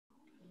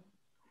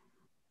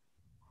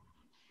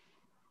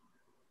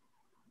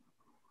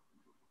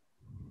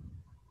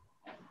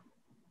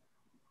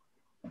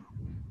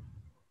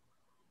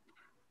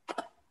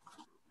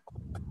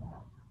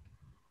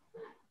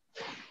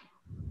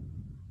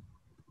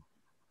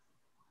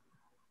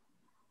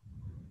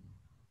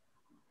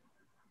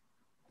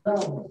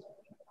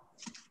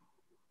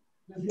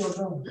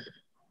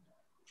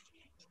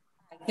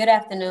Good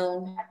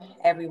afternoon,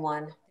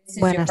 everyone.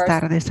 Buenas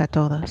tardes a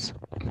todos.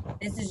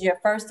 This is your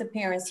first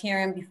appearance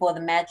hearing before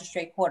the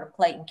Magistrate Court of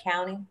Clayton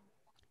County.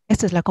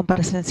 Esta es la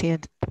comparecencia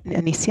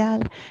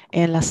inicial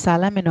en la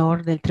sala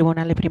menor del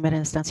Tribunal de Primera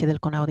Instancia del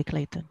Condado de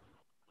Clayton.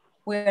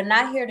 We are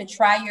not here to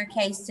try your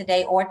case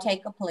today or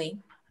take a plea.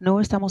 No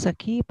estamos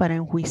aquí para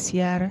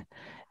enjuiciar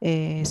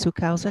su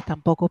causa,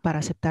 tampoco para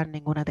aceptar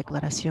ninguna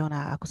declaración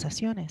a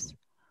acusaciones.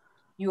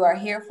 You are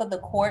here for the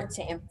court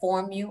to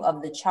inform you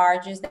of the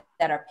charges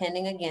that are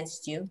pending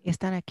against you.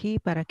 Están aquí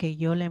para que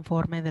yo le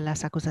informe de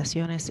las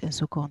acusaciones en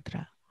su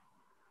contra.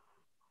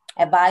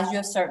 Advise you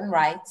of certain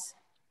rights.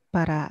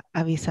 Para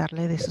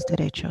avisarle de sus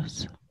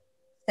derechos.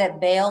 Set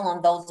bail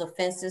on those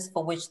offenses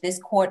for which this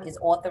court is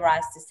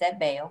authorized to set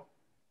bail.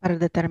 Para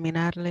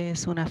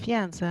determinarles una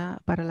fianza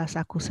para las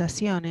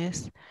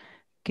acusaciones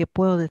que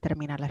puedo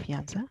determinar la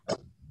fianza.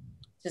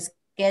 To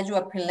schedule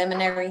a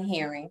preliminary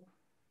hearing.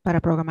 Para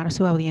programar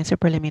su audiencia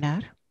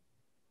preliminar.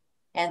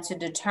 And to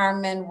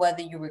determine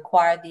whether you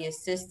require the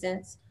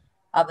assistance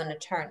of an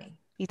attorney.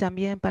 Y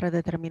también para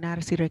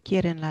determinar si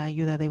requieren la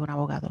ayuda de un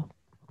abogado.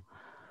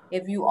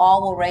 If you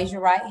all will raise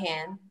your right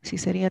hand. Si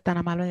sería tan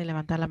amable de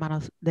levantar la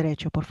mano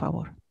derecha, por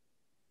favor.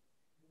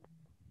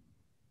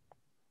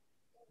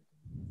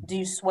 Do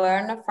you swear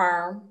and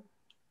affirm?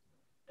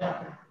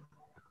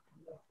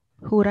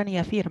 Juran y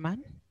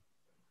afirman.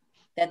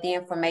 That the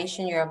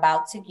information you're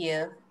about to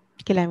give.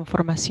 Que la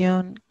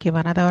información que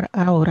van a dar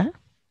ahora.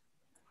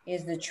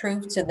 Is the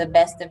truth to the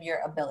best of your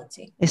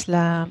ability. Es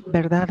la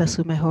verdad a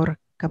su mejor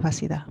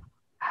capacidad.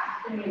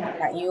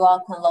 Right, you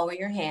all can lower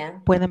your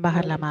hand. Pueden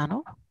bajar la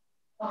mano.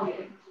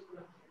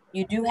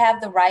 You do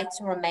have the right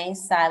to remain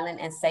silent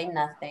and say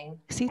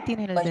nothing. Sí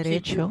tienen el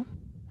derecho.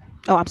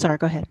 Oh, I'm sorry,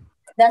 go ahead.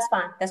 That's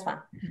fine, that's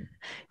fine.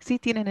 Sí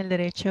tienen el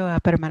derecho a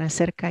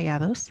permanecer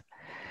callados.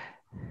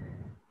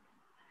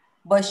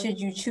 But should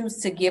you choose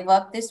to give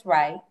up this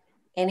right,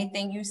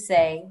 anything you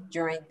say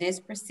during this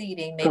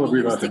proceeding may be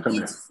used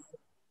against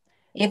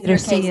you. If your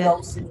case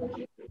goes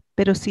to...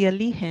 Pero si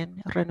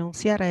eligen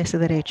renunciar a ese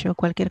derecho,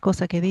 cualquier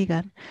cosa que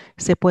digan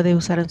se puede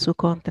usar en su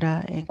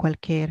contra en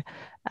cualquier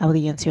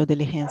audiencia o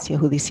diligencia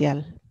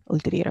judicial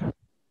ulterior.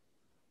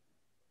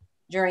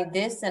 During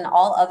this and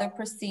all other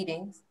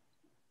proceedings.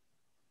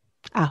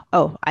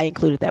 I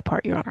included that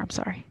part, Your Honor. I'm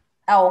sorry.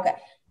 Oh, okay.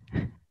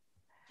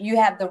 You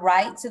have the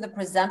right to the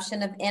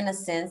presumption of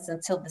innocence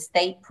until the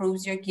state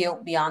proves your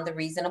guilt beyond the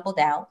reasonable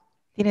doubt.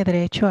 Tiene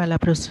derecho a la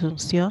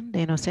presunción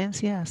de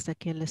inocencia hasta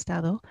que el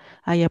Estado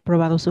haya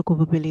probado su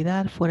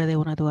culpabilidad fuera de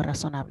una duda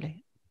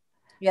razonable.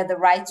 You have the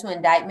right to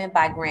indictment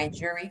by grand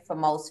jury for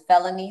most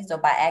felonies or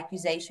by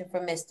accusation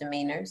for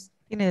misdemeanors.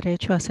 Tiene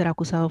derecho a ser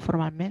acusado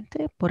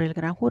formalmente por el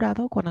gran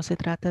jurado cuando se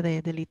trata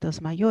de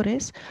delitos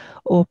mayores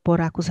o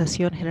por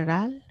acusación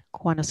general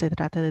cuando se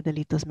trata de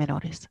delitos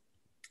menores.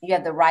 You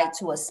have the right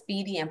to a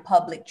speedy and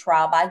public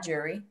trial by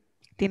jury.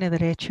 Tiene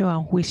derecho a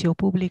un juicio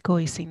público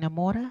y sin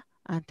demora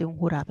ante un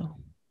jurado.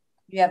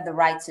 You have the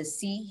right to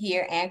see,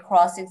 hear, and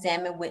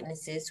cross-examine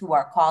witnesses who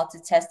are called to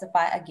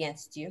testify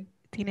against you.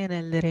 Tienen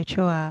el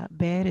derecho a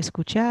ver,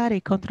 escuchar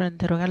y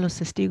contrainterrogar los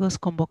testigos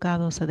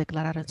convocados a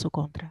declarar en su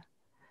contra.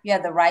 You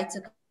have the right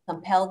to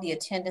compel the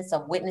attendance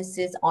of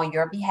witnesses on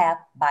your behalf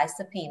by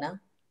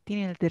subpoena.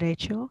 Tienen el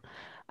derecho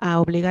a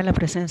obligar la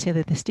presencia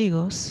de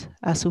testigos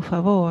a su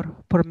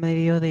favor por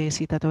medio de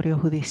citatorio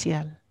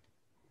judicial.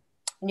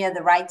 You have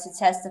the right to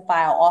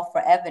testify or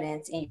offer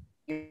evidence in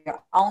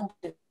your own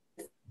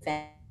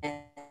defense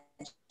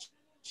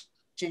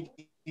should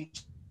you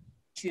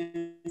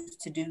choose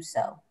to do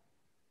so.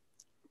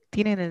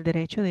 Tienen el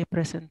derecho de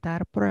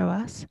presentar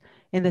pruebas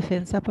en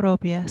defensa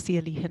propia si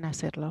eligen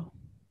hacerlo.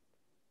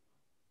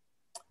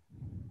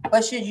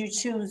 But should you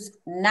choose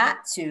not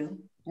to,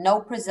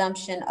 no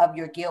presumption of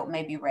your guilt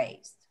may be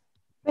raised.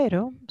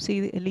 Pero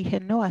si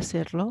eligen no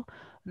hacerlo,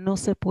 no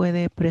se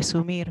puede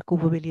presumir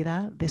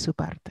culpabilidad de su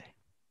parte.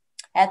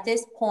 At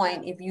this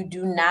point, if you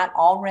do not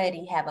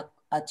already have an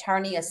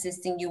attorney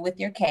assisting you with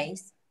your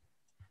case,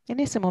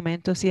 en ese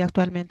momento, si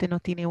actualmente no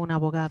tiene un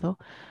abogado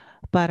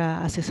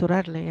para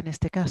asesorarle en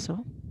este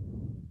caso,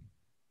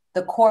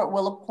 the court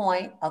will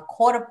appoint a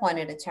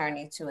court-appointed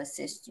attorney to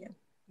assist you.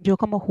 Yo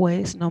como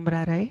juez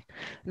nombraré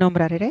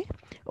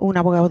un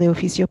abogado de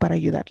oficio para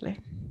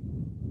ayudarle.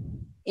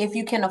 If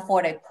you can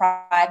afford a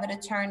private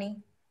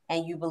attorney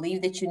and you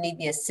believe that you need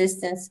the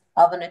assistance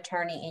of an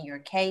attorney in your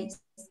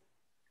case,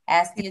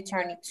 ask the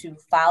attorney to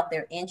file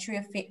their entry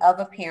of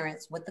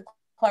appearance with the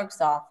clerk's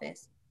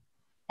office,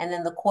 and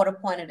then the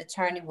court-appointed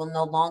attorney will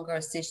no longer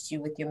assist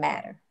you with your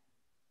matter.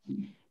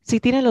 Si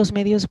tiene los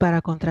medios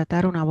para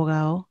contratar un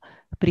abogado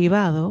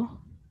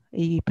privado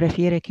y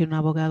prefiere que un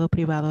abogado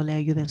privado le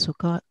ayude en su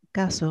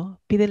caso,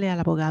 pídele al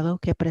abogado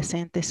que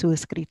presente su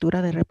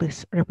escritura de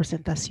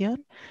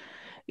representación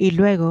y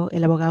luego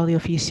el abogado de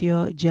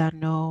oficio ya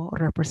no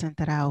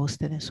representará a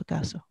usted en su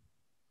caso.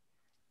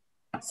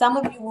 Some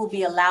of you will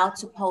be allowed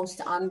to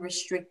post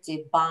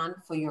unrestricted bond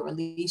for your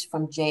release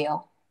from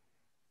jail.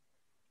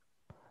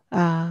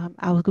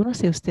 Algunos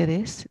de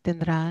ustedes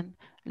tendrán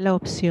la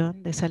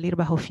opción de salir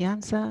bajo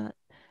fianza,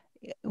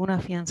 una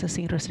fianza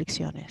sin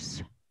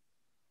restricciones.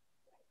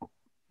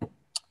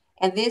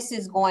 And this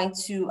is going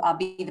to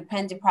be the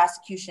pending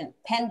prosecution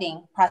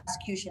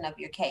of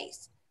your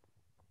case.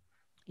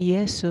 Y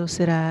eso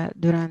será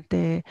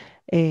durante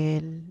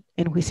el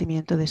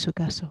enjuiciamiento de su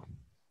caso.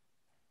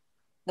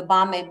 The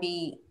bond may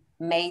be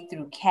made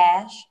through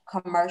cash,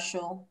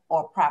 commercial,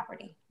 or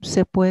property.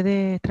 Se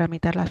puede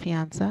tramitar la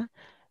fianza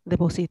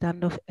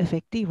depositando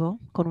efectivo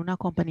con una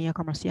compañía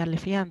comercial de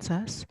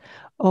fianzas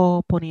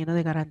o poniendo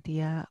de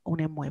garantía un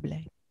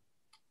inmueble.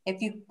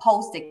 If you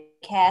post a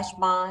cash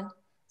bond,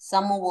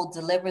 someone will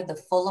deliver the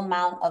full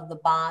amount of the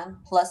bond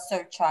plus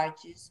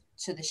surcharges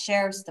to the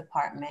sheriff's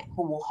department,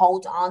 who will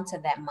hold on to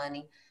that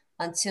money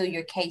until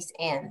your case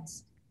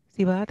ends.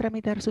 Si va a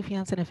tramitar su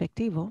fianza en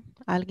efectivo,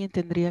 alguien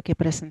tendría que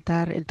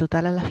presentar el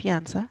total a la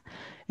fianza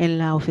en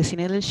la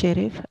oficina del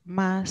sheriff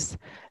más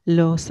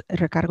los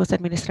recargos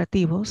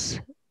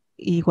administrativos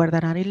y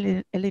guardarán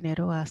el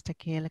dinero hasta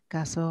que el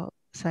caso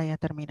se haya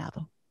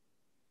terminado.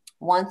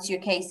 Once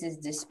your case is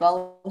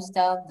disposed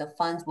of, the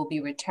funds will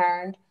be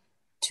returned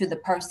to the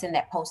person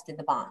that posted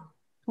the bond.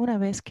 Una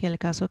vez que el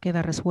caso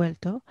queda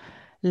resuelto,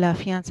 la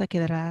fianza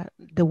quedará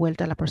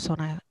devuelta a la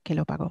persona que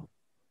lo pagó.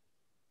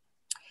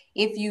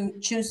 If you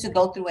choose to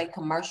go through a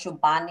commercial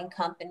bonding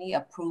company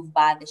approved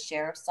by the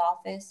sheriff's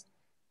office,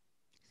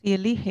 Si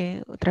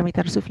elige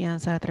tramitar su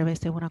fianza a través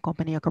de una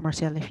compañía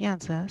comercial de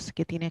fianzas,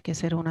 que tiene que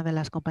ser una de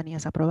las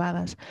compañías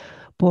aprobadas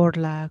por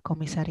la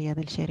comisaría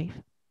del sheriff,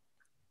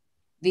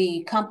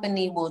 the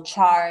company will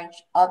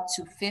charge up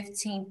to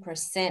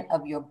 15%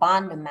 of your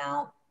bond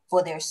amount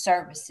for their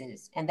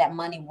services, and that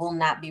money will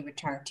not be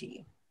returned to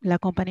you. la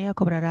compañía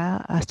cobrará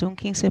hasta un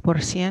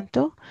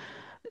 15%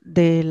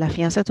 de la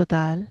fianza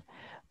total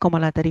como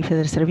la tarifa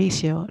del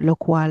servicio, lo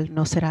cual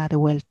no será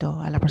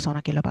devuelto a la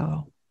persona que lo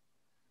pagó.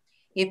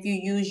 If you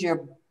use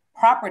your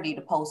property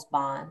to post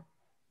bond,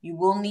 you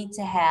will need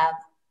to have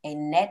a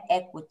net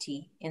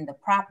equity in the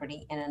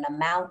property in an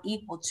amount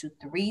equal to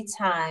 3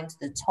 times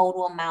the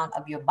total amount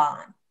of your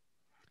bond.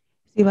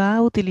 Si va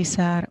a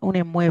utilizar un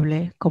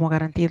inmueble como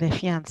garantía de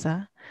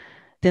fianza,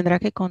 tendrá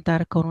que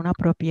contar con una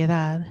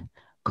propiedad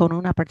con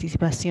una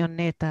participación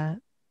neta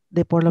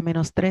de por lo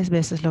menos 3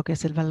 veces lo que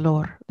es el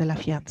valor de la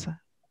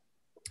fianza.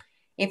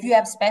 If you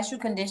have special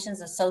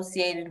conditions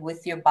associated with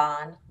your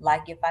bond,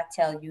 like if I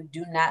tell you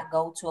do not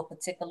go to a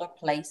particular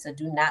place or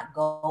do not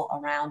go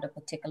around a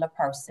particular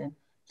person,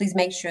 please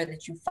make sure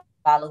that you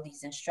follow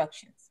these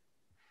instructions.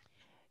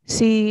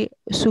 Si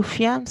su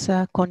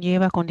fianza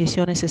conlleva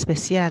condiciones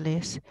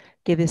especiales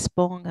que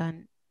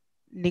dispongan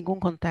ningún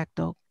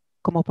contacto,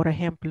 como por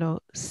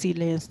ejemplo, si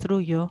le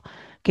instruyo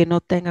que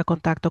no tenga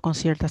contacto con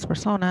ciertas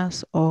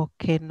personas o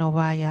que no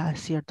vaya a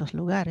ciertos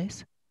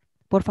lugares,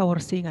 por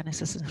favor sigan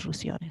esas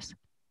instrucciones.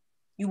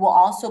 You will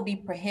also be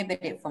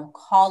prohibited from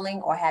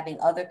calling or having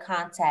other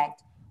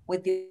contact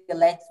with the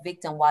alleged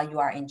victim while you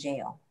are in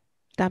jail.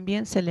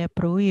 También se le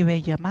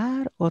prohíbe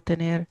llamar o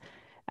tener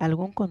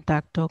algún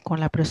contacto con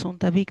la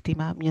presunta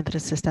víctima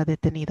mientras está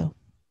detenido.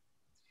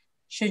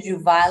 Should you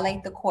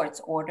violate the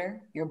court's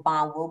order, your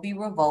bond will be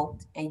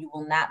revoked and you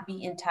will not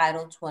be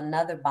entitled to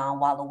another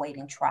bond while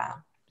awaiting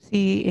trial.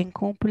 Si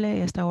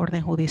incumple esta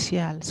orden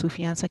judicial, su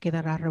fianza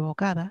quedará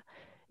revocada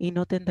y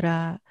no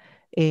tendrá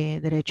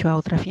derecho a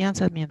otra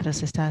fianza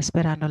mientras está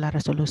esperando la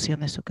resolución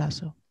de su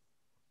caso.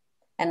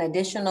 An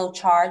additional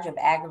charge of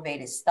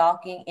aggravated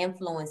stalking,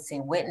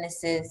 influencing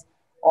witnesses,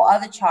 or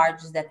other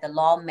charges that the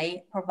law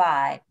may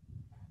provide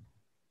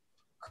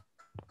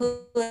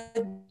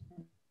could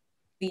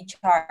be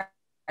charged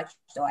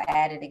or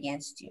added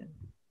against you.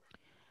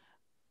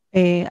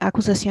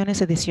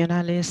 Acusaciones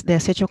adicionales de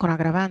acecho con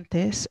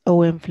agravantes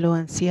o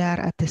influenciar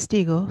a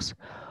testigos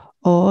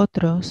o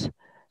otros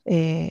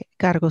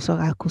cargos o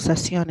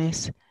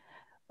acusaciones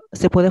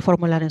se puede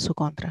formular en su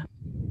contra,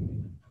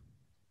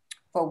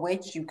 for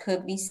which you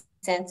could be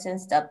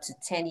sentenced up to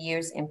 10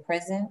 years in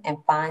prison and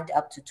fined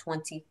up to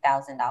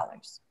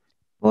 $20,000.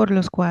 por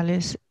los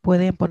cuales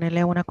pueden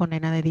ponerle una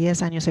condena de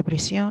 10 años de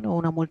prisión o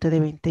una multa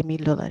de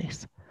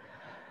 $20,000.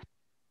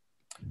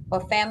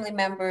 For family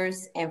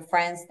members and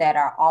friends that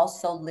are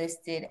also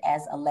listed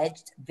as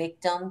alleged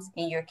victims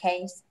in your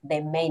case,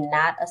 they may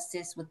not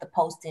assist with the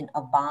posting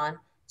of bond,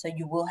 so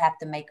you will have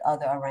to make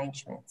other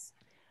arrangements.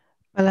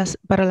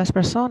 Para las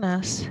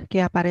personas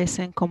que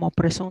aparecen como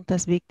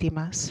presuntas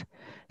víctimas,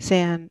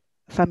 sean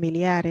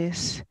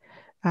familiares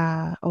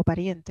o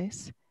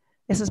parientes,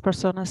 esas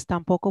personas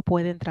tampoco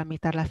pueden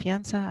tramitar la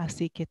fianza,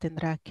 así que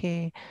tendrá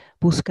que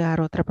buscar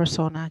otra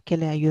persona que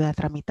le ayude a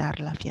tramitar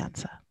la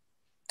fianza.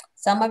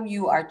 Some of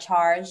you are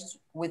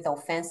charged with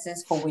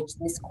offenses for which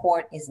this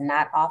court is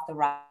not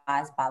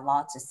authorized by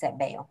law to set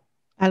bail.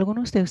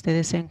 Algunos de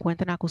ustedes se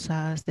encuentran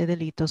acusados de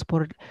delitos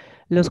por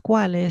los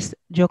cuales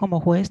yo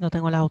como juez no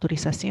tengo la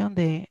autorización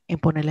de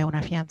imponerle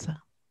una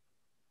fianza.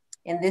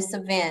 In this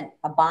event,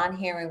 a bond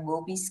hearing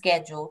will be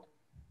scheduled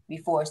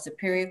before a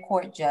Superior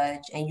Court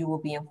judge and you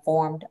will be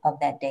informed of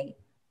that date.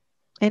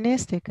 En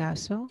este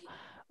caso,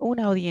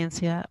 Una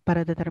audiencia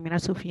para determinar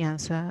su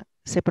fianza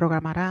se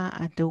programará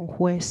ante un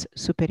juez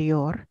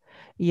superior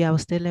y a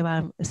usted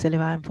se le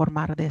va a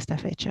informar de esta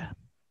fecha.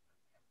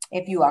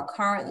 If you are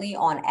currently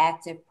on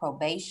active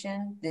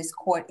probation, this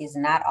court is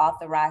not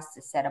authorized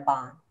to set a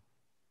bond.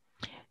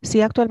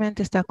 Si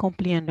actualmente está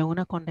cumpliendo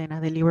una condena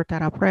de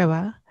libertad a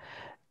prueba,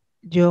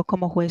 yo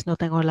como juez no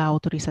tengo la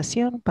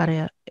autorización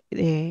para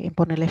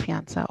imponerle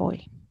fianza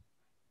hoy.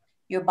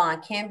 Your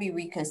bond can be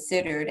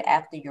reconsidered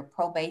after your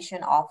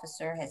probation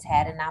officer has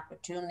had an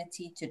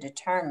opportunity to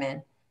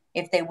determine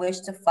if they wish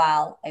to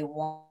file a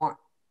warrant,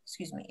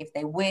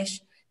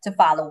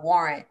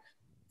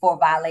 for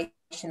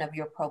violation of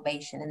your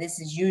probation. And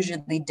this is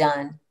usually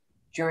done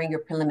during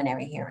your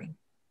preliminary hearing.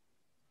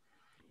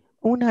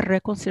 Una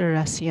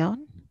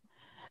reconsideración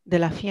de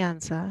la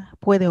fianza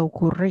puede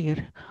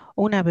ocurrir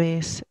una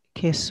vez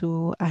que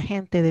su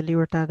agente de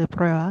libertad de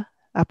prueba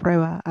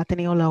ha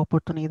tenido la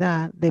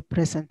oportunidad de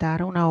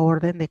presentar una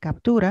orden de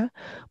captura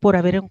por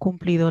haber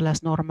incumplido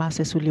las normas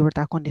de su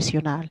libertad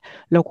condicional,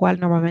 lo cual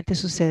normalmente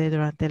sucede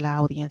durante la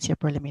audiencia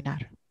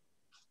preliminar.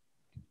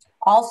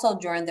 Also,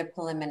 during the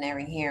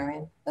preliminary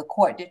hearing, the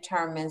court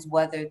determines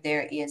whether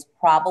there is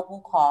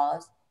probable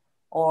cause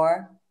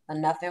or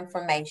enough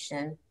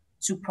information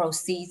to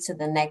proceed to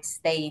the next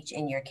stage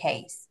in your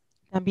case.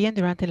 También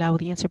durante la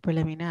audiencia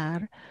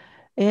preliminar,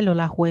 él o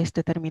la juez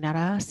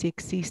determinará si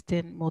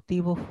existen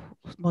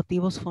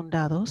motivos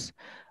fundados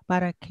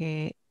para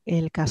que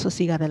el caso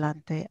siga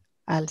adelante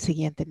al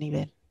siguiente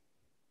nivel.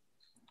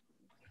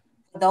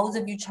 For those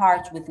of you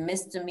charged with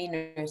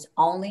misdemeanors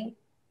only,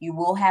 you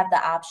will have the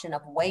option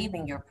of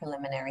waiving your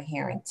preliminary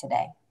hearing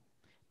today.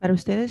 Para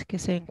ustedes que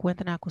se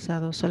encuentran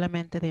acusados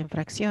solamente de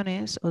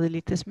infracciones o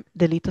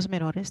delitos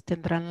menores,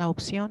 tendrán la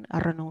opción a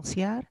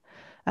renunciar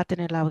a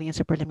tener la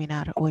audiencia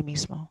preliminar hoy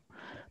mismo.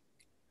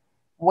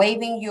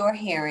 Waiving your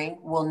hearing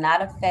will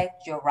not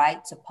affect your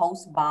right to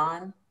post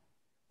bond,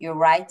 your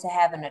right to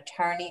have an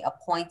attorney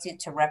appointed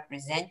to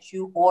represent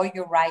you, or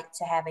your right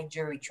to have a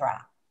jury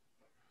trial.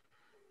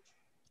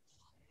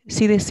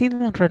 Si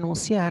deciden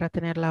renunciar a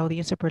tener la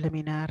audiencia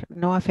preliminar,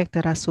 no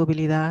afectará su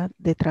habilidad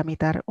de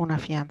tramitar una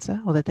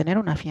fianza o de tener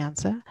una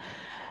fianza,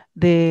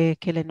 de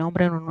que le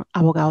nombren un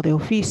abogado de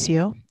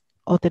oficio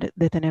o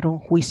de tener un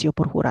juicio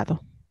por jurado.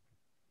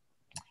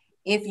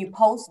 If you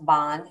post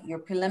bond,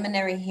 your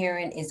preliminary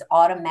hearing is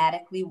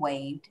automatically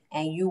waived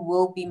and you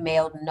will be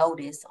mailed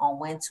notice on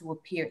when to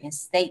appear in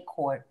state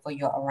court for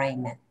your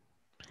arraignment.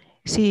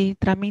 Si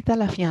tramita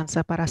la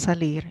fianza para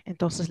salir,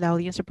 entonces la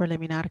audiencia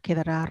preliminar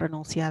quedará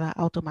renunciada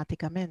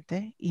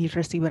automáticamente y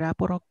recibirá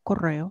por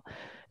correo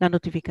la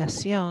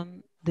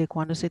notificación de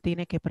cuándo se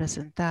tiene que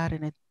presentar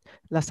en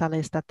la sala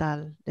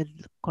estatal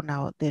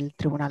del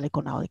Tribunal de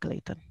Condado de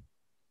Clayton.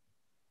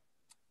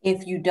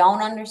 If you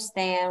don't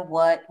understand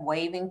what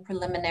waiving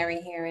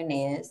preliminary hearing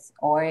is,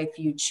 or if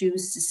you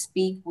choose to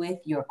speak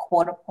with your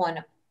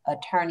court-appointed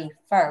attorney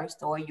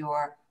first or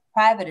your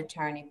private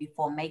attorney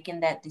before making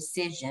that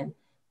decision,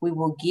 we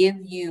will give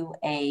you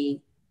a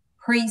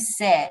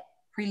preset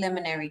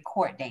preliminary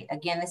court date.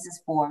 Again, this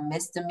is for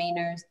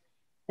misdemeanors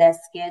that's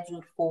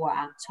scheduled for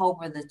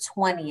October the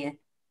 20th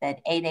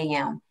at 8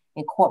 a.m.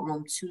 in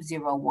courtroom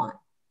 201.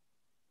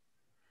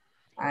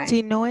 Right.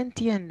 Si no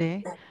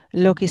entiende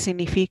lo que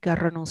significa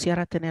renunciar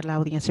a tener la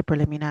audiencia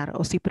preliminar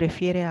o si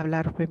prefiere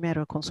hablar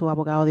primero con su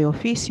abogado de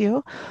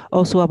oficio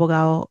o su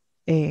abogado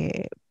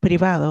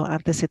privado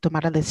antes de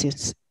tomar la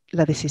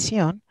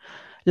decisión,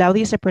 la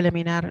audiencia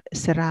preliminar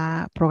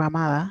será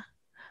programada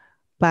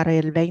para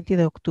el 20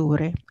 de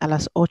octubre a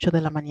las 8 de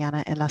la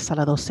mañana en la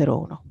sala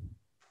 201.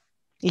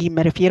 Y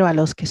me refiero a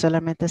los que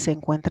solamente se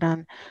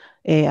encuentran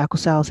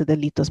acusados de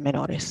delitos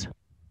menores.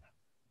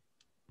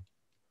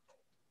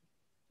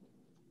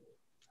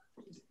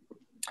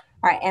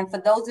 All right, and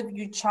for those of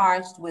you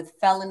charged with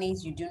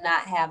felonies, you do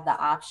not have the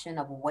option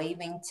of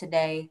waiving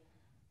today,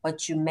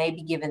 but you may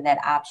be given that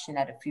option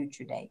at a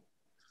future date.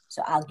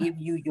 So I'll give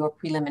you your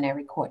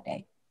preliminary court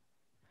date.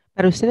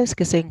 Para ustedes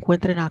que se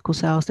encuentren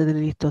acusados de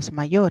delitos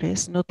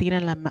mayores, no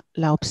tienen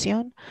la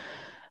opción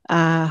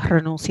a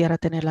renunciar a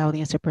tener la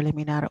audiencia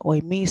preliminar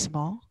hoy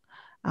mismo.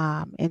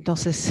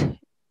 Entonces,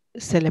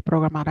 se le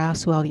programará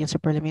su audiencia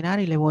preliminar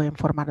y le voy a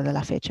informar de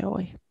la fecha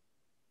hoy.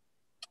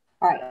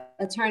 All right,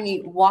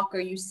 Attorney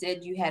Walker, you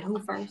said you had who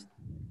first?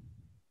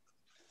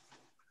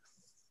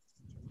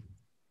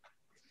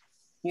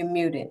 You're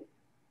muted.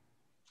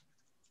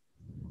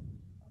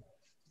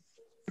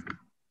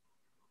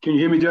 Can you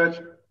hear me, Judge?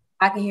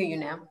 I can hear you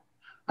now.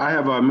 I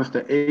have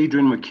Mr.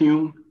 Adrian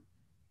McCune.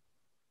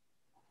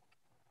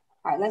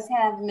 All right, let's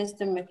have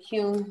Mr.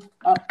 McCune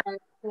up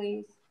first,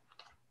 please.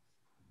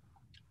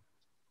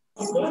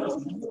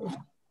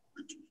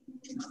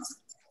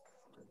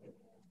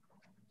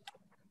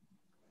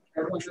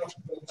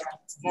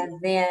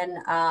 And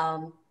then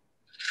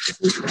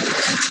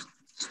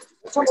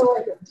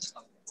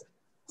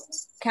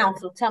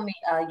counsel, tell me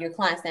your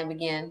client's name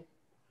again.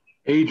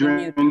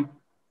 Adrian.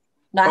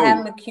 No, I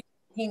have McCune.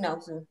 He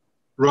knows who.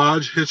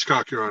 Raj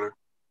Hitchcock, Your Honor.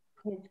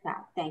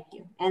 Hitchcock, thank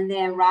you. And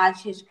then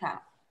Raj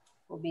Hitchcock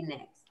will be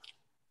next.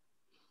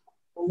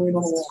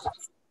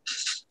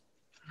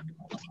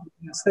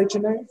 State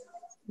your name.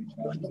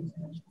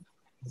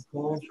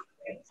 All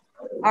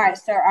right,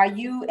 sir. Are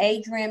you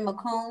Adrian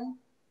McCoon?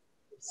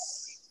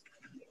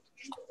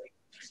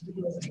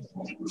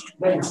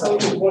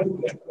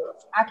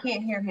 I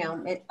can't hear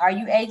him. Are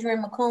you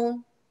Adrian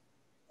McCoon?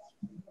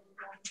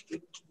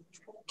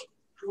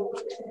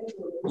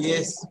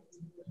 Yes.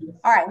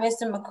 All right,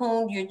 Mr.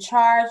 McCoon, you're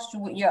charged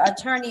with, your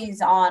attorney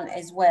is on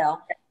as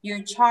well.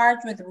 You're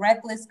charged with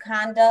reckless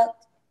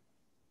conduct,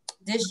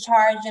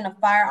 discharging a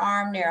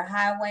firearm near a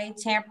highway,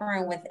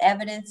 tampering with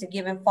evidence, and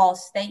giving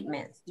false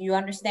statements. Do you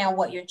understand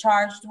what you're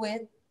charged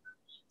with?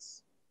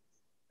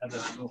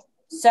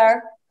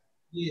 Sir?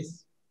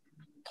 Yes.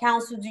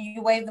 Counsel, do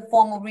you waive the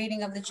formal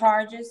reading of the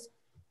charges?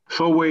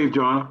 So waived,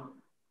 Your Honor.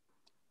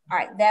 All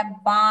right,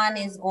 that bond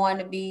is going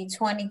to be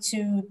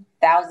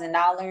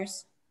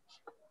 $22,000.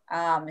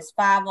 It's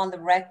 5 on the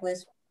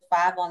reckless,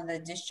 5 on the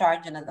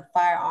discharging of the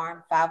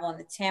firearm, 5 on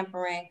the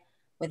tampering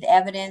with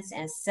evidence,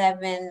 and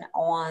 7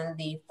 on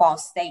the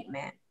false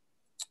statement.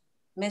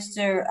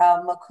 Mr.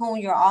 McCoon,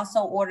 you're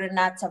also ordered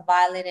not to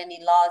violate any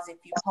laws if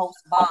you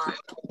post bond.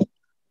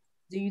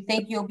 Do you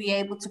think you'll be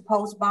able to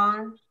post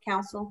bond,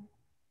 counsel?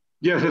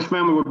 Yes, his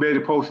family will be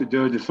able to post it,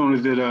 Judge, as soon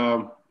as it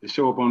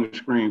show up on the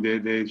screen.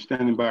 They're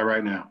standing by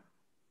right now.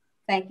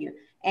 Thank you.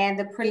 And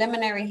the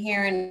preliminary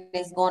hearing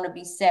is going to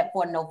be set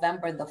for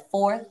November the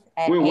 4th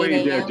at 8 a.m. We're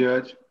waiting there,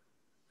 Judge.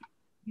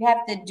 You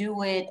have to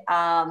do it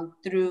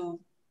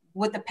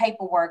with the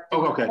paperwork, the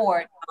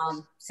report,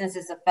 since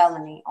it's a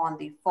felony on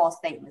the false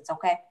statements,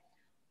 okay?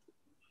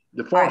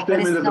 The false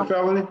statement is a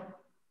felony?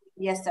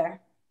 Yes, sir.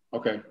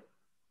 Okay.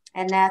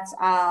 And that's,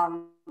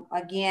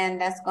 again,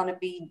 that's going to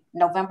be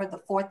November the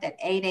 4th at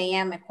 8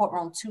 a.m. in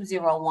courtroom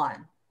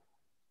 201.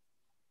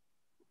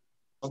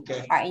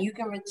 Okay. All right, and you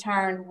can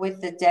return with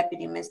the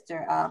deputy,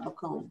 Mr.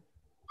 McCoon.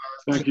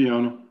 Thank you, Your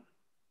Honor.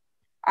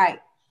 All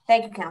right.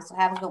 Thank you, counsel.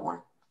 Have a good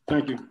one.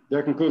 Thank you.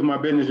 That concludes my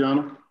business, Your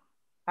Honor.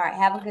 All right.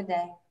 Have a good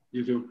day.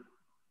 You too.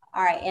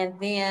 All right. And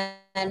then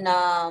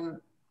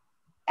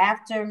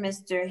after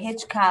Mr.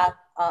 Hitchcock,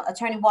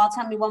 Attorney Wall,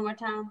 tell me one more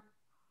time.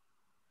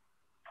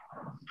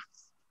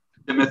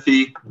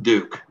 Timothy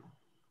Duke.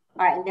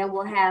 All right. And then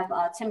we'll have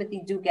Timothy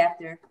Duke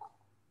after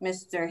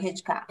Mr.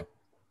 Hitchcock.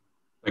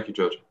 Thank you,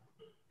 Judge.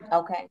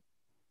 Okay.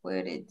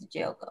 Where did the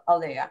jail go? Oh,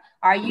 there you are.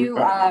 Are you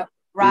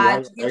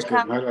Raj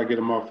Hitchcock? How do I get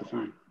him off the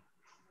thing?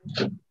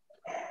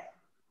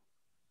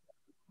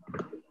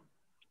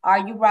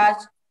 Are you Raj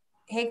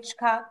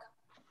Hitchcock?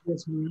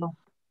 Yes, ma'am. All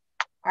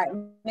right,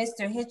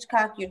 Mr.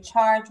 Hitchcock, you're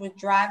charged with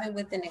driving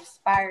with an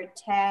expired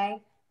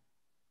tag,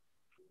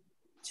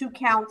 2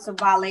 counts of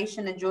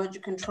violation of Georgia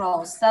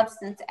Controlled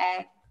Substance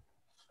Act.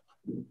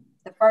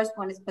 The first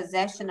one is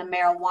possession of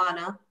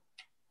marijuana,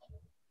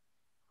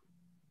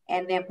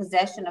 and then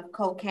possession of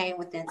cocaine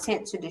with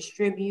intent to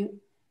distribute.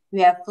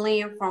 You have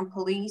fleeing from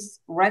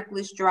police,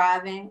 reckless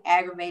driving,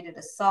 aggravated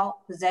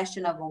assault,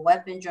 possession of a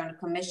weapon during the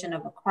commission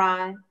of a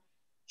crime,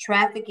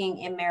 trafficking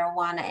in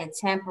marijuana, and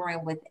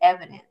tampering with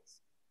evidence.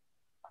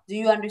 Do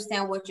you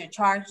understand what you're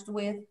charged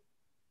with?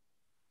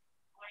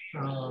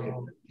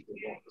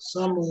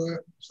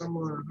 Somewhere I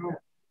don't.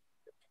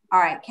 All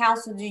right,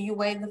 counsel, do you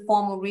waive the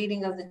formal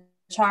reading of the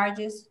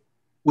charges?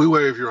 We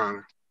waive, Your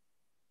Honor.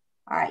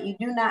 All right, you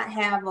do not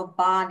have a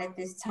bond at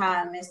this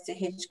time, Mr.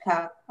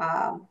 Hitchcock.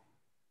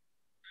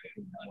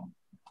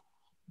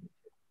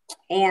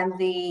 And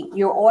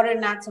you're ordered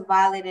not to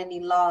violate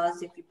any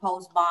laws if you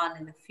post bond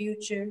in the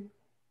future.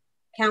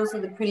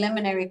 Counsel, the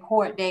preliminary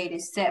court date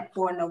is set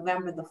for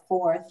November the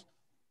 4th.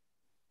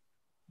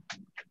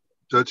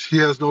 Judge, he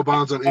has no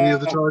bonds on any of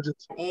the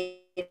charges?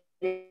 8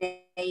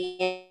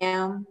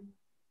 a.m.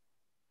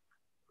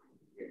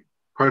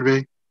 Pardon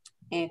me?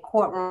 in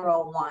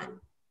courtroom 1.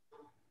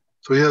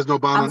 So he has no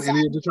bond on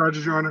any of the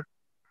charges, Your Honor?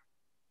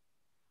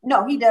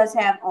 No, he does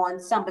have on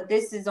some, but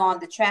this is on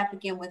the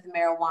trafficking with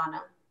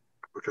marijuana.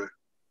 Okay. All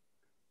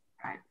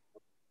right.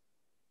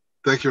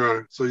 Thank you, Your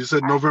Honor. So you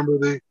said November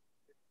the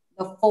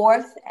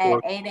 4th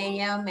at 8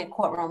 a.m. in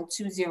courtroom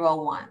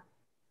 201.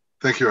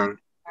 Thank you, Your Honor.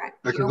 All right.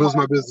 That concludes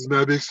my business. May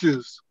I be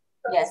excused?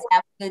 Yes,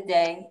 have a good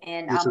day.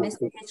 And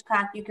Mr.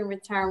 Hitchcock, you can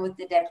return with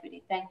the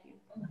deputy. Thank you.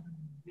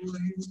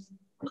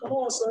 Come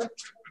on, sir.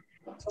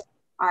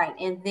 All right,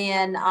 and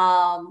then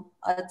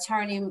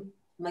Attorney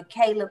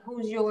McCaleb,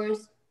 who's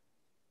yours?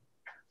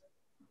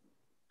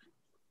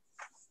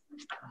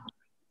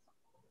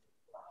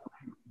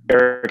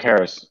 Eric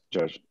Harris,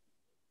 Judge.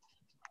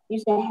 You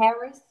said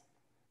Harris?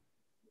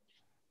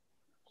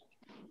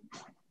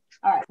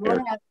 All right,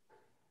 we'll have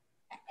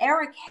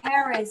Eric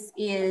Harris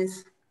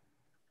is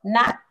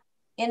not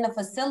in the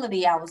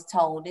facility, I was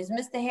told. Is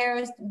Mr.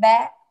 Harris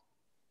back?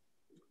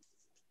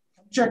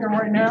 Checking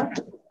right now.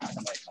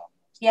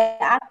 Yeah,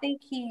 I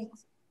think he's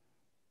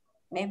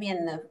maybe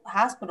in the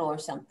hospital or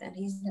something.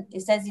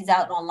 It says he's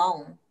out on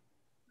loan.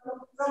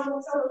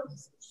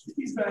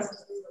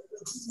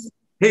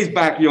 He's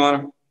back, Your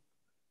Honor.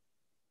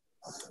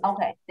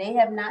 Okay, they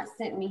have not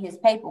sent me his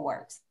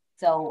paperwork.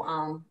 So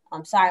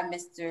I'm sorry,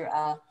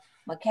 Mr.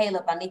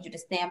 Caleb, I need you to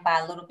stand by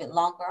a little bit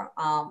longer.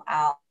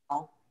 I'll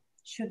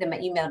shoot them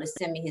an email to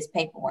send me his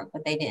paperwork,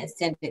 but they didn't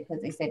send it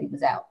because they said he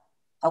was out.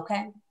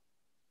 Okay?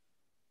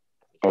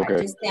 Okay.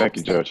 Right, Thank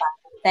you, Judge.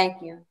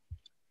 Thank you.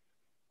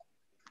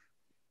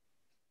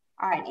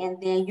 All right,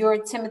 and then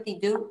you're Timothy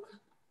Duke?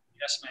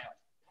 Yes, ma'am.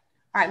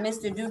 All right,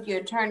 Mr. Duke, your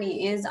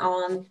attorney is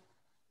on.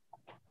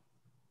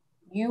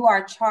 You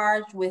are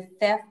charged with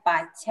theft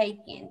by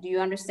taking. Do you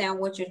understand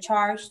what you're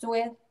charged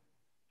with?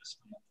 Yes,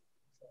 ma'am.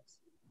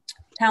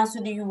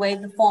 Counsel, do you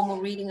waive the formal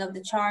reading of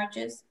the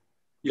charges?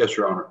 Yes,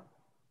 Your Honor.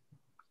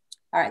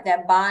 All right,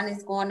 that bond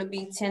is going to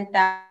be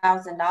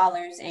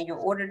 $10,000 and you're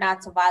ordered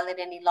not to violate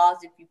any laws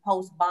if you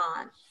post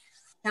bond.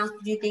 Counsel,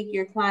 do you think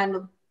your client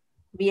will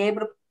be able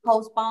to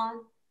post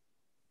bond?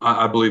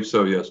 I believe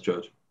so, yes,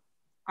 Judge.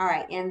 All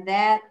right, and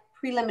that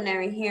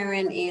preliminary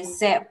hearing is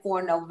set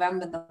for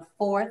November the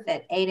 4th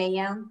at 8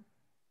 a.m.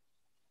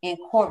 in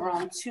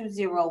courtroom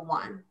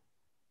 201.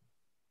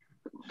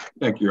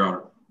 Thank you, Your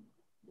Honor.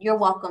 You're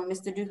welcome.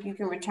 Mr. Duke, you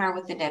can return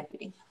with the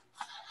deputy.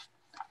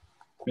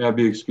 May I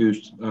be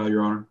excused,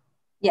 Your Honor?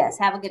 Yes,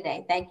 have a good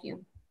day. Thank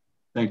you.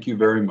 Thank you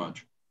very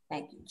much.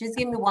 Thank you. Just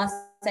give me 1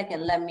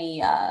 second. Let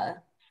me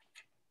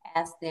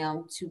ask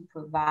them to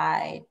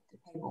provide the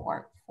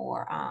paperwork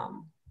for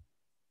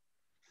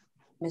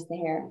Mr.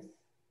 Harris.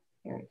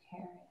 Eric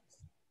Harris.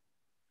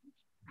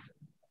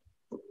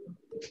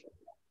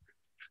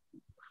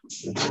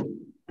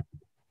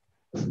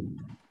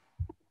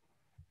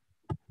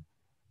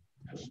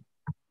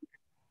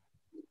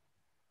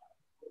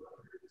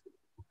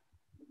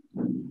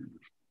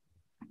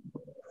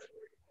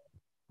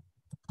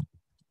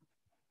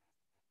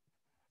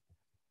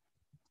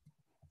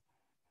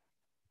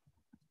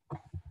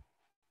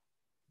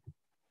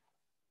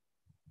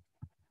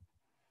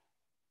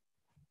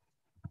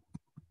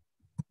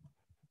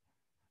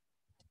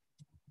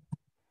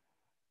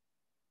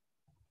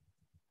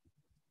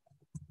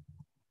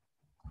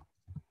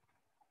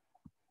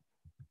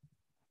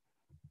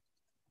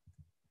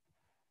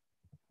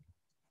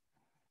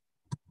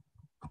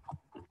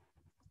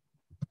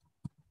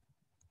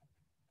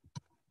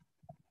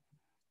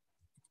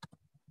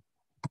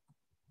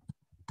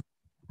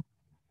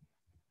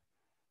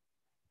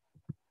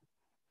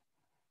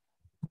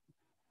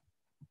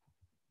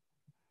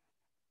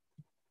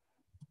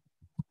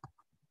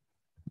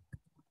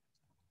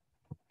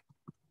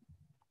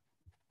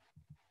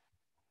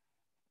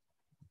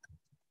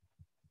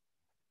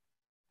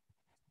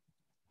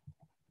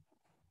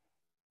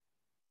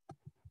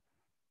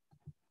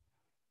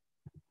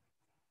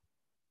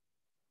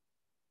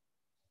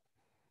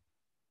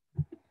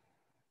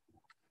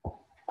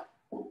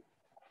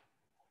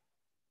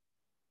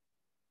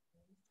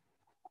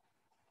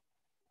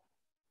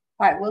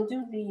 All right, we'll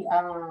do the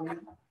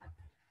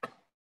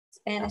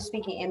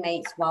Spanish-speaking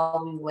inmates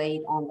while we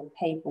wait on the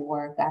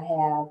paperwork. I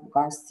have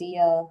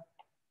Garcia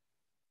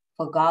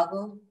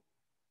Fagago.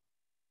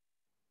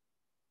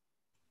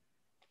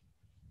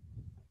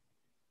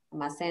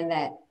 Am I saying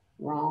that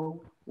wrong?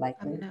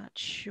 Likely. I'm not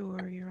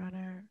sure, Your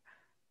Honor.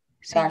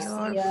 Garcia.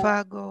 Señor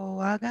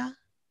Fagoaga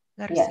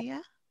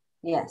Garcia?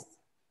 Yes.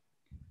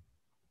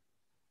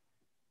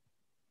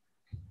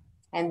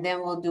 And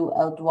then we'll do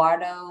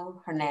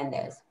Eduardo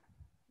Hernandez.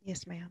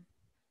 Yes, ma'am.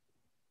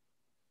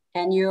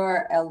 And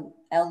you're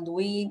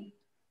Elduid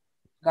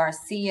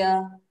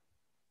Garcia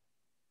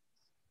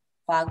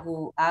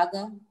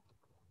Faguaga?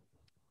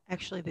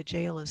 Actually, the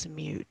jail is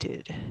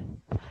muted.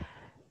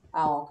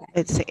 Oh,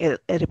 okay.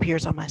 It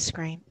appears on my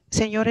screen.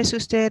 Señor, ¿es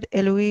usted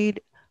Eluid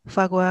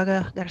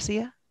Faguaga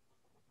Garcia?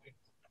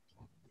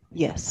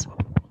 Yes.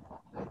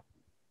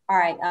 All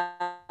right.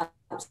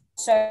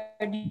 Sir,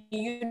 do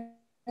you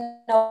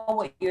know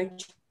what you're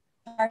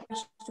charged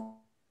with?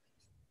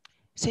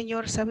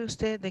 Señor, ¿sabe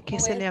usted de qué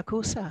se le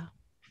acusa?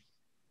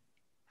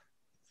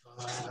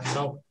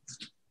 No.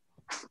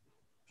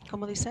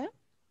 ¿Cómo dice?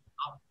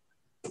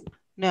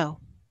 No.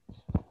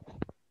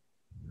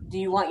 Do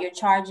you want your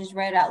charges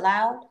read out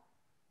loud?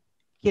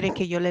 ¿Quiere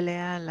que yo le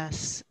lea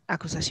las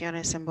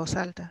acusaciones en voz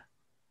alta?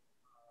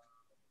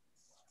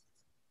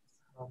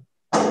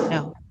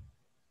 No.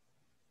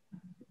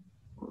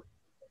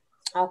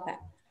 Okay.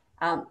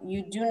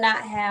 You do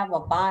not have a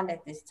bond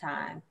at this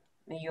time.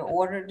 You're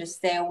ordered to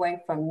stay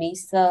away from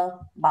Misa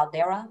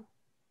Baldera.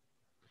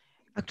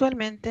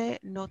 Actualmente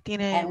no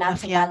tiene and una not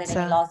to violate any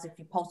fianza. laws if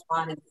you post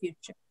bond in the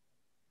future.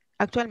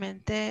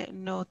 Actualmente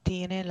no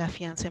tiene la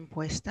fianza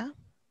impuesta.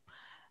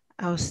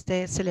 A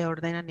usted se le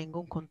ordena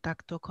ningún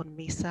contacto con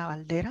Misa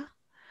Valdera.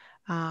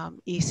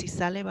 Y si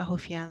sale bajo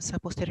fianza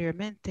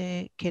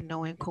posteriormente, que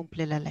no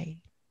incumple la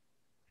ley.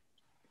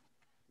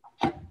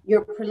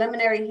 Your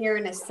preliminary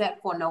hearing is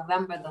set for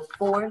November the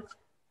 4th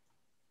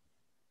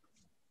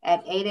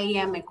at 8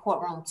 a.m. in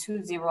courtroom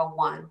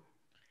 201.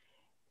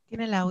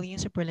 Tiene la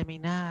audiencia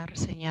preliminar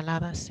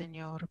señalada,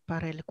 señor,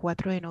 para el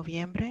 4 de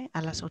noviembre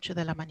a las 8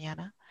 de la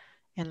mañana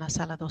en la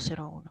sala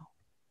 201.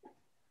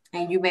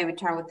 And you may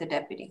return with the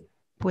deputy.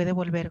 Puede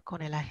volver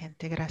con el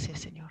agente. Gracias,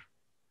 señor.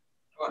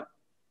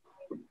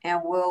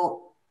 And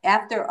we'll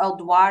After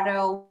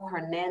Eduardo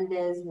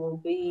Hernandez will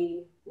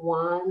be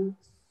Juan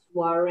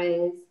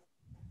Suarez.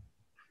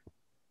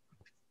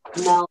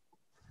 No.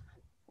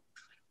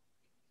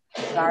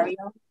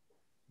 Dario.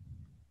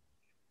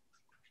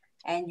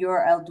 And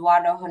you're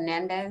Eduardo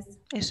Hernandez.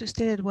 ¿Es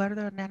usted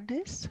Eduardo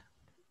Hernández?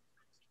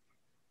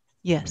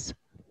 Yes.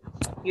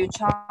 You're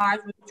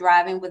charged with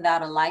driving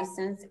without a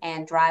license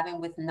and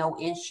driving with no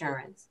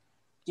insurance.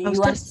 Do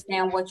you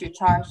understand what you're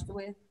charged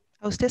with?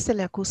 A usted se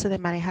le acusa de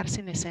manejar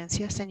sin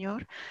licencia,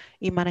 señor,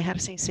 y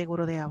manejar sin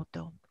seguro de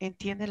auto.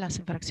 ¿Entiende las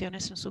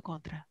infracciones en su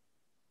contra?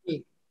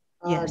 Sí.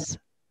 Yes.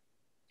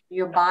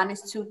 Your bond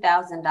is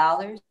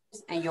 $2,000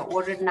 and you're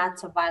ordered not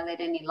to violate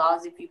any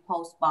laws if you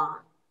post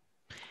bond.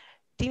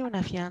 Tiene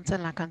una fianza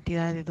en la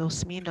cantidad de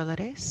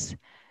 $2,000.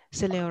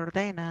 Se le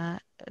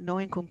ordena no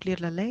incumplir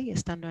la ley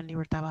estando en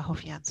libertad bajo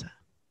fianza.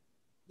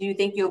 Do you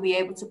think you'll be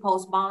able to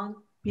post bond?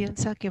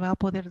 ¿Piensa que va a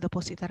poder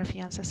depositar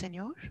fianza,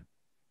 señor?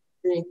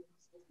 Sí.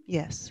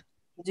 Yes.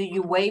 Do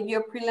you waive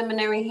your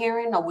preliminary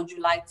hearing or would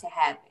you like to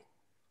have it?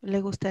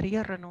 ¿Le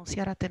gustaría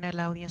renunciar a tener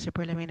la audiencia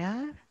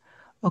preliminar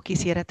o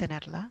quisiera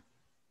tenerla?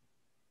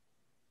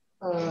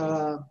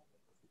 No.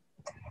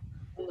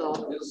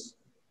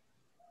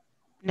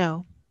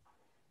 No.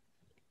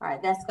 All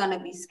right, that's going to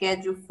be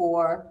scheduled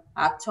for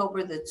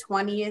October the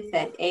 20th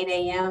at 8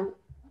 a.m.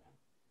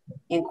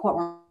 in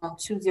courtroom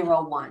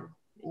 201.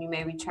 And you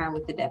may return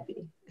with the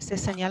deputy. Se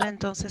señala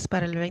entonces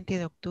para el 20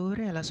 de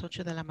octubre a las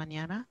 8 de la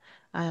mañana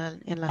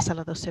en la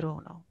sala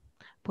 201.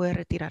 Puede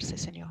retirarse,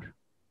 señor.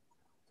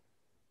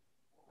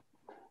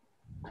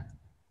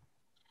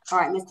 All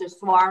right, Mr.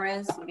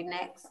 Suarez will be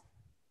next.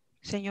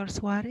 Señor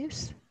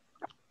Suárez.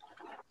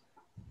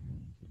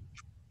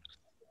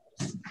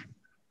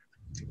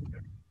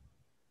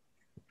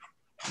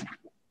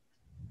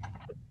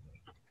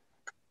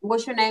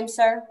 What's your name,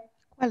 sir?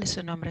 ¿Cuál es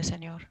su nombre,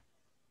 señor?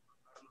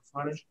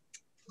 Juárez.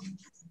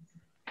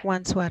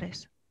 Juan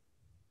Suárez.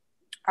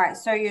 All right,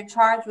 sir, you're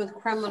charged with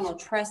criminal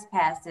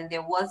trespass and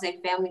there was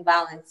a family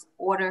violence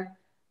order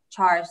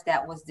charge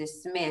that was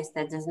dismissed.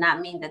 That does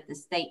not mean that the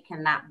state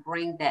cannot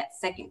bring that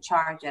second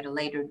charge at a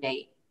later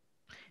date.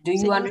 Do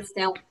you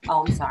understand?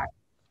 Oh, I'm sorry.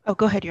 Oh,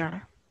 go ahead, Your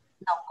Honor.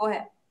 No, go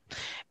ahead.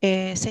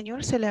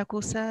 Señor, se le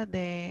acusa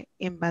de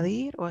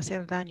invadir o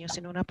hacer daños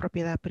en una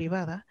propiedad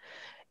privada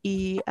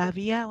y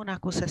había una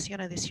acusación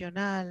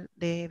adicional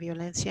de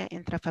violencia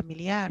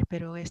intrafamiliar,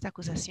 pero esta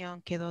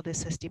acusación quedó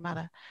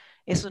desestimada.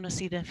 Eso no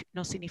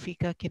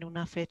significa que en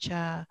una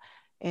fecha,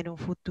 en un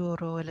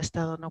futuro, el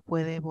Estado no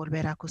puede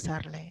volver a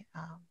acusarle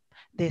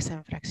de esa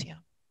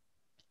infracción.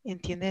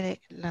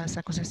 ¿Entiende las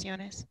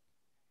acusaciones?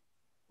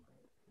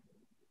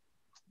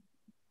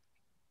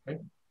 Okay.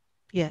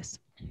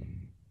 Yes.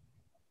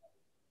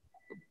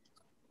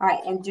 All right,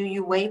 and do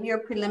you waive your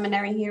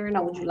preliminary hearing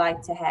or would you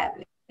like to have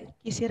it?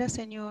 ¿Quisiera,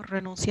 señor,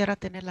 renunciar a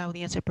tener la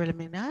audiencia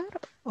preliminar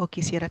o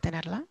quisiera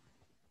tenerla?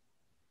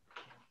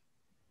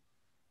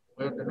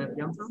 ¿Voy a tener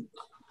fianza?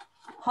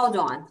 Hold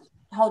on,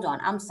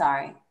 I'm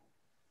sorry.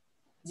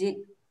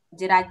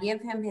 Did I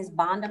give him his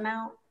bond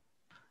amount?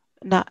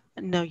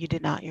 No, you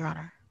did not, Your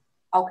Honor.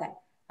 Okay,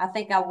 I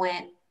think I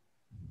went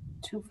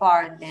too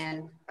far and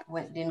then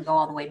didn't go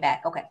all the way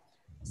back. Okay,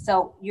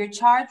 so you're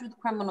charged with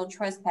criminal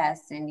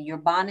trespassing. Your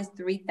bond is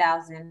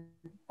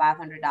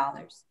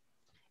 $3,500.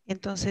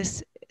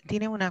 Entonces,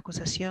 tiene una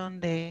acusación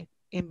de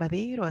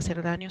invadir o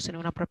hacer daños en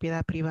una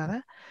propiedad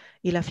privada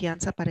y la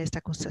fianza para esta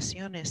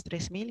acusación es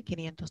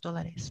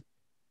 $3,500.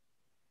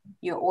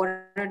 You're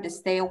ordered to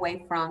stay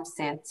away from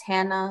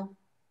Santana,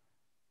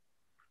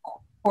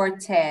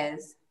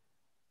 Cortez,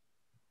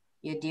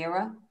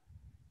 Yadira.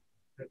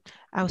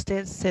 A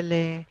usted se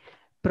le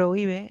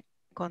prohíbe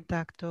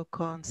contacto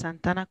con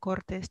Santana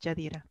Cortés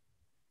Yadira.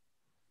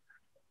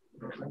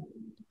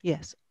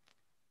 Yes.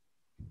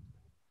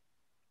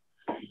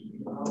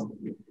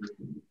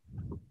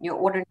 You're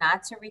ordered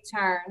not to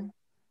return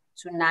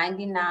to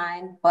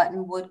 99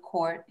 Buttonwood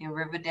Court in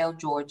Riverdale,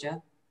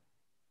 Georgia.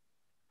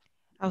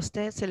 A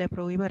usted se le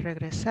prohíbe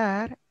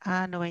regresar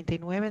a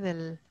 99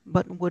 del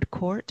Buttonwood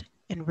Court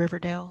en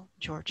Riverdale,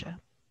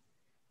 Georgia.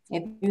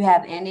 If you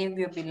have any of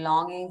your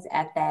belongings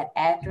at that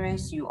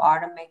address, you are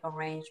to make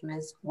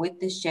arrangements with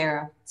the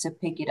sheriff to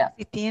pick it up.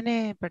 Si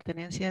tiene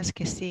pertenencias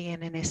que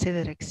siguen en esa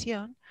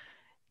dirección,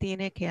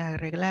 tiene que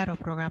arreglar o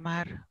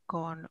programar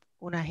con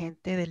un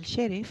agente del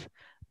sheriff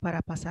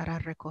para pasar a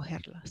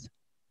recogerlas.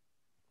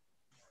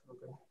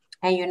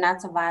 And you're not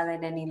to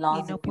violate any Y laws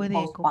no if you puede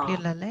post cumplir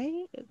bond. la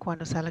ley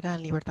cuando salga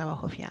en libertad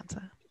bajo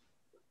fianza.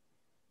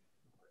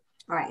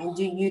 All right, and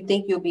do you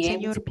think you'll be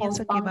able to Señor,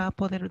 ¿piensa post que bond? va a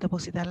poder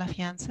depositar la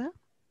fianza?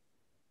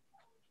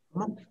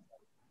 No.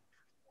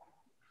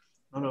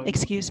 No.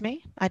 Excuse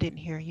me, I didn't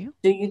hear you.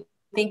 Do you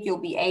think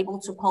you'll be able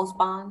to post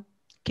bond?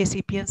 Que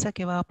si piensa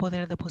que va a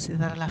poder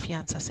depositar la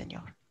fianza,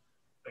 señor.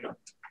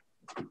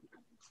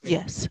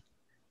 Yes.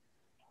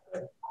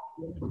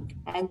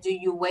 And do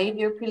you waive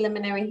your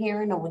preliminary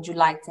hearing or would you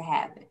like to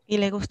have it? ¿Y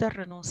le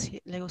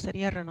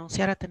gustaría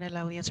renunciar a tener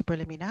la audiencia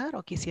preliminar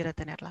o quisiera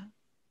tenerla?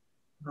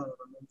 No.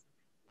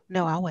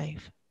 No, I'll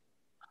waive.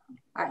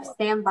 All right,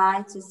 stand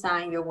by to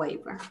sign your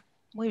waiver.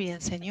 Muy bien,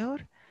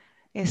 señor.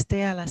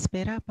 Esté a la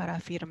espera para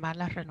firmar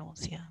la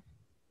renuncia.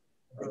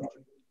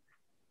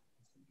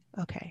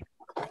 Okay.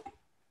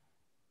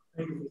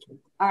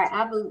 All right,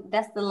 I believe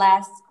that's the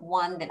last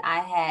one that I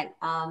had.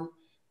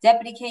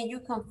 Deputy, can you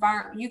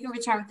confirm? You can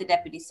return with the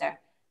deputy, sir.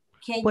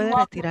 Can Puede you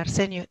also,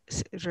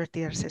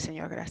 retirarse,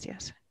 señor.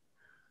 Gracias.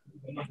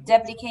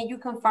 Deputy, can you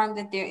confirm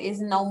that there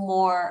is no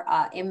more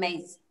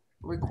inmates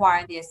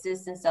requiring the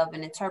assistance of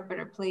an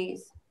interpreter,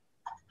 please?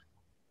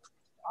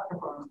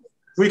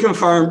 We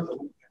confirm.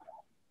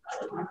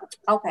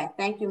 Okay,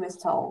 thank you, Ms.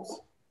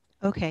 Tolles.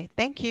 Okay,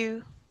 thank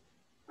you.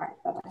 All right,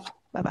 bye-bye.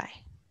 Bye-bye.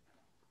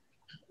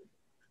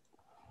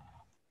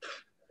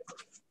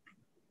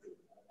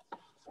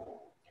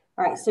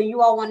 All right, so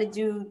you all want to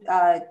do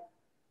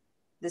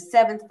the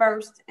 7th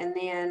first, and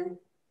then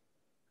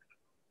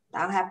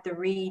I'll have to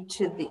read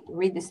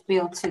the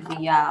spiel to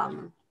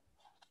the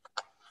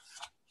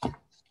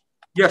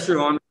Yes, Your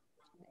Honor.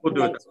 We'll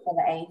do it. For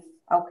the 8th,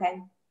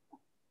 okay.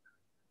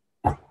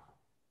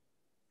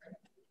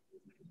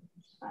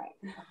 All right,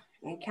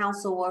 and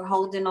counsel, we're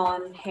holding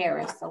on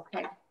Harris,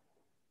 okay.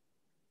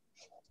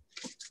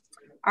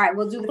 All right,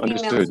 we'll do the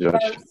females Understood,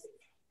 Judge. first.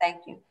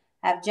 Thank you.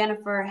 Have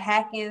Jennifer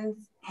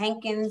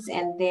Hankins,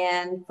 and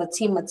then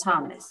Fatima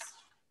Thomas.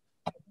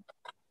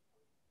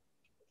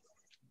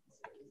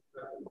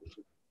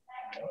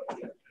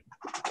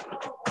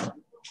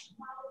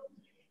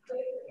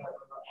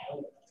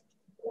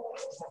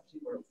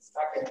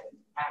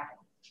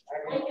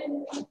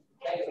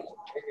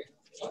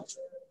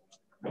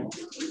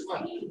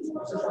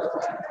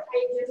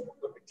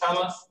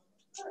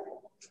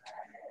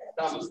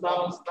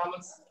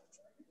 Thomas.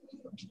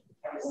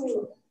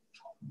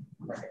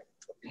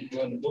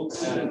 You're in the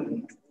booth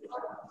and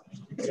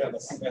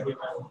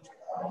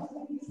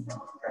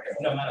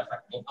no matter of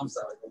fact, I'm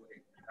sorry.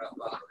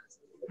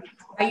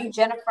 Are you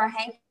Jennifer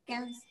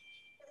Hankins?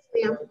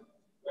 Yeah.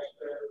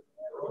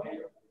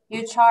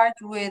 You're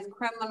charged with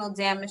criminal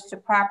damage to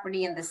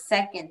property in the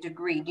 2nd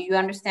degree. Do you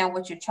understand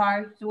what you're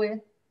charged with?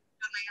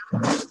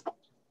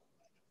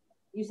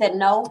 You said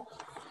no?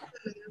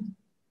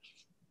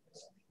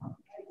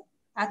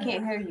 I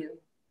can't hear you.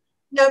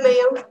 No,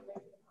 ma'am.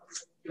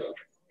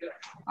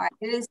 All right,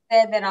 it is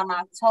said that on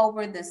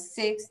October the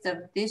 6th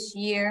of this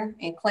year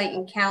in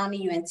Clayton County,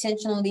 you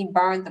intentionally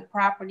burned the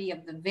property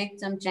of the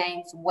victim,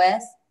 James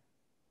West,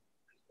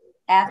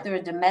 after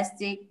a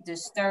domestic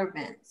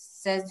disturbance.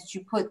 Says that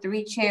you put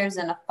 3 chairs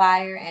in a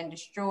fire and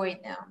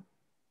destroyed them,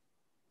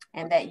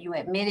 and that you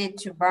admitted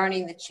to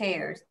burning the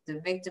chairs. The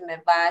victim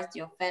advised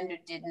the offender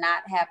did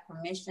not have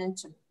permission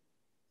to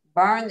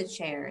burn the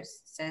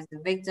chairs. Says the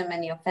victim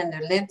and the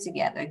offender lived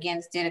together. Again,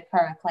 this did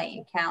occur in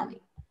Clayton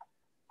County.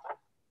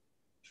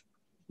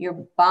 Your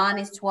bond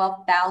is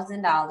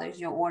 $12,000.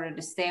 You're ordered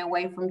to stay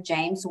away from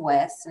James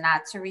West,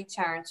 not to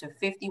return to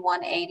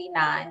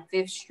 5189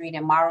 5th Street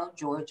in Morrow,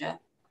 Georgia.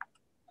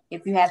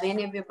 If you have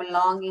any of your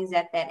belongings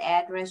at that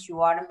address, you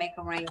are to make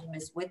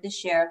arrangements with the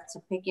sheriff to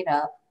pick it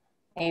up,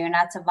 and you're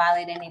not to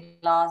violate any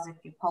laws if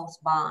you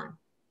post bond.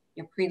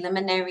 Your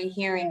preliminary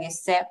hearing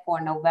is set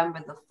for November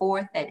the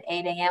 4th at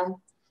 8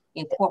 a.m.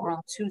 in courtroom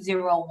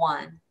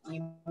 201.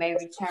 You may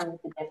return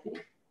with the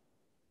deputy.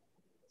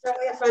 So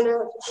we have to find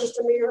out if it's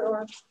misdemeanor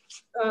or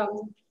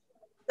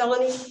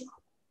felony.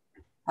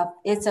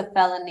 It's a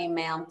felony,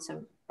 ma'am,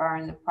 to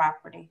burn the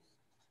property.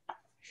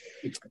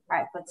 All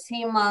right,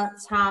 Fatima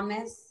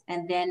Thomas,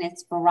 and then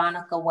it's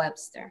Veronica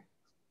Webster.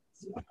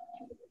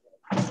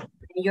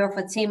 You're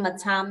Fatima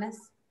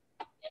Thomas.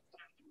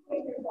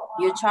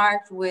 You're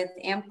charged with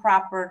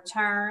improper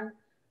turn,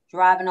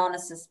 driving on a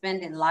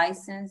suspended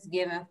license,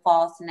 giving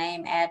false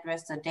name,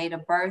 address, or date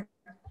of birth,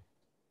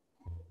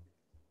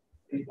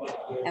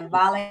 and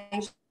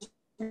violation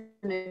of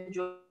the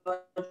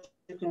Georgia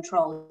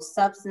Controlled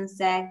Substance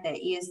Act that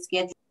is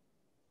scheduled.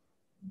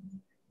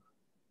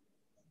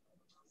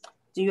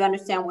 Do you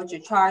understand what you're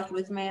charged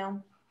with,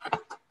 ma'am?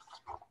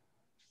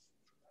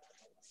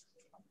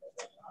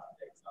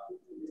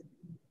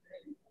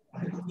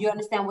 Do you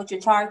understand what you're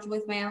charged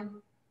with,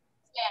 ma'am?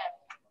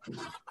 Yeah.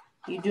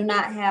 You do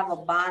not have a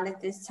bond at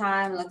this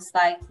time. Looks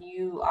like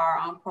you are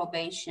on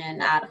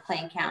probation out of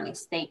Clayton County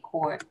State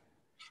Court.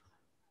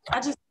 I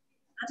just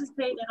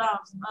paid it off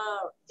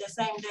the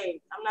same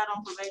day. I'm not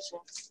on probation.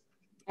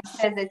 It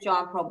says that you're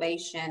on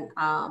probation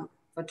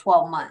for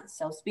 12 months.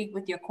 So speak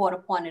with your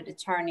court-appointed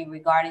attorney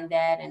regarding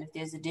that, and if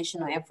there's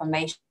additional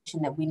information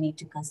that we need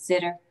to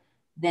consider,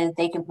 then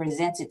they can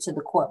present it to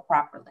the court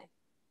properly.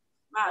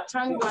 My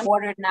attorney You're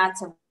ordered not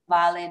to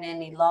violate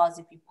any laws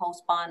if you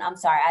post bond. I'm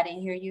sorry, I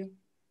didn't hear you.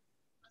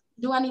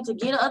 Do I need to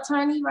get an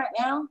attorney right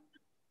now?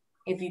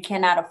 If you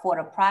cannot afford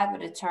a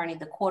private attorney,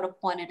 the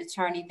court-appointed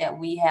attorney that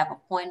we have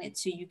appointed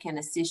to you can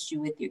assist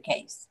you with your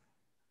case.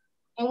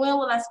 And when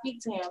will I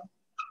speak to him,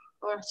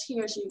 or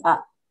he or she?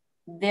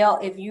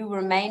 If you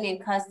remain in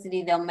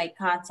custody, they'll make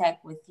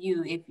contact with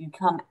you. If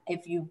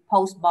you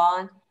post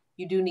bond,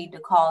 you do need to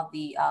call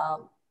the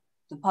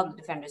public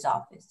defender's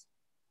office.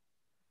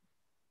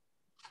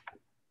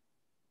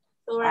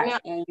 So right now,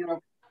 and your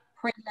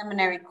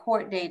preliminary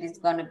court date is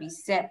going to be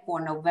set for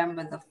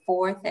November the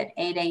 4th at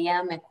 8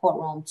 a.m. in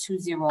courtroom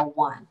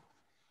 201.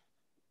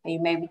 And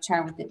you may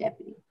return with the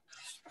deputy.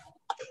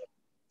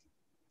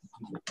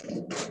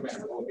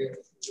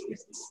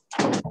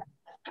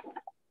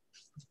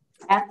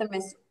 After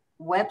Ms.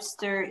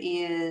 Webster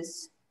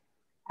is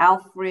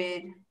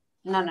Alfred.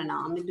 No. I'm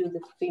gonna do the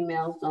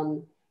females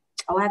on.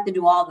 Oh, I have to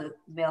do all the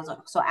males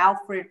on. So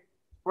Alfred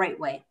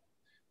Braithwaite.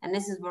 And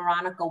this is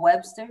Veronica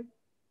Webster.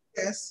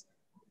 Yes.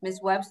 Ms.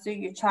 Webster,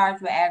 you're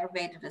charged with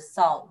aggravated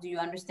assault. Do you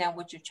understand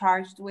what you're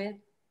charged with?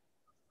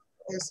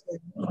 Yes,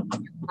 ma'am.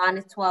 Bond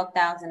is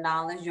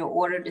 $12,000. You're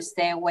ordered to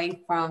stay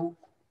away from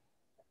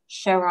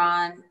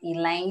Sharon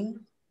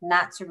Elaine,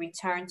 not to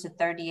return to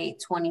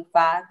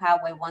 3825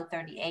 Highway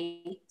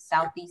 138,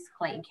 Southeast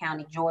Clayton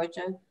County,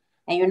 Georgia.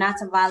 And you're not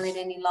to violate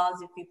any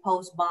laws if you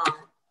post bond.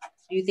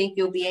 Do you think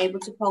you'll be able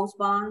to post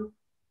bond?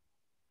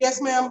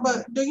 Yes, ma'am,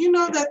 but do you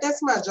know that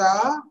that's my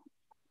job?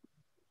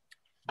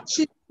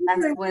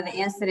 That's where the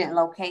incident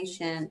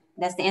location,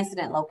 that's the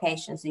incident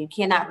location. So you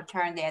cannot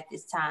return there at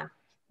this time.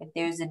 If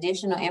there's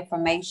additional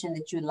information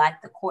that you'd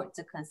like the court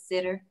to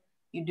consider,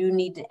 you do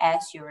need to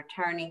ask your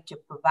attorney to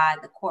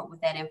provide the court with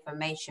that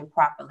information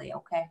properly,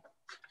 okay?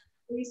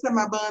 You said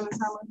my bond is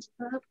how much?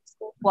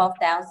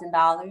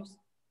 $12,000.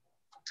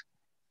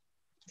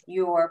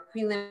 Your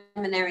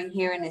preliminary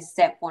hearing is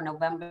set for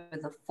November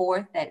the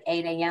 4th at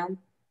 8 a.m.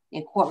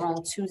 in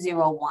courtroom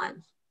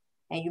 201.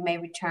 And you may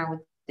return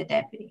with the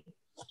deputy.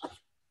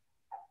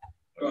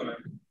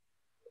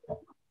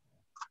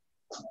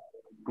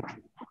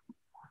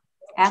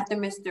 After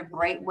Mr.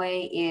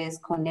 Braithwaite is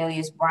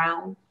Cornelius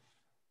Brown.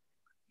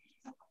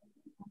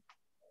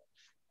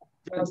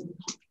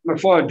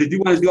 Before, did you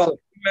want to do all the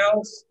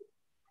females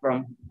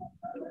from,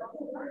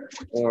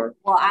 or?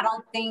 Well, I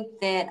don't think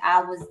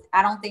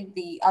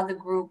the other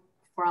group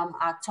from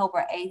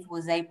October 8th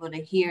was able to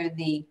hear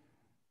the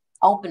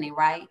opening,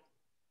 right?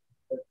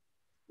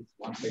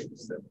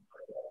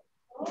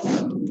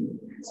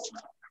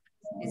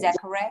 Is that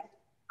correct?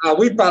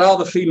 We brought all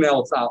the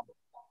females out.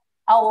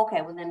 Oh,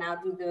 okay. Well, then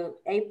I'll do the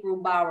April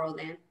Barrow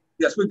then.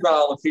 Yes, we brought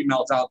all the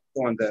females out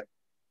during the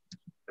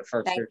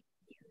first year.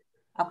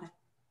 Okay.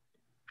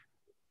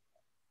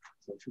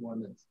 So 2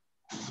 on this.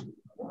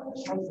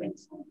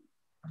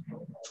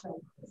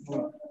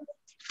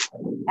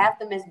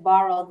 After Ms.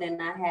 Barrow, then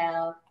I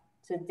have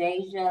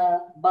Tadeja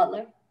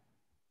Butler.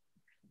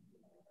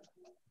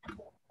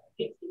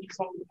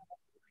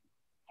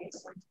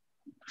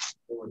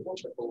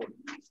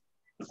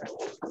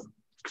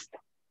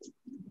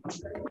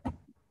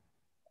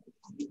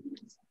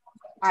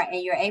 All right,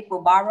 and your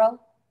April Barrow?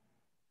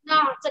 No,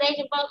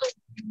 Tadeja Butler.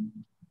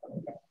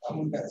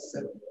 All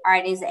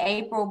right, is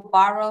April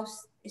Barrow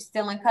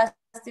still in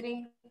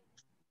custody?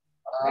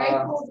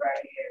 Barrow.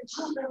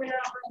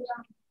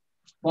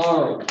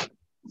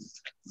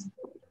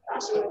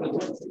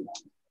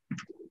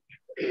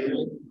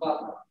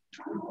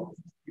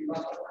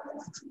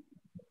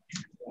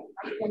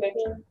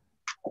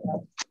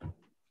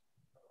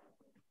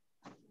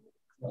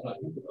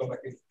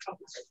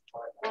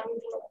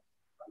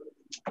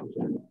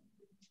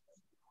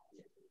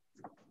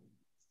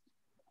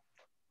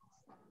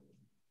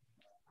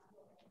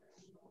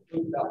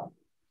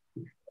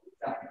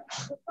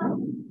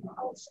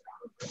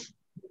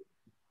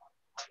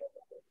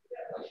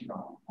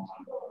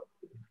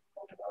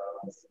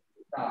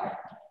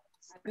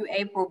 Are you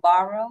April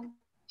Barrow?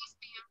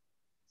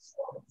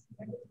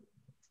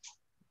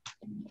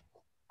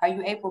 Are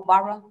you April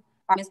Barrow?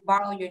 Ms.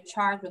 Barrow, you're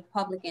charged with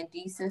public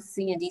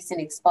indecency and indecent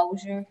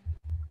exposure.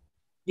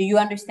 Do you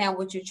understand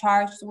what you're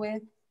charged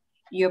with?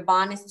 Your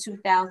bond is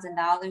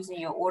 $2,000 and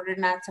you're ordered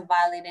not to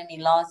violate any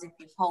laws if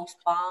you post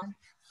bond.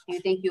 Do you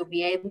think you'll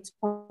be able to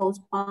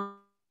post bond?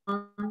 I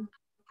don't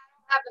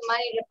have the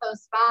money to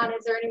post bond.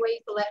 Is there any way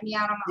you could let me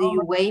out on my own? Do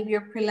you waive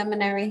your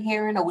preliminary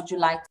hearing or would you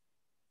like to?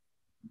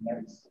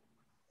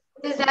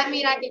 Does that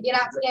mean I can get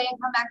out today and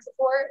come back to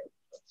court?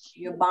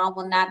 Your bond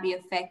will not be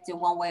affected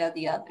one way or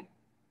the other.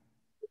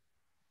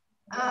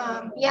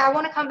 Yeah, I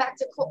want to come back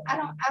to court.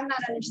 I'm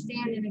not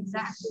understanding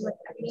exactly what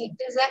that means.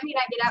 Does that mean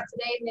I get out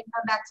today and then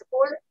come back to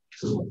court?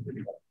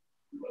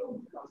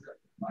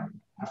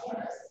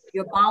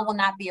 Your bond will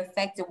not be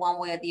affected one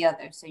way or the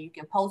other. So you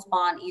can post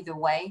bond either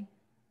way.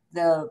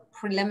 The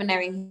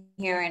preliminary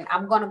hearing,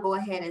 I'm going to go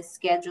ahead and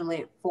schedule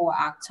it for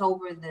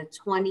October the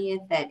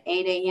 20th at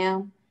 8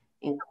 a.m.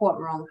 in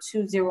courtroom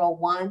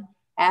 201.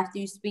 After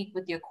you speak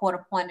with your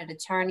court-appointed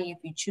attorney, if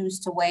you choose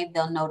to waive,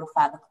 they'll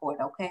notify the court,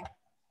 okay?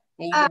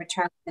 And you can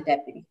return to the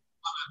deputy.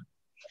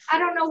 I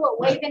don't know what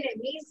waiving it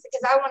means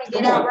because I want to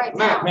get out right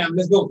now. Ma'am,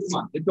 let's go. Come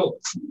on, let's go.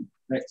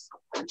 Next.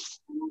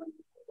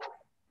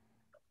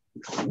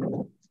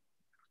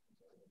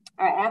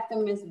 All right, after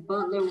Ms.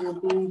 Butler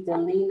will be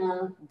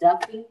Delina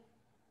Duffy,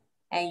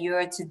 and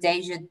you're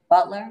Tadeja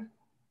Butler.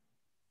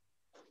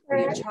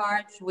 You're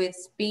charged with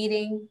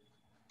speeding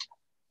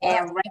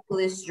and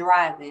reckless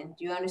driving.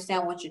 Do you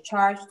understand what you're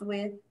charged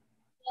with?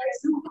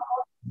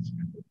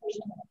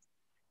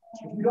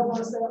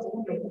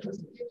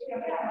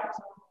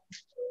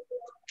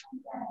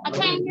 I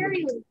can't hear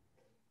you.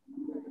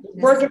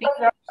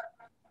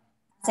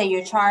 Say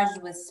you're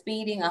charged with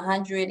speeding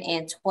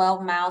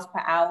 112 miles per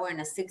hour in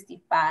a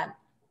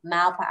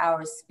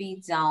 65-mile-per-hour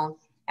speed zone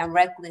and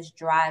reckless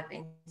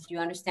driving. Do you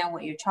understand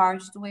what you're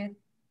charged with?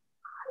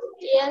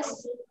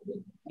 Yes.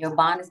 Your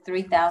bond is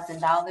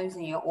 $3,000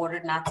 and you're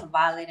ordered not to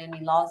violate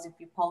any laws if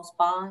you post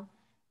bond.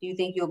 Do you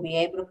think you'll be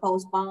able to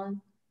post bond?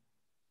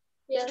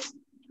 Yes.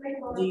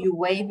 Do you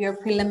waive your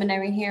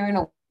preliminary hearing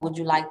or would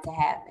you like to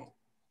have it?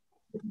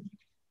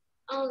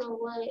 I don't know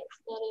what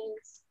that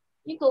is.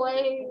 You can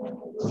wait.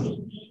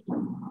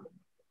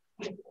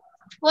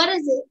 What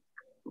is it?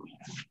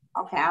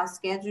 Okay, I'll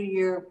schedule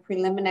your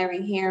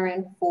preliminary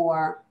hearing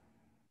for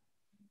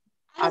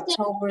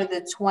October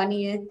the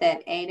 20th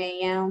at 8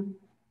 a.m.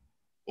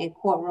 in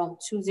courtroom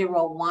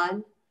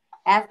 201.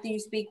 After you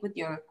speak with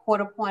your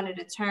court-appointed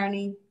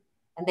attorney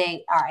and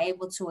they are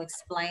able to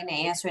explain and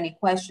answer any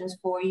questions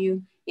for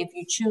you, if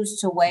you choose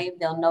to waive,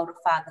 they'll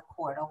notify the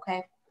court,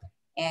 okay?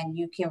 And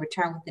you can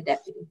return with the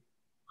deputy.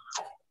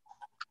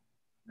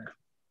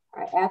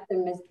 All right, after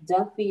Ms.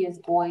 Duffy is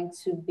going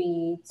to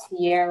be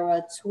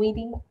Tierra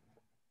Tweedy.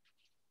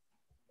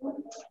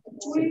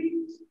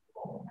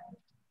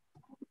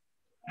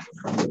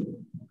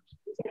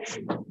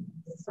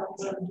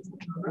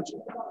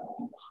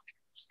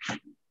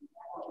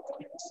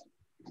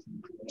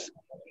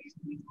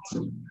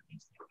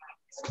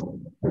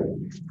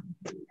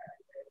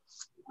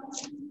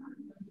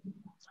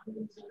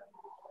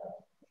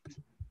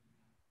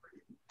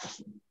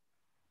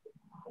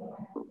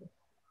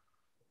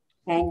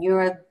 And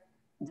you're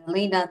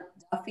Delina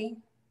Duffy?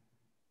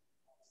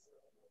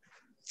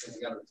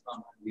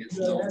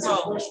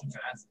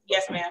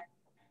 Yes, ma'am.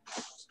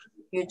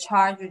 You're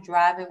charged with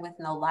driving with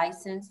no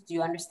license. Do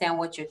you understand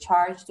what you're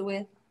charged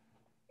with?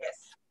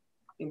 Yes.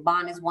 Your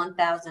bond is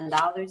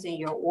 $1,000 and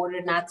you're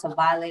ordered not to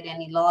violate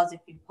any laws if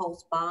you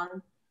post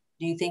bond.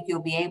 Do you think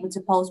you'll be able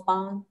to post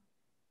bond?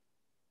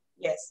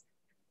 Yes.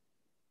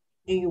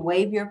 Do you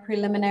waive your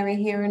preliminary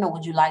hearing or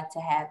would you like to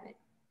have it?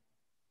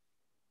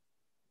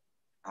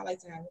 I'd like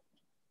to have it.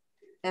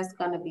 That's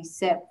going to be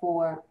set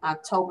for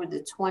October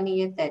the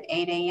 20th at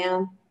 8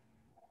 a.m.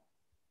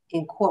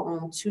 in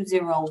courtroom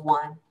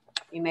 201.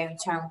 You may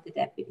return with the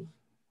deputy.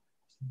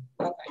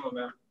 Okay.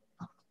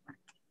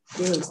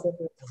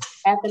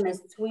 After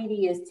Ms.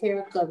 Tweedy is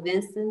Terica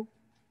Vincent.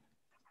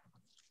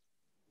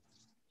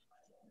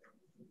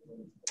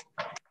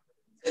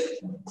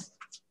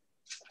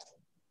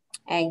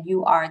 And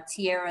you are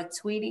Tierra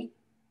Tweedy?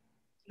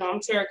 No, I'm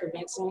Terica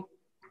Vincent.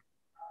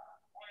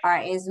 All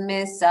right, is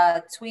Miss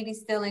Tweedy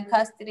still in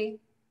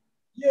custody?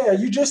 Yeah,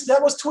 that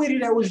was Tweety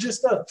that was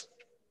just up.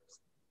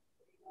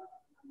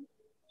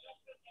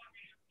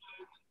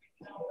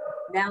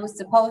 That was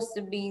supposed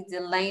to be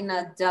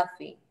Delana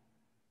Duffy.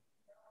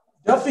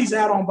 Duffy's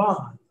out on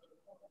bond.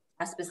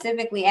 I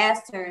specifically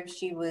asked her if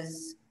she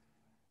was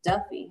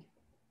Duffy.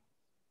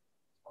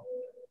 All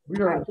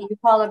right, can you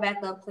call her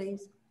back up,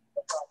 please?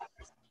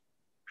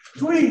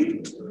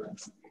 Tweet.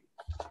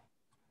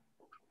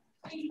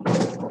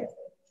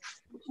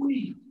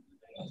 Tweet.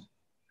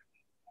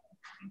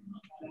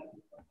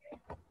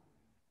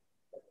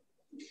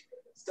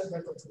 Step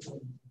back up to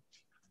the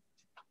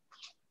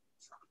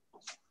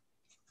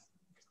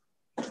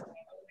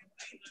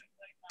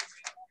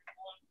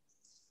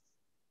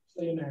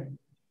Say your name.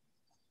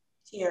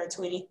 Tierra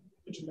Tweedy.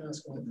 Put your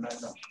mask on.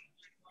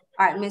 All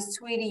right, Miss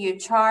Tweedy, you're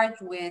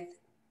charged with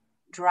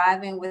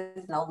driving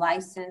with no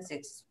license,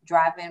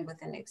 driving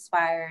with an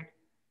expired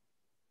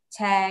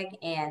tag,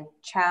 and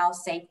child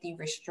safety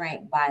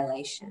restraint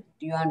violation.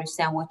 Do you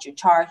understand what you're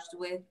charged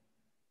with?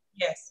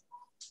 Yes.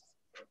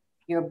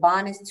 Your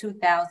bond is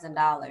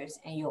 $2,000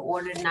 and you're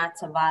ordered not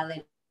to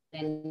violate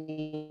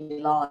any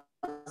laws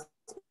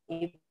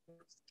if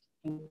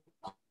you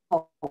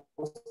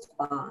post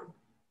bond.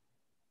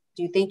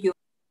 Do you think you?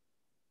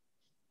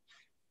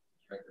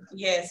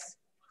 Yes.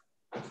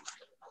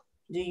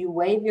 Do you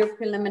waive your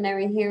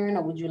preliminary hearing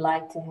or would you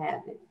like to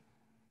have it?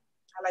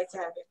 I'd like to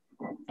have it.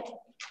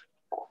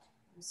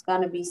 It's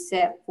going to be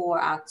set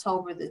for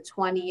October the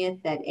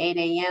 20th at 8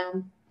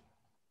 a.m.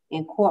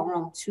 in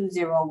courtroom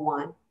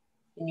 201.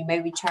 And you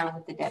may return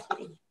with the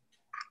deputy.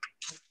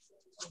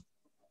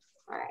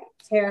 All right,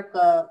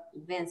 Terica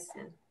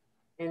Vincent,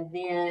 and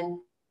then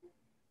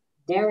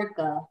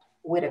Derica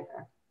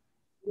Whitaker.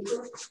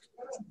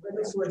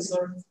 This way,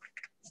 sir.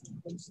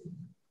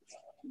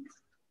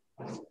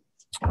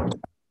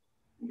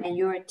 And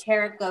you're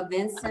Terica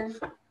Vincent.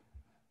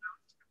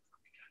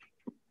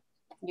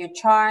 You're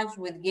charged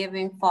with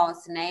giving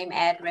false name,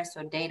 address,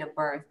 or date of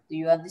birth. Do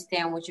you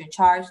understand what you're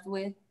charged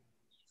with?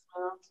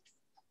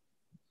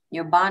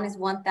 Your bond is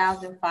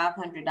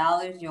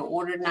 $1,500. You're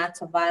ordered not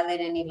to violate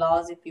any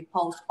laws if you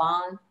post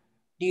bond.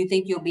 Do you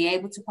think you'll be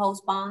able to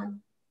post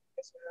bond?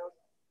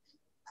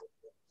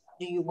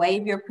 Do you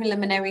waive your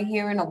preliminary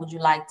hearing or would you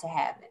like to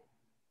have it?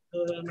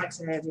 I'd like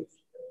to have it.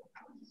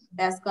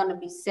 That's going to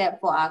be set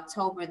for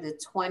October the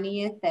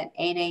 20th at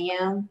 8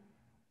 a.m.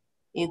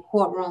 in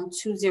courtroom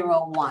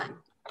 201.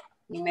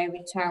 You may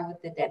return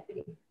with the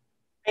deputy.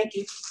 Thank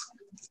you.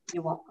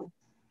 You're welcome.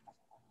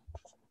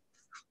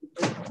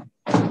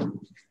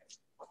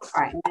 All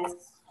right, Miss.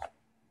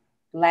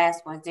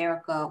 Last one,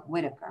 Derica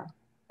Whitaker.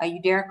 Are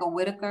you Derica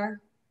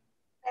Whitaker?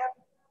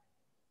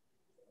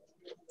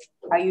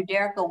 Are you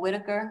Derica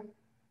Whitaker?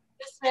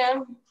 Yes,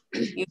 ma'am.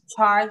 You're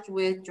charged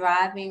with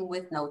driving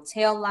with no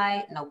tail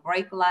light, no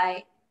brake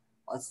light,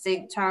 or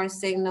turn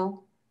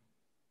signal,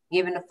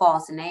 giving a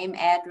false name,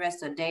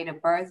 address, or date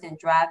of birth, and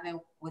driving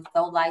with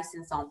no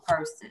license on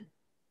person.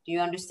 Do you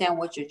understand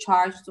what you're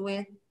charged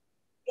with?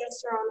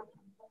 Yes, Your Honor.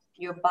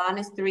 Your bond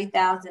is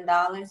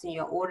 $3,000, and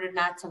you're ordered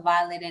not to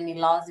violate any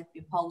laws if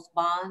you post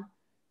bond.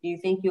 Do you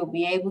think you'll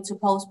be able to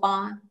post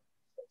bond?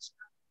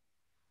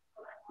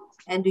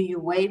 And do you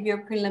waive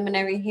your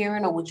preliminary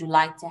hearing, or would you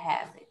like to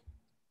have it?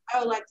 I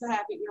would like to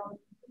have it, Your Honor.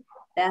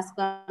 That's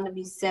going to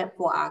be set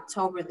for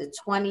October the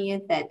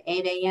 20th at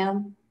 8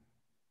 a.m.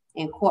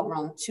 in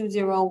courtroom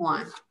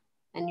 201,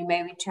 and you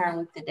may return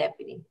with the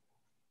deputy.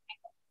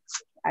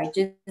 All right,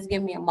 just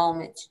give me a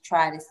moment to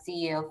try to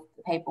see if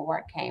the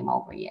paperwork came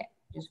over yet.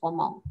 Just one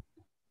moment.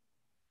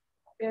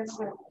 Yes,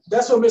 sir.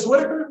 That's for Ms.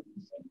 Whitaker?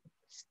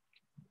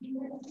 Say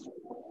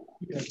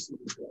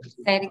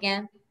it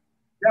again.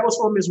 That was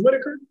for Ms.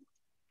 Whitaker?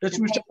 That The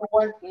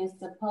paperwork is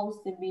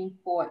supposed to be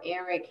for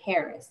Eric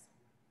Harris.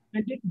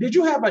 And did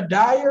you have a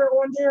Dyer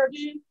on there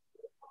again?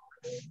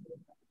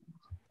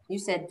 You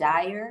said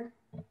Dyer?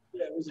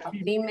 Yeah, it was a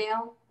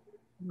female?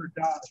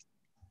 Dyer.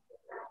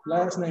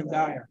 Last name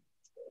Dyer.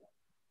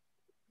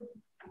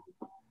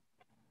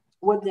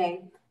 What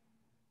day?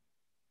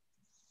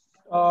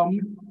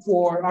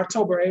 For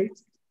October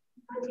 8th.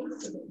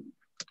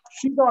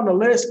 She's on the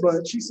list,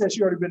 but she said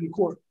she already been in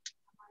court.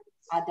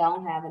 I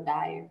don't have a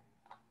Dyer.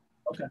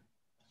 Okay.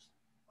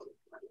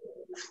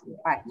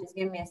 All right, just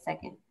give me a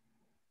second.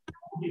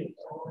 Go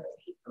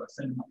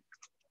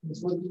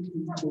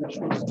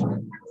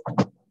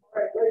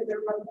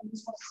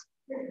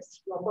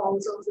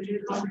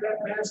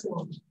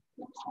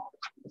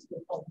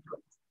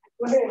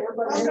ahead,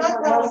 everybody.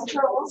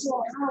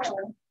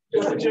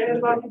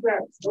 James, I'll be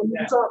back. Don't need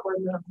to talk right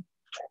now.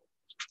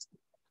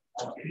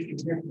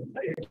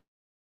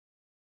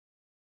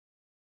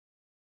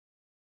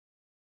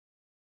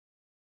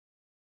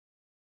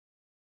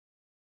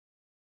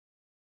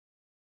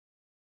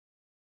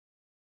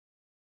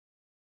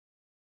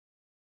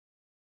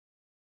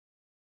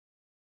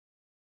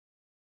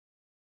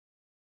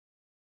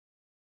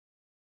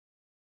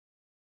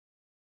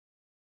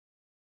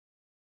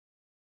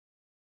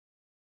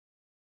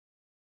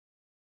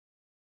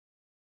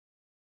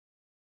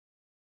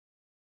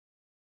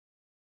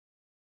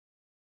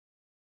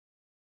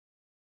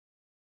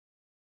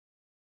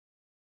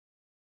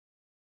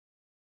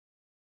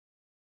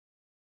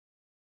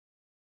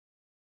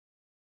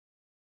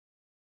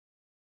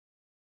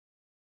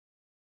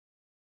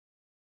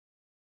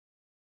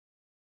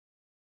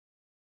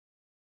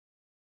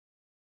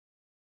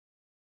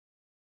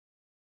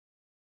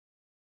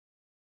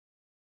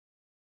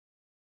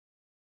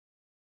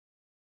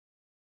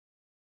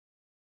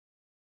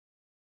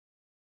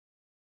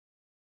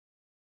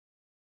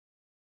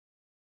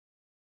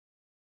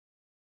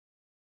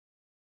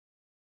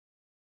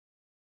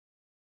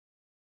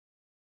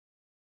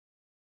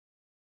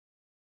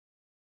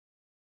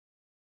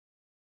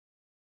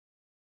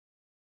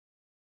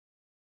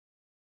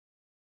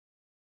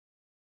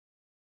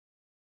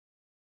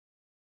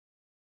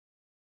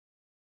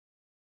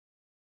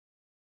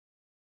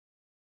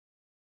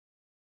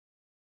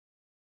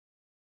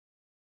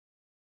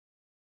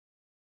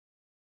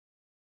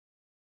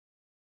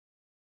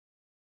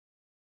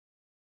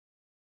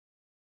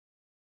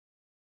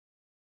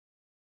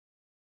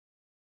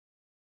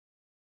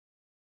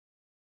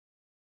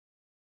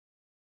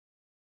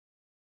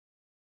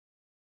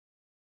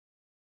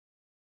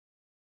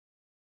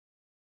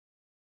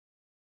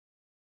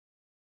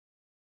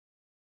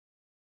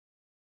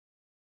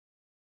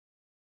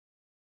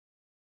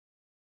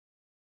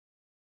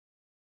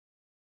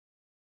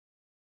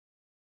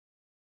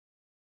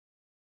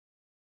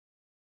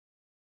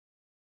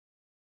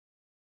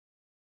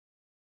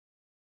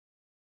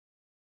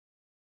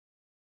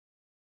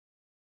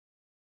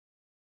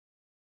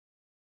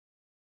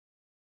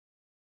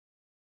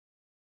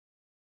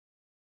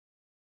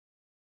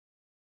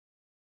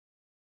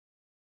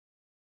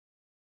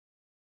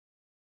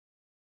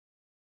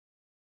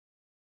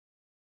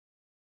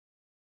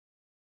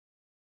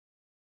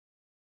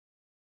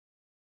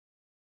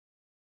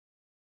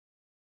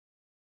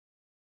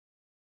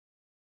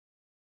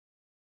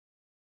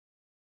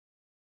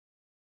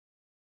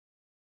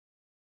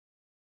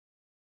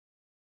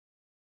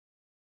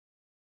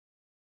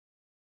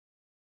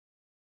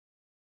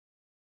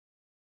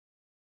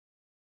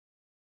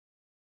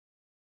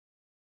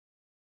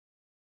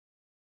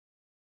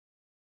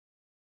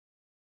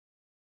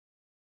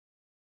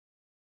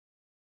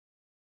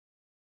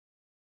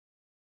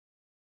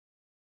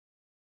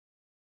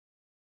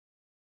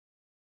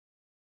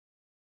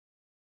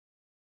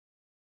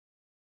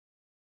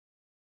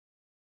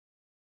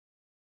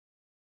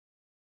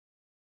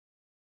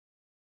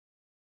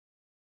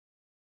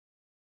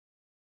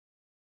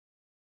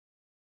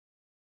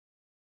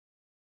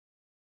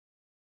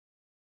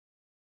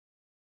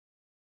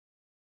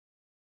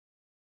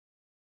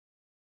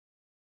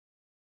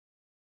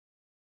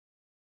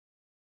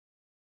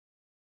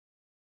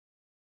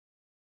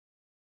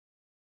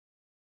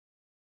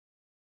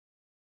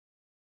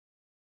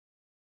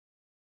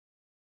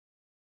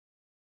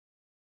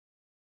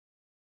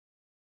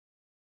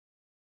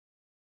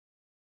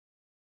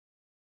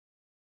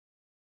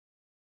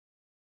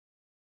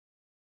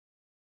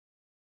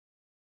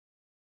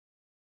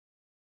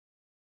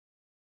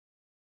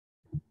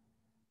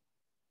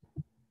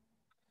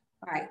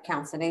 All right,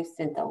 counsel, they've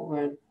sent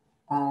over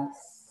some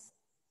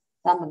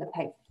of the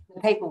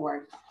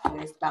paperwork.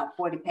 There's about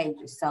 40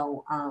 pages.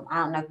 So I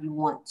don't know if you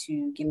want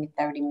to give me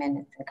 30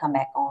 minutes and come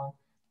back on.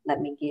 Let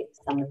me get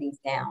some of these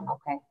down,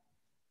 okay?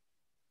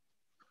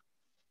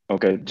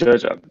 Okay,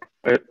 Judge,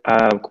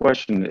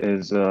 question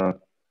is, I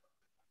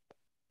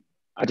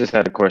just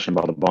had a question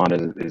about the bond.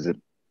 Is it,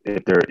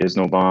 if there is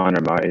no bond,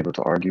 am I able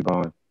to argue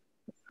bond?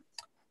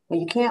 Well,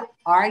 you can't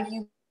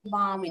argue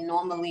bond. We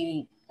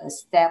normally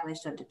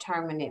establish or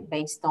determine it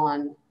based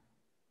on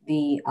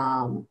the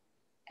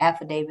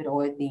affidavit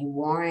or the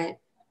warrant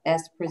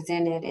that's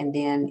presented, and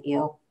then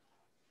if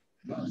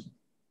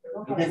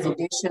there's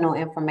additional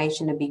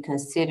information to be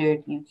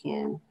considered, you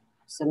can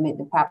submit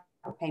the proper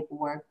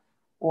paperwork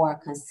or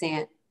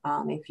consent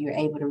if you're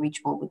able to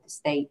reach one with the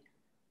state,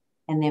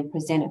 and then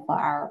present it for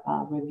our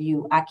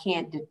review. I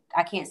can't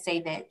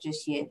say that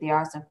just yet. There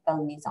are some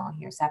felonies on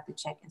here, so I have to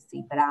check and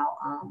see. But I'll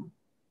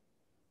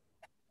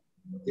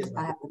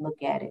have to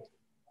look at it.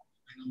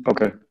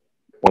 Okay.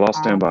 Well, I'll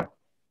stand by. All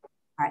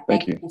right.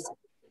 Thank you.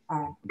 All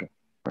right. Okay.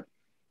 All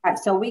right.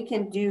 So we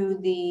can do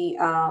the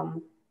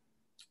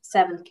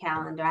 7th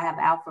calendar. I have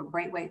Alfred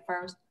Braithwaite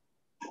first.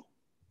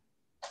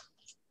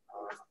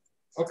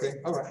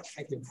 Okay. All right.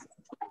 Thank you.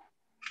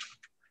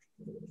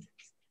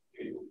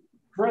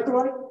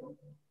 Braithwaite?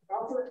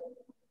 Alfred?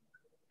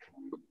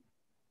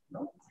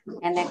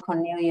 And then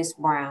Cornelius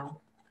Brown.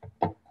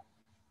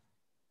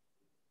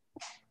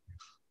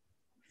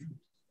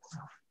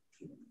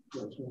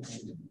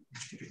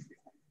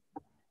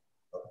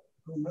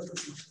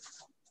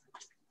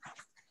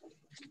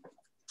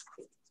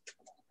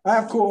 I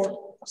have court.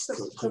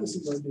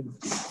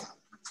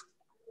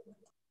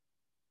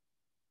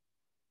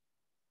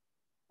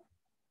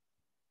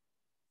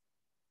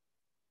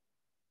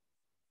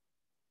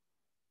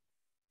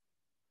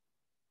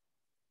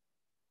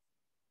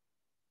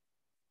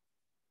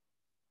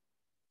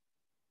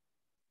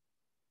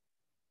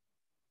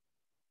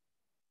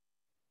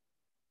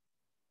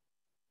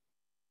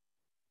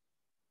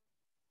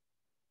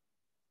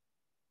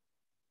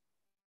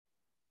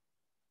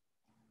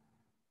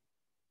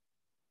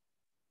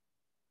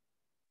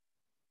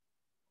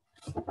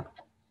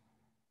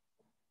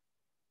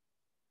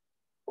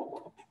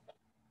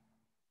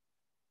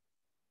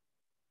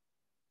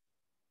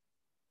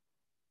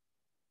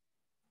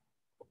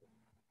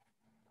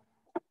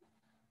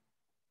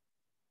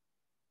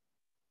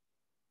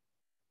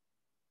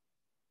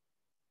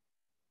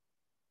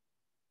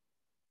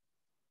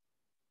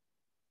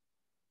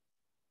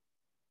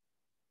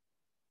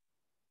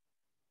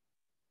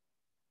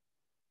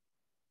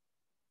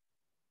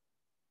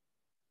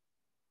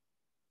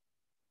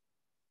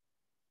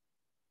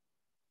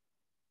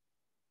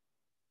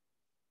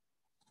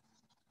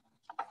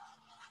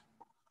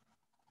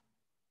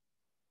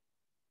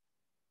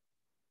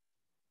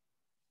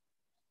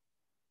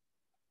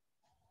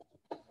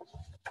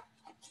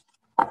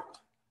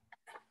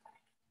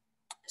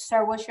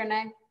 Sir, what's your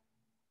name?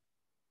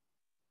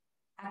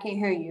 I can't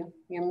hear you.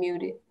 You're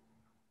muted.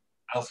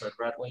 Alfred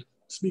Braithwaite.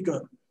 Speak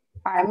up.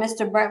 All right,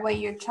 Mr. Braithwaite,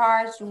 you're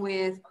charged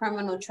with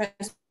criminal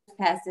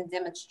trespass and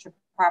demonstrative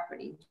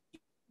property.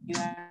 You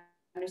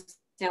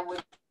understand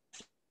what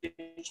you're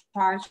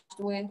charged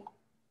with?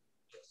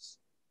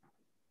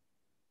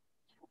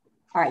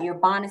 All right, your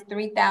bond is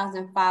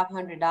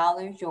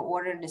 $3,500. You're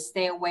ordered to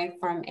stay away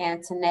from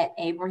Antoinette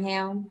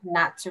Abraham,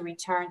 not to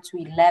return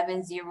to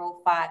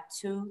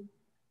 11052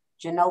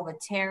 Genova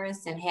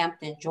Terrace in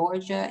Hampton,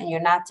 Georgia, and you're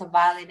not to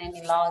violate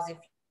any laws if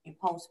you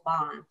post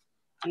bond.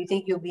 Do you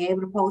think you'll be able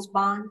to post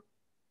bond?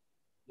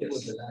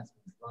 Yes.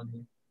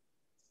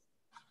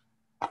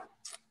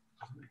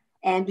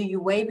 And do you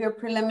waive your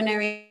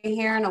preliminary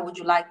hearing, or would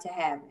you like to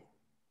have it?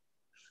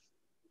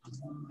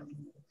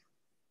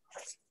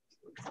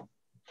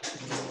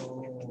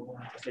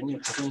 Can you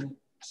explain?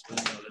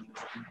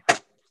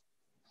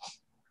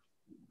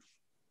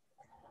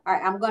 All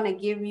right, I'm going to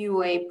give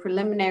you a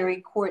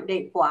preliminary court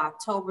date for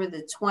October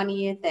the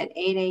 20th at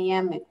 8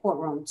 a.m. in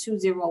courtroom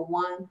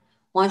 201.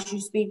 Once you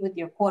speak with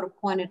your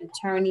court-appointed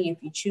attorney, if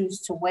you choose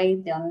to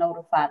waive, they'll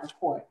notify the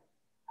court.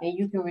 And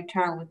you can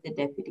return with the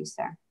deputy,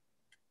 sir.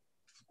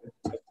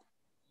 All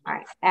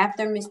right,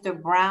 after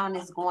Mr. Brown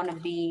is going to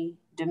be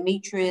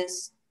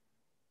Demetrius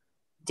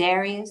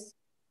Darius.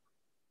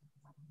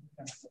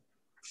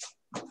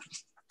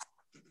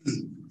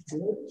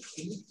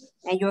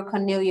 And you're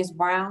Cornelius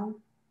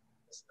Brown.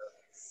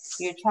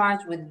 You're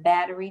charged with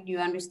battery. Do you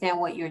understand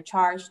what you're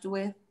charged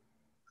with?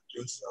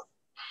 Yes, sir.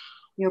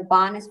 Your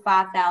bond is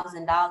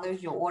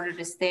 $5,000. You're ordered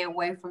to stay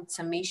away from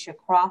Tamisha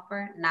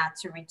Crawford, not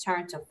to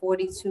return to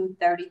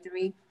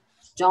 4233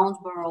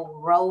 Jonesboro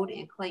Road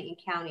in Clayton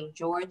County,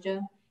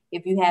 Georgia.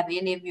 If you have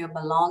any of your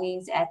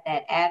belongings at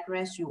that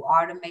address, you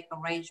are to make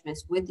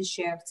arrangements with the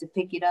sheriff to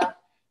pick it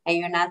up, and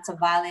you're not to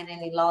violate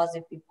any laws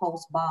if you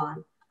post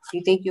bond. Do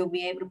you think you'll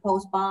be able to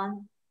post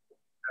bond?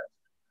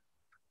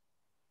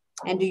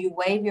 And do you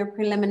waive your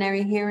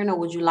preliminary hearing, or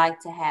would you like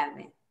to have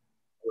it?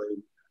 Wait.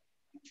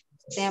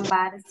 Stand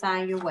by to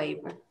sign your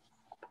waiver.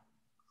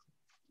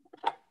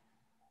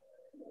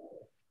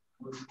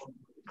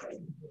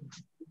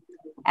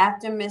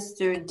 After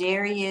Mr.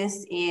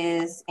 Darius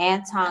is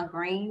Anton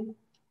Green.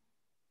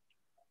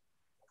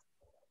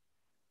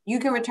 You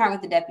can return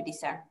with the deputy,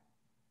 sir.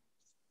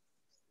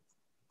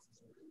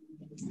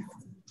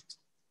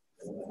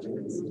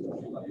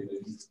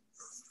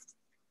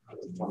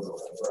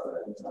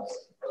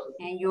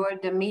 And you're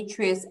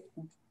Demetrius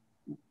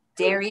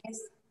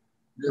Darius.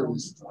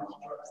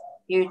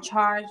 You're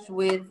charged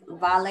with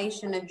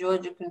violation of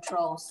Georgia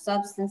Controlled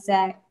Substance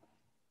Act,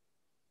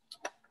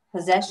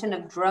 possession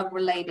of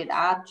drug-related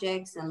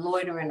objects, and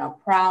loitering or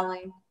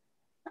prowling.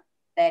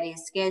 That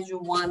is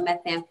Schedule 1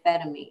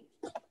 methamphetamine.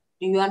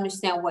 Do you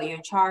understand what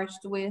you're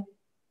charged with?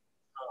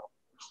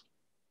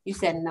 You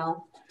said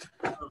no.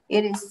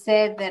 It is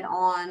said that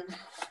on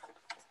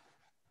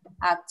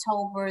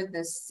October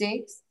the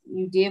 6th,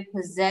 you did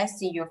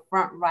possess in your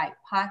front right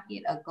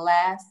pocket a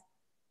glass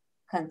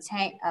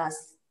container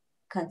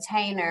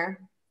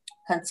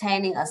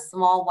containing a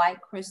small white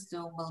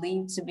crystal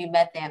believed to be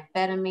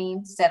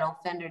methamphetamine. Said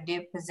offender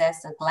did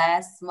possess a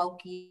glass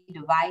smoky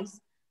device,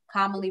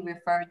 commonly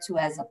referred to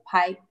as a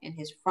pipe, in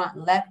his front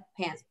left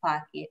pants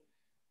pocket.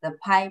 The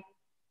pipe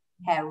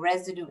had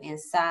residue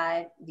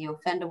inside. The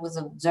offender was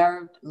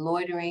observed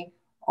loitering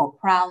or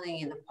prowling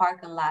in the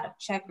parking lot of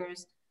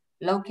Checkers,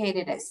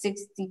 located at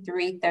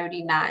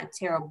 6339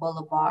 Terra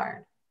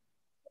Boulevard.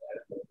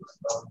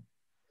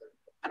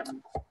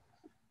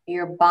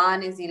 Your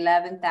bond is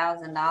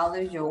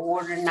 $11,000. You're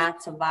ordered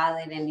not to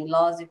violate any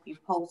laws if you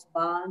post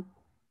bond.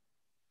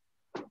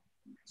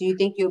 Do you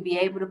think you'll be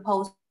able to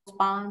post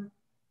bond?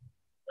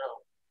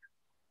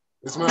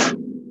 Yes,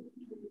 ma'am.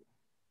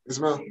 Yes,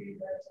 ma'am.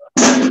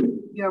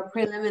 Your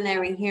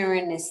preliminary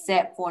hearing is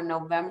set for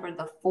November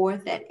the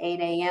 4th at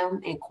 8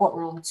 a.m. in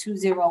courtroom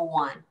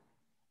 201.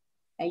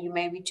 And you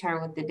may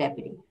return with the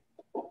deputy.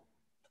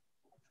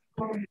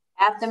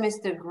 After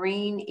Mr.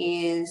 Green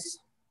is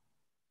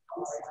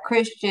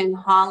Christian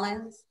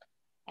Hollins,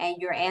 and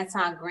you're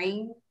Anton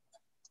Green.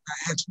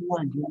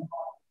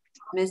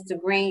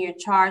 Mr. Green, you're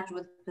charged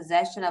with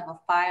possession of a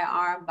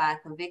firearm by a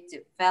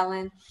convicted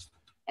felon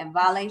in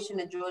violation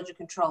of Georgia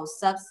Controlled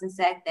Substance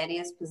Act, that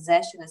is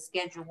possession of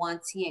Schedule 1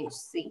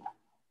 THC.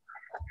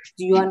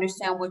 Do you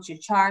understand what you're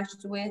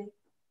charged with?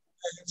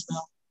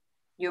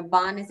 Your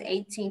bond is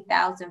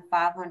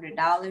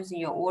 $18,500, and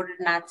you're ordered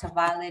not to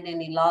violate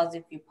any laws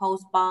if you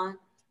post bond.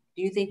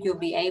 Do you think you'll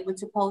be able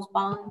to post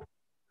bond?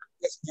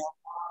 Yes, ma'am.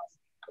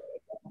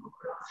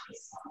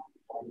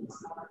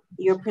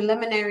 Your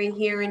preliminary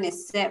hearing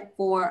is set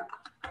for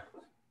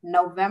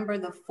November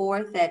the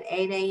 4th at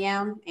 8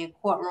 a.m. in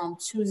courtroom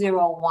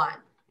 201,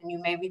 and you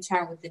may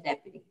return with the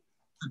deputy.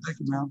 Thank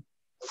you, ma'am.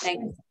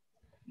 Thank you.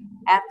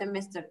 After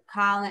Mr.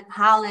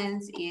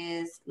 Hollins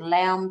is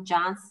Lamb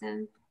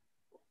Johnson.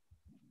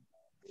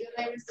 Your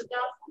name is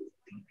Johnson?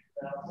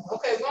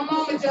 Okay, one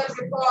moment, Judge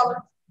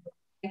McFarland.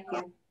 Thank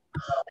you.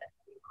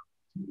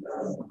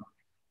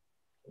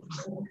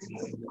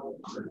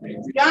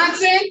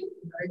 Johnson?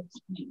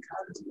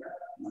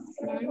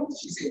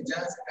 She said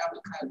Johnson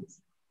after college.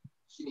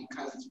 She need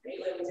college.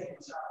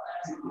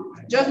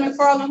 Judge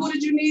McFarland, who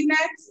did you need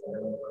next?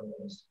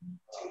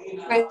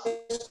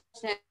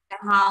 Christian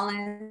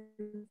Hollins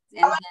and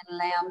then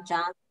Lamb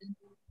Johnson.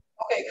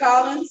 Okay,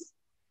 Collins.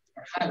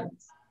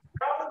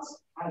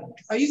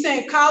 Are you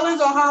saying Collins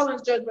or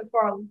Hollins, Judge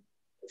McFarland?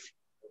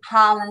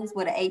 Hollins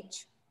with an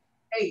H.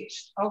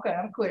 H. Okay,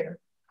 I'm clear.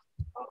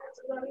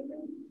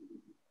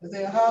 Is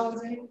there a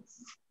Hollins in?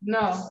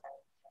 No.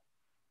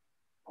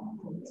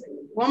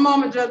 One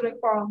moment, Judge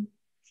McFarland.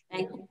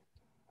 Thank you.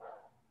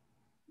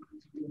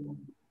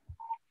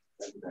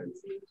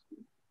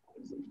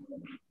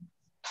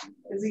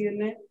 Is he in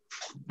there?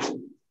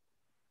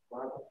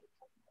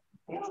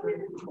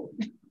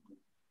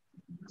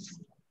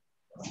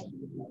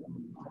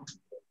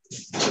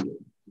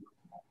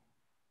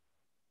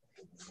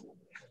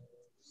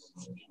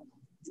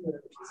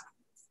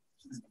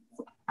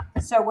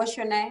 Sir, what's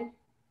your name?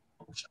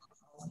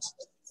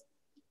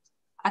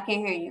 I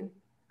can't hear you.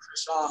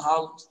 Sean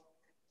Hollins.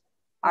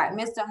 All right,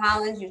 Mr.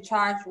 Hollins, you're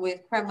charged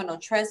with criminal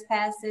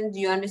trespassing. Do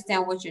you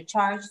understand what you're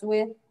charged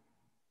with?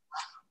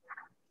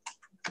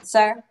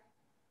 Sir?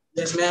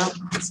 Yes, ma'am.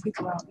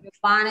 Your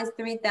bond is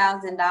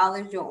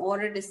 $3,000. You're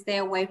ordered to stay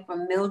away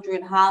from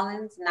Mildred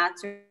Hollins, not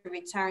to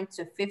return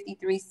to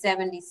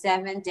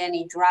 5377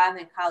 Denny Drive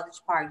in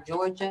College Park,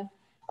 Georgia.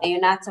 And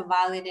you're not to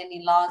violate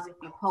any laws if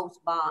you post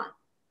bond.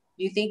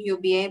 Do you think you'll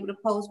be able to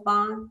post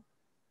bond?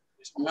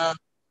 Yes, ma'am.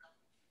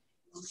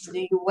 Do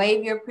you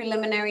waive your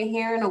preliminary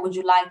hearing, or would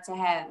you like to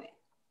have it?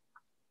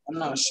 I'm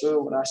not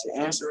sure what I should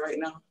answer right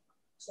now.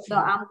 So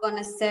I'm going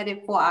to set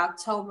it for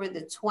October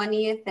the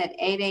 20th at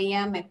 8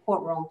 a.m. in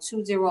courtroom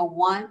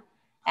 201.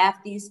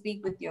 After you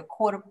speak with your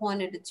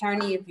court-appointed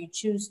attorney, if you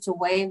choose to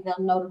waive, they'll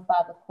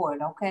notify the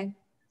court, okay?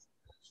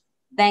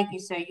 Thank you,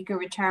 sir. You can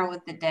return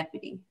with the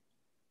deputy.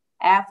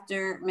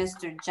 After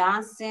Mr.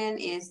 Johnson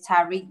is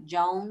Tyreek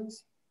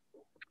Jones.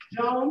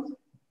 Jones?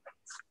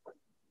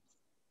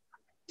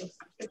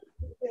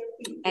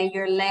 And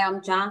you're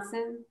Lamb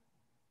Johnson.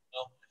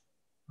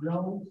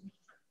 Jones?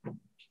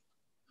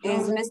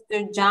 Is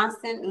Mr.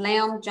 Johnson,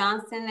 Lamb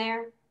Johnson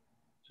there?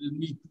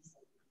 Me,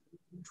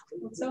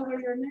 Tell her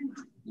your name.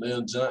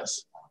 Lil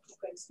Johnson.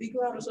 Okay, speak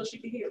louder so she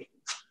can hear you.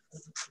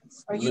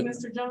 Are you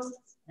Mr. Jones?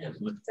 Yes.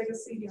 Take a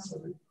seat.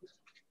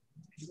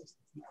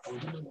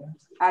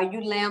 Are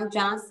you Lamb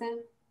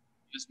Johnson?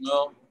 Yes,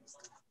 ma'am.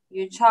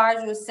 You're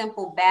charged with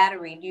simple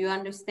battery. Do you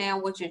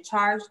understand what you're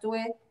charged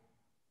with?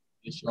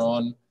 Yes, Your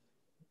Honor.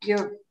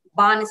 Your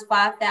bond is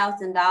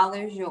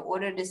 $5,000. You're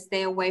ordered to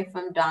stay away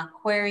from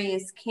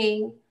Donquarius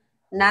King,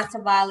 not to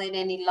violate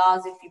any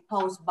laws if you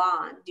post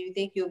bond. Do you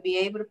think you'll be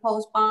able to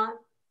post bond?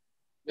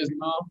 Yes,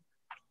 ma'am.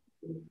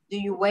 Do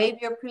you waive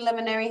your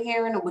preliminary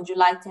hearing or would you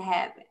like to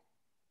have it?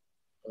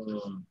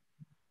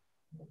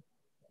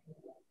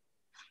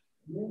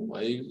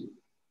 Wait.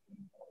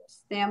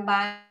 Stand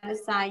by to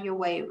sign your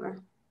waiver.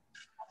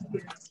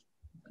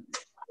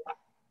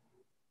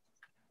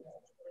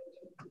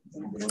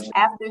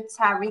 After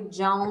Tyreek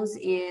Jones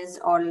is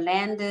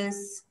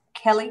Orlandis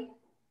Kelly.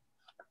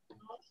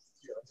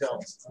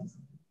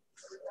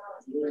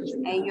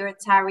 And you're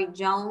Tyreek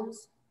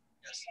Jones.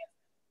 Yes.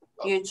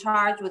 You're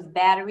charged with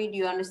battery. Do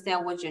you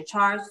understand what you're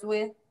charged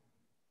with?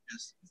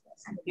 Yes.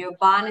 Your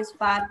bond is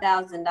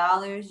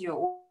 $5,000.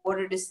 You're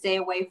ordered to stay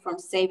away from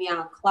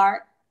Savion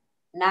Clark,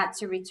 not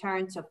to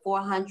return to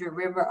 400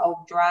 River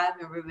Oak Drive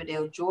in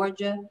Riverdale,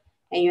 Georgia,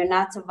 and you're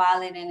not to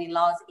violate any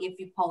laws if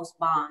you post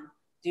bond.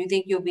 Do you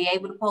think you'll be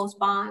able to post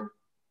bond?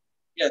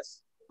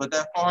 Yes, but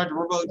that 400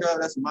 River Drive,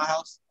 that's my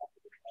house.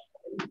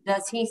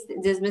 Does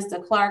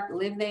Mr. Clark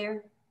live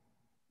there?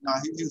 No,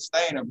 he was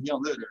staying there, but he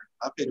don't live there.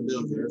 I pay the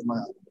bills there. It's my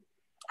house.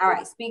 All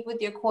right, speak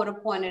with your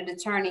court-appointed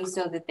attorney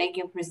so that they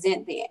can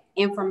present the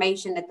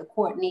information that the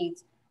court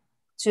needs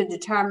to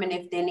determine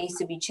if there needs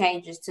to be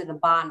changes to the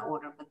bond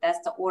order, but that's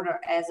the order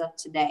as of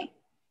today.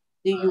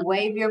 Do you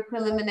waive your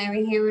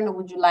preliminary hearing or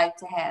would you like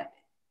to have it?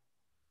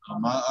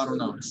 I don't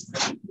know.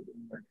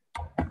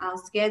 I'll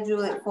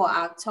schedule it for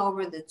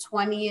October the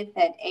 20th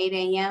at 8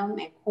 a.m.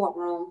 in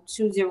courtroom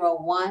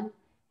 201.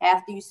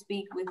 After you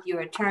speak with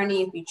your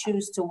attorney, if you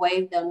choose to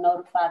waive, they'll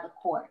notify the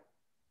court.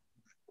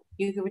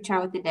 You can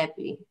return with the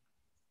deputy.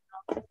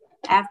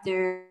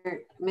 After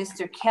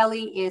Mr.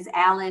 Kelly is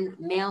Alan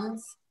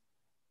Mims.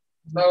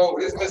 No,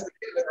 it's Mr. Kelly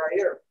right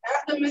here.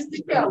 After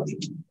Mr. Kelly.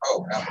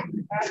 Oh,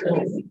 After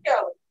Mr.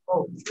 Kelly.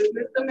 Oh, it's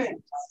Mr.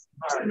 Mims.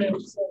 all right.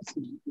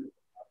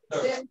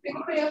 Then pick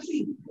up your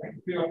seat.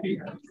 All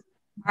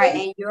right,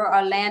 and you're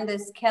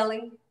Orlandis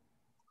Kelly.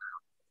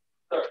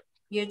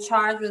 You're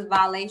charged with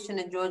violation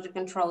of Georgia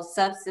Controlled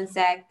Substance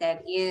Act,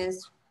 that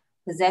is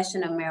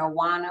possession of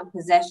marijuana,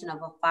 possession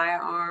of a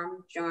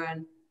firearm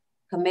during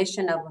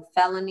commission of a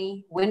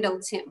felony, window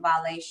tint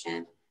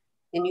violation.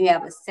 Then you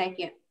have a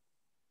second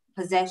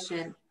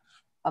possession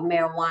of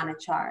marijuana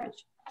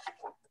charge.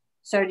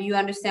 Sir, do you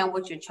understand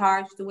what you're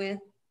charged with?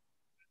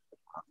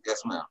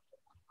 Yes, ma'am.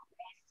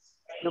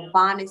 The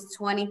bond is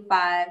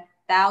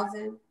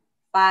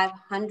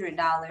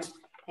 $25,500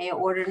 and you're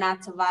ordered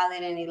not to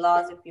violate any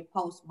laws if you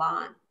post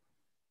bond.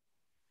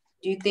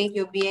 Do you think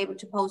you'll be able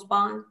to post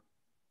bond?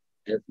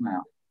 Yes,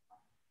 ma'am.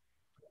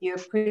 Your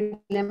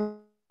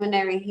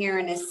preliminary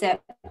hearing is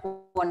set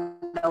for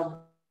November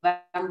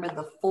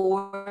the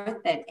 4th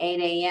at 8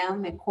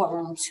 a.m. in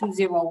courtroom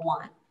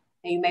 201.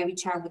 And you may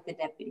return with the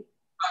deputy.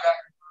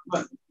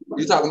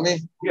 You talking to me?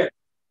 Yeah.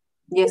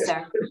 Yes,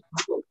 sir.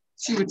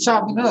 She was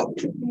chopping up.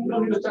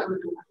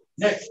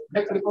 Next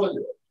to the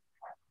closet.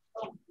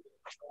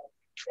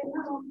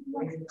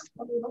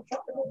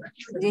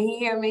 Did he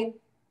hear me?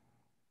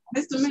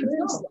 Mr.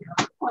 Mims.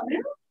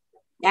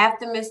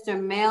 After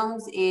Mr.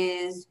 Mims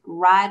is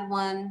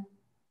Rydwan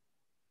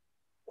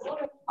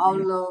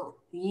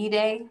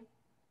Oloyede,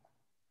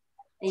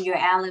 and you're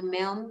Alan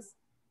Mims.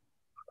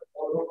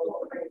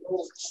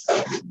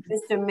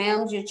 Mr.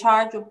 Mims, you're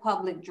charged with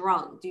public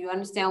drunk. Do you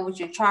understand what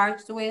you're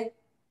charged with?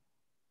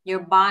 Your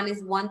bond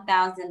is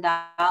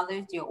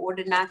 $1,000. You're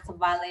ordered not to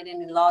violate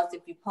any laws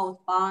if you post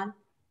bond.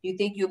 Do you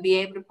think you'll be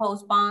able to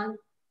post bond?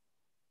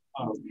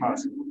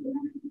 Possible.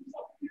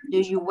 Do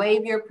you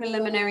waive your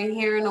preliminary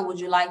hearing or would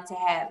you like to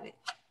have it?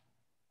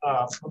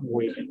 I'm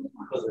waiting.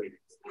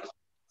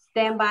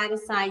 Stand by to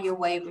sign your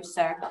waiver,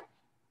 sir.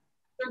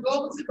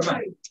 Go to the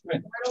right.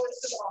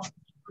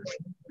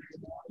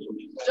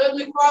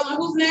 Judge McFarland,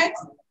 who's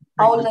next?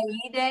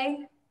 Oloyede,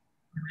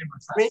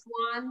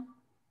 Rydwan,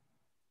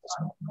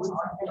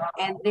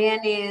 and then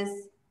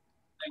is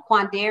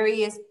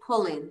Quandarius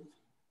Pullen.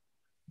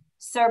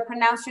 Sir,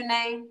 pronounce your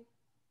name.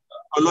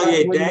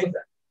 Oloyede,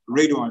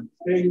 Rydwan.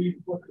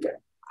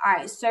 All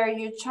right, sir,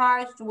 you're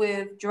charged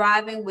with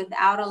driving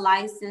without a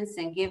license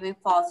and giving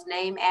false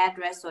name,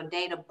 address, or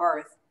date of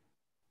birth.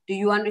 Do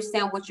you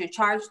understand what you're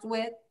charged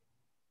with?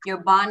 Your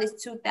bond is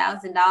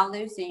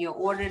 $2,000 and you're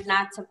ordered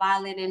not to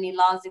violate any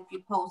laws if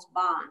you post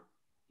bond.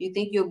 Do you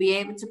think you'll be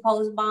able to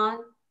post bond?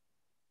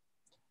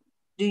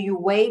 Do you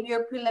waive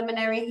your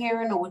preliminary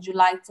hearing or would you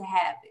like to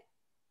have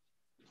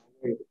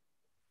it?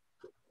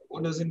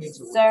 What does it mean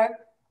to Sir?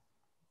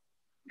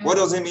 What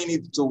does it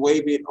mean to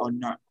waive it or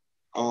not?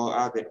 Or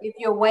have it? If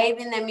you're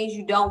waiving, that means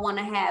you don't want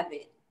to have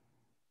it.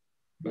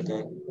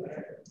 Okay.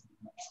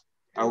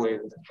 I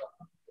waive it.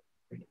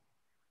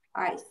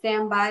 All right,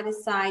 stand by to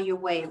sign your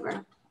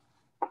waiver.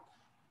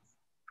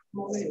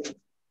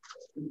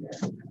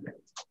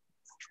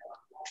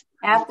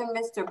 After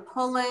Mr.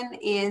 Pullen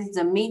is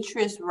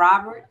Demetrius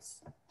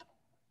Roberts.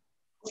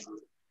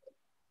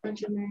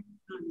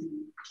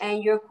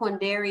 And you're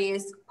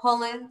Quindarius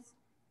Pullins.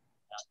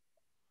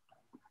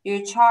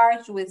 You're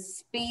charged with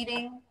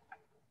speeding,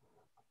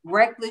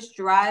 reckless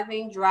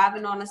driving,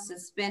 driving on a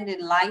suspended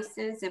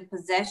license, and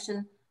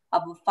possession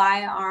of a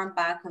firearm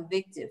by a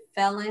convicted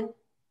felon.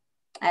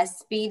 As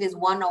speed is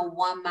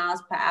 101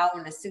 miles per hour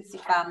in a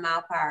 65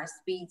 mile per hour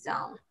speed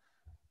zone.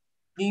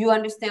 Do you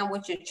understand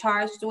what you're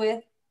charged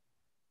with?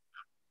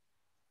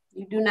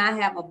 You do not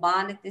have a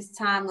bond at this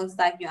time. Looks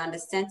like you're under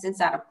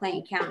sentence out of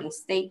Plain County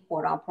State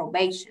Court on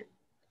probation.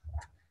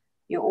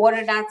 You're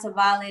ordered not to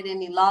violate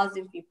any laws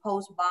if you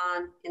post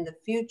bond in the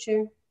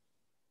future.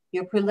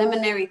 Your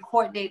preliminary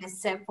court date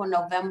is set for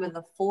November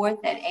the 4th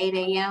at 8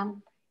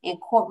 a.m. in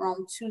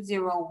courtroom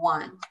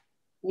 201.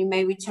 You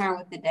may return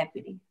with the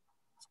deputy.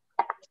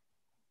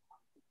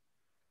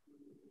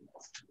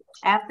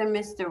 After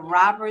Mr.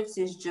 Roberts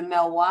is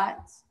Jamel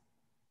Watts.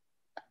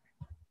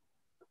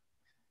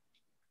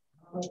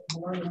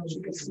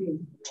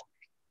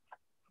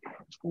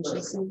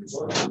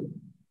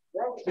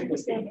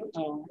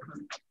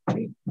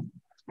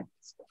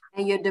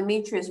 And you're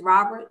Demetrius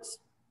Roberts.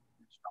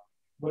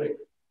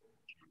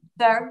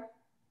 Sir,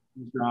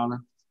 Your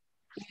Honor.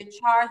 you're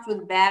charged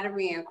with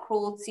battery and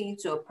cruelty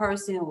to a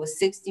person who was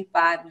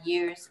 65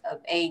 years of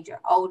age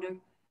or older.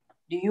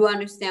 Do you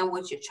understand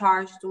what you're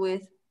charged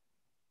with?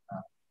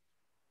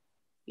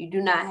 You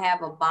do not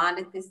have a bond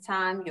at this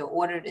time. You're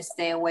ordered to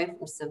stay away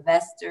from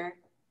Sylvester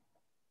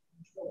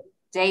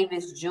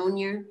Davis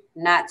Jr.,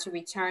 not to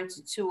return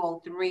to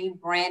 203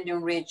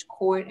 Brandon Ridge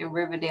Court in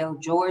Riverdale,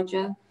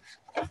 Georgia.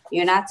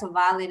 You're not to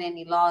violate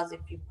any laws if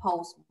you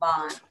post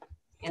bond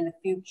in the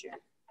future.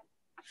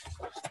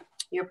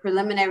 Your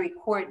preliminary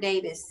court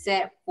date is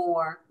set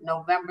for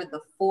November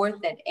the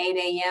 4th at 8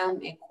 a.m.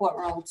 in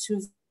courtroom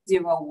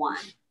 201.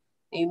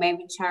 And you may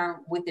return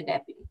with the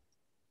deputy.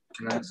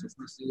 Can I ask a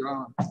question, Your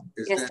Honor?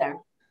 Yes, sir.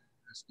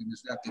 Is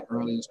that the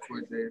earliest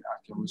court date I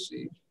can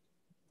receive?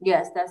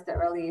 Yes, that's the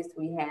earliest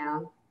we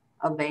have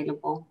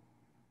available.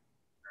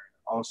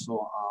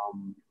 Also,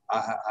 I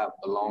have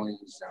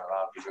belongings and a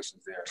lot of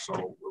possessions there.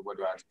 So what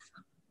do I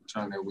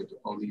return there with the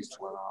police?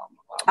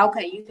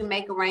 Okay, you can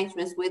make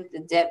arrangements with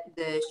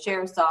the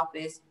sheriff's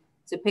office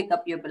to pick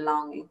up your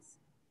belongings.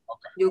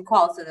 Okay. You'll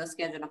call, so they'll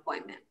schedule an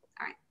appointment.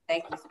 All right,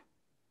 thank you,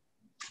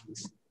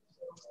 sir.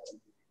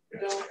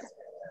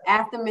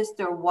 After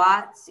Mr.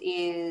 Watts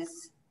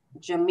is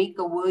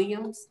Jamaica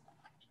Williams.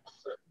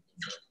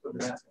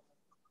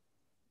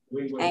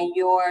 And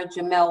you're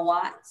Jamel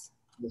Watts.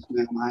 Yes,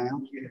 ma'am, I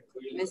am.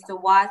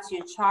 Mr. Watts,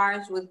 you're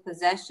charged with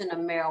possession of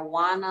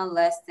marijuana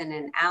less than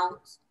an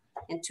ounce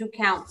and 2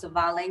 counts of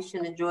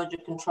violation of Georgia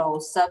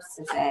Controlled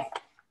Substance Act.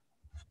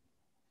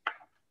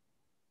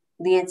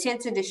 The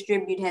intent to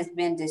distribute has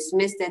been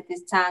dismissed at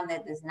this time.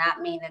 That does not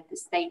mean that the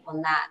state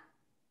will not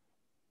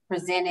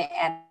present it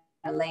at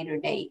a later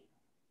date.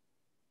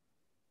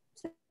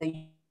 So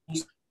you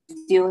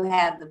still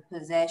have the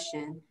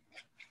possession.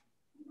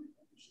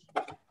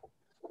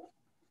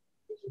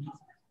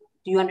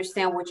 Do you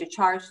understand what you're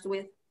charged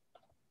with?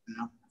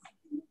 No.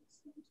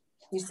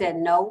 You said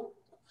no?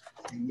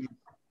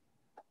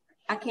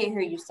 I can't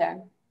hear you,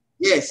 sir.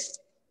 Yes.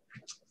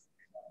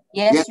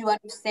 Yes, Yes. you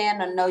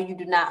understand, or no, you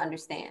do not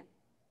understand?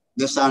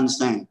 Yes, I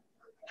understand.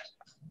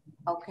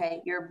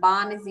 Okay, your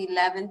bond is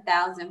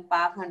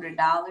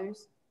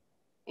 $11,500,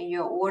 and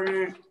you're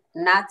ordered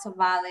not to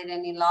violate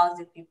any laws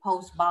if you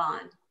post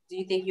bond. Do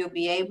you think you'll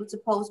be able to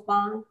post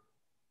bond?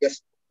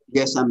 Yes.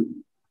 Yes,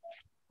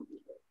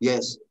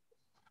 yes.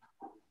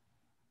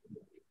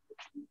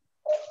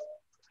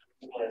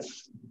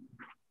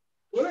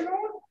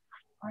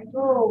 I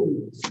know.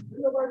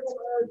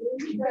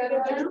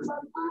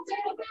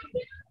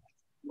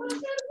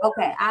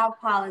 Okay, I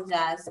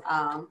apologize.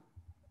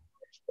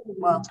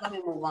 Well, let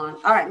me move on.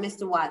 All right,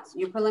 Mr. Watts,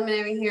 your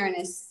preliminary hearing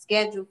is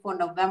scheduled for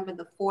November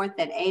the 4th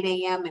at 8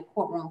 a.m. in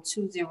courtroom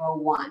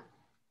 201.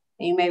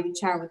 And you may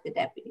return with the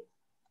deputy.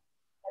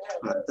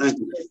 Thank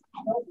you.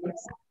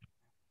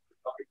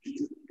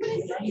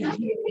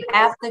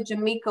 After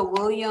Jamaica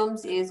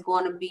Williams is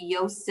going to be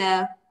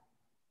Yosef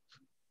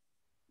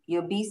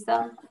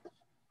Yobisa.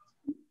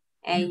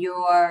 And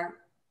your,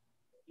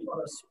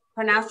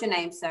 pronounce your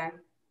name, sir.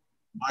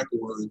 Michael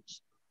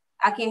Williams.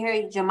 I can hear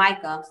you,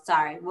 Jamaica,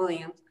 sorry,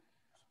 Williams.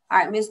 All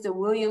right, Mr.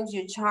 Williams,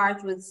 you're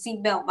charged with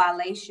seatbelt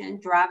violation,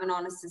 driving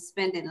on a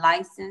suspended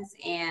license,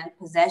 and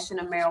possession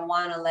of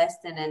marijuana less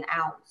than an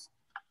ounce.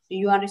 Do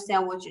you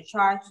understand what you're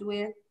charged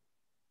with?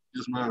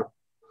 Yes, ma'am.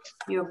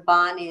 Your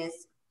bond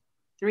is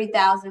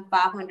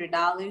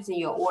 $3,500, and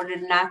you're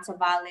ordered not to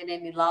violate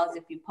any laws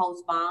if you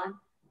post bond.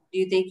 Do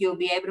you think you'll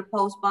be able to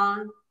post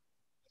bond?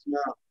 Yes,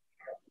 ma'am.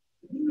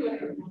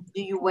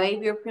 Do you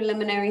waive your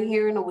preliminary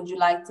hearing, or would you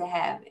like to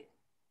have it?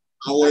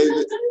 I'll waive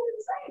it.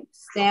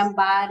 Stand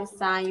by to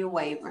sign your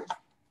waiver.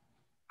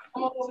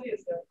 Come on over here,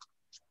 sir.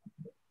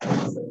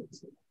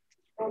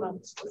 Hold on.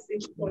 Let's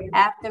see.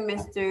 After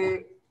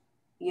Mr.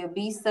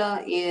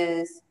 Yabisa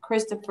is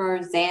Christopher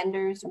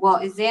Zanders. Well,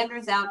 is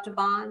Zanders out to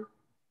bond?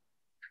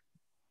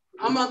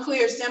 I'm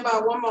unclear. Stand by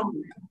one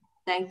moment.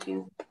 Thank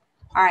you.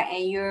 All right,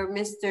 and you're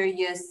Mr.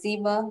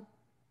 Yasiba.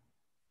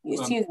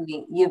 Excuse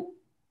me,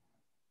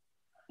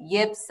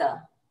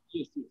 Yipsa.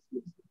 Yes.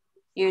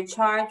 You're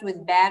charged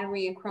with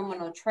battery and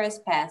criminal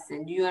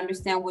trespassing. Do you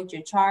understand what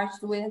you're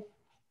charged with?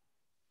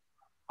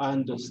 I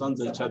understand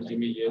the charge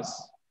me,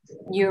 yes.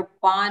 Your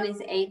bond is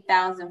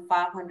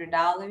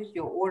 $8,500.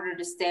 You're ordered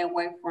to stay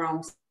away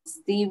from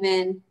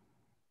Stephen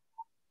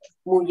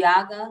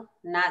Muyaga,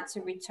 not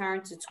to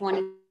return to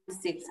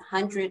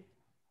 2600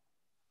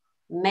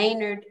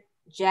 Maynard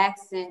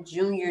Jackson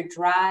Jr.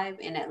 Drive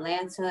in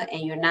Atlanta,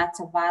 and you're not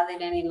to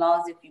violate any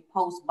laws if you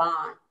post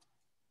bond.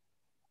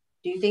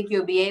 Do you think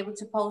you'll be able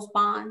to post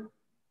bond?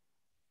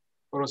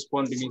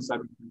 Correspond means I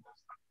don't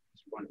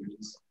understand.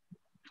 Means.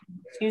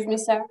 Excuse me,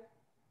 sir?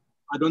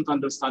 I don't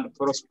understand.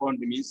 Correspond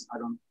means I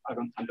don't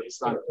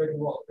understand.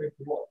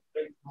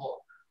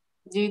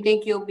 Do you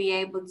think you'll be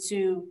able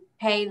to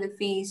pay the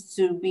fees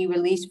to be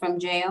released from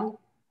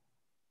jail?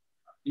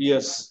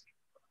 Yes.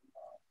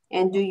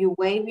 And do you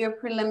waive your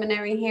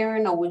preliminary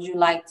hearing, or would you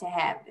like to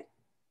have it?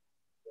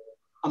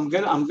 I'm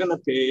gonna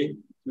pay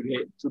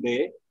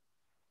today.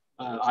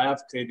 I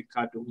have credit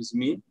card with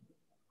me.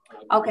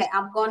 Okay,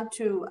 I'm going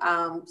to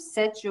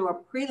set your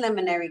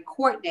preliminary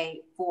court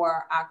date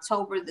for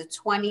October the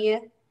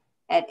 20th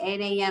at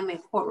 8 a.m. in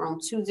courtroom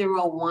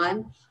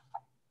 201.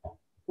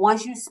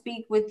 Once you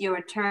speak with your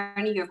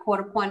attorney, your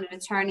court-appointed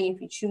attorney,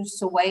 if you choose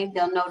to waive,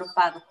 they'll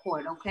notify the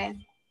court, okay?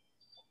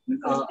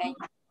 And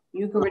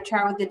you can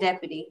return with the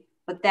deputy,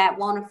 but that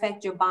won't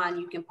affect your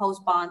bond. You can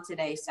post bond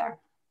today, sir.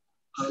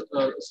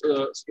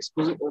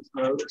 Excuse me,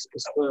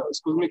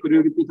 could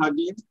you repeat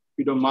again, if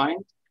you don't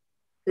mind?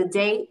 The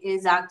date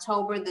is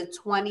October the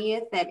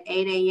 20th at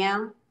 8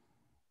 a.m.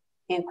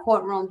 in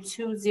courtroom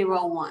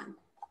 201.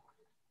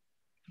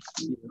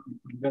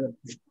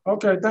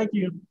 Okay, thank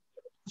you.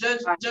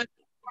 Judge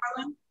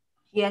Marlin?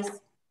 Yes.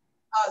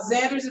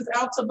 Zanders is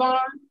out to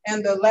bond,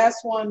 and the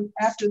last one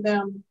after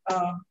them,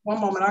 one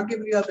moment, I'll give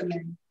you the other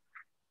name.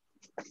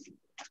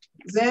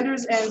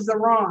 Zanders and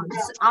Zeron.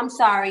 I'm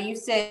sorry, you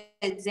said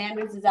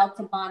Zanders is out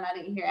to bond. I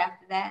didn't hear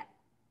after that.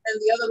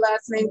 And the other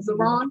last name,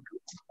 Zeron?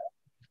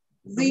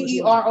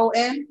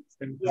 Z-E-R-O-N?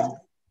 Yes.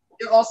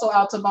 You're also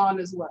out to bond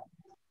as well.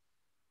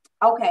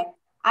 Okay,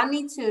 I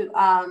need to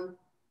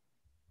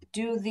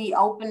do the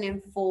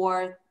opening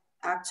for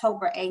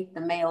October 8th,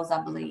 the males,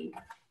 I believe.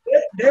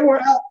 They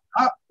were out.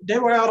 They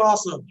were out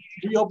also.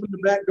 We opened the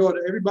back door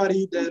to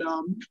everybody that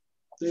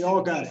they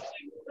all got it.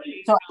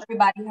 So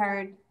everybody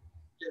heard?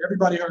 Yeah,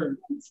 everybody heard.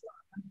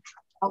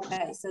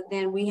 Okay, so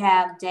then we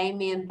have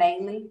Damian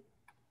Bailey.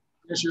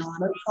 Yes, Your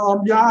Honor.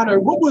 Your Honor,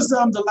 what was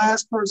the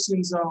last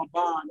person's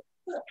bond?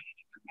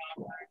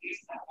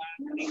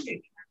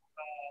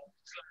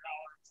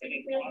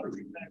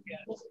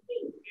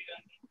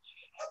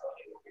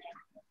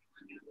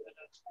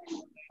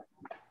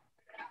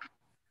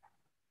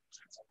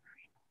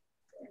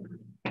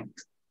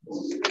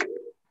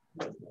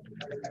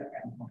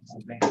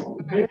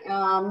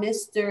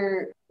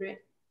 Mr.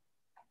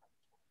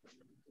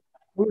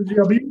 What was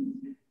your B?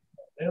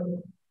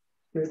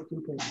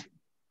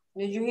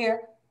 Did you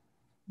hear?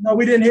 No,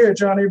 we didn't hear it,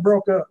 Johnny. It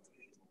broke up.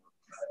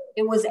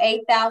 It was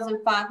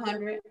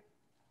 8,500.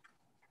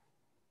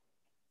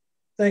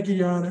 Thank you,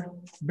 Your Honor.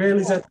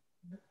 Bailey's at.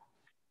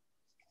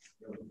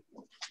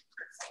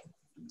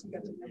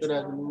 Good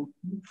afternoon.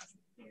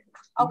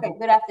 Okay,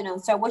 good afternoon.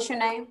 So what's your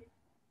name?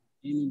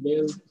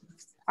 Bailey.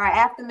 All right,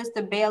 after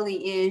Mr.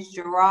 Bailey is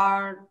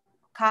Gerald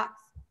Cox.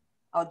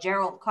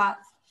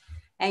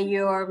 And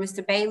you're,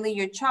 Mr. Bailey,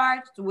 you're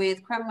charged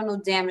with criminal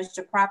damage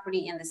to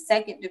property in the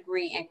second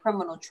degree and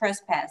criminal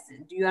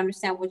trespassing. Do you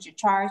understand what you're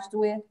charged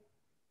with?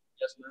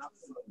 Yes, ma'am.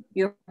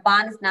 Your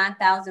bond is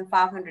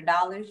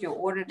 $9,500. You're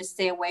ordered to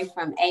stay away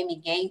from Amy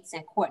Gates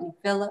and Courtney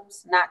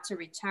Phillips, not to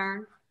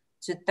return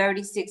to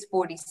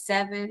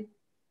 3647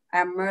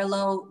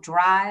 Merlot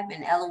Drive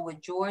in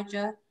Ellenwood,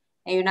 Georgia.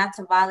 And you're not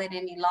to violate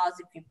any laws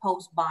if you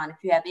post bond. If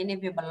you have any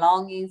of your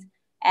belongings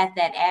at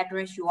that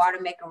address, you are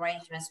to make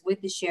arrangements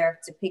with the sheriff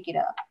to pick it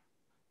up.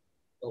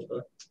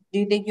 Okay. Do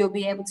you think you'll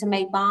be able to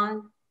make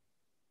bond?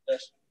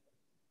 Yes.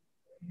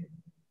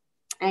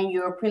 And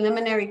your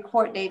preliminary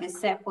court date is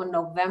set for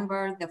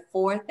November the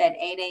 4th at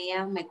 8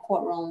 a.m. in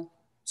courtroom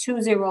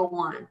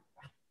 201.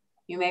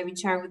 You may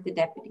return with the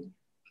deputy.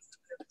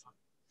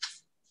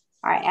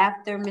 All right,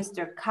 after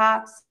Mr.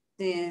 Cox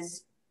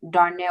is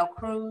Darnell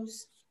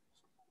Cruz.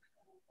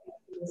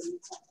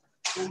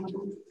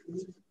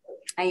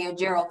 And you're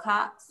Gerald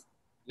Cox?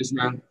 Yes,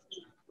 ma'am.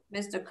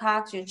 Mr.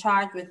 Cox, you're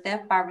charged with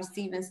theft by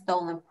receiving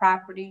stolen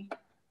property.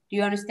 Do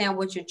you understand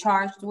what you're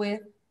charged with?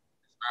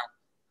 Yes,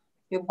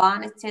 your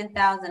bond is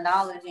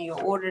 $10,000 and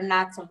you're ordered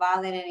not to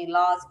violate any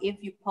laws if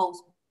you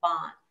post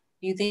bond.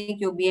 Do you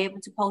think you'll be able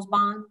to post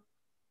bond?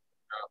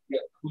 Yeah.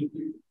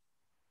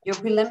 Your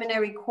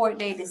preliminary court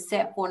date is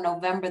set for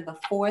November the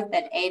 4th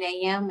at 8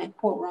 a.m. in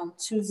courtroom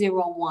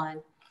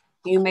 201.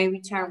 You may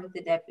return with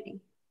the deputy.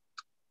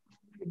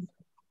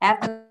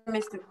 After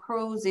Mr.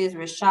 Cruz is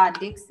Rashad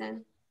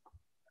Dixon.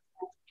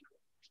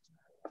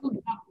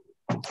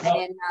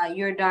 And then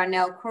you're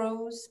Darnell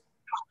Cruz.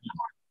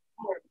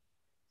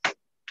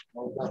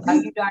 Are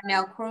you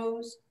Darnell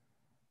Cruz?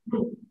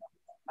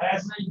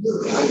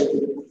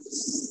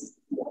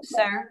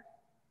 Sir?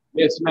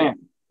 Yes, ma'am.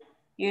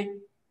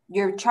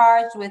 You're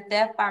charged with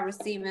theft by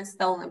receiving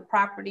stolen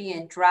property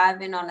and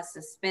driving on a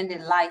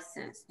suspended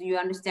license. Do you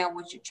understand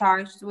what you're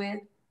charged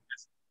with?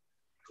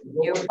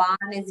 Your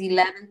bond is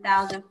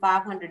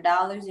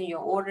 $11,500 and you're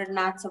ordered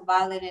not to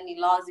violate any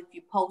laws if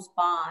you post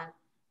bond.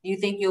 Do you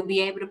think you'll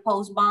be able to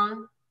post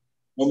bond?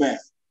 No, ma'am.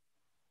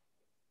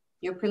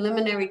 Your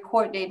preliminary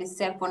court date is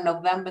set for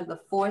November the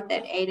 4th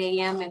at 8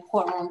 a.m. in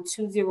courtroom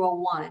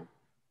 201.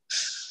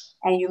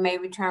 And you may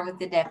return with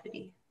the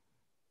deputy.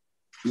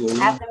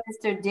 After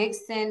Mr.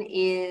 Dixon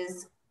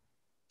is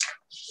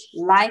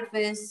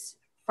Leifus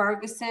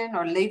Ferguson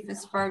or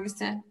Leifus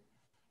Ferguson,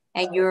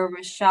 and you're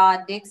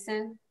Rashad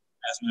Dixon.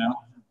 Yes, ma'am.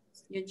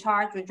 You're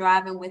charged with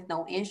driving with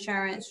no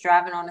insurance,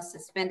 driving on a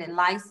suspended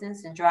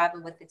license, and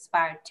driving with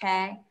expired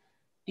tag.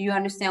 Do you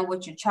understand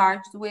what you're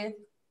charged with?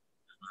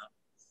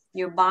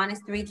 Your bond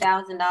is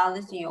 $3,000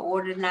 and you're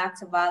ordered not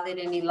to violate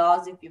any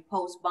laws if you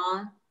post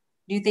bond.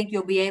 Do you think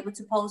you'll be able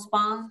to post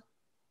bond?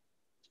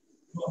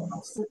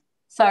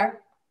 Sir?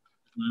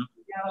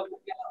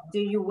 Do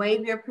you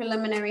waive your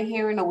preliminary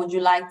hearing or would you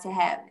like to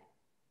have it?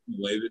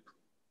 Waive it.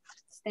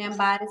 Stand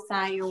by to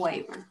sign your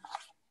waiver.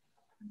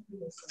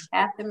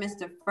 After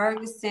Mr.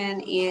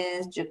 Ferguson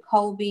is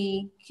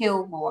Jacoby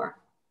Kilgore.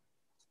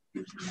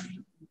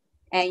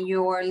 And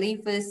your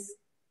Leifus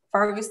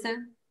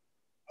Ferguson?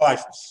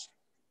 Lifeless.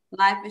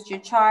 Leifus, you're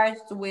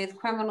charged with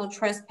criminal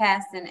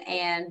trespassing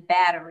and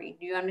battery.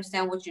 Do you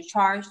understand what you're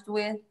charged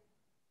with?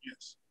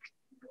 Yes.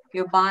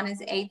 Your bond is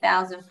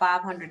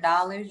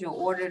 $8,500. You're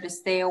ordered to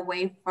stay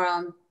away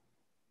from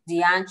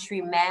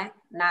DeAndre Mack,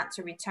 not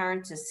to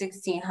return to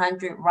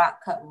 1600 Rock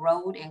Cut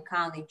Road in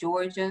Conley,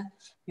 Georgia.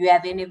 You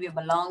have any of your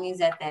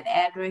belongings at that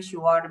address.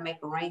 You are to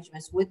make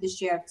arrangements with the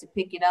sheriff to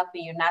pick it up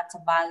and you're not to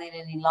violate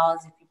any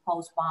laws if you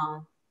post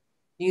bond.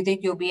 Do you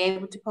think you'll be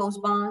able to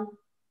post bond?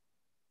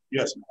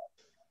 Yes, ma'am.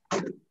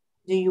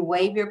 Do you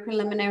waive your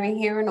preliminary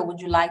hearing or would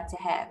you like to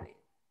have it?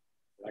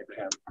 I'd like to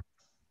have it.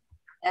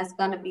 That's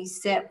going to be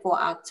set for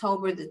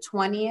October the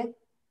 20th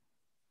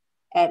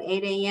at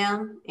 8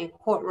 a.m. in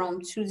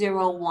courtroom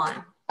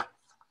 201.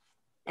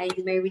 And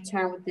you may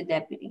return with the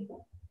deputy.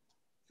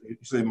 You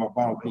say my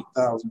bond was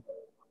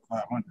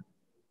 8,500.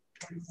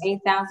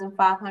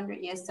 8,500,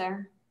 yes,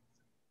 sir.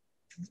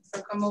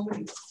 So come over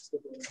here.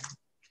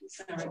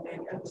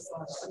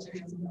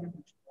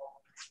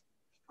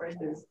 Right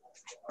there.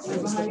 What's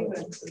your last name?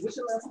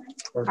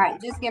 All right,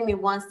 just give me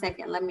 1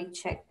 second. Let me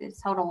check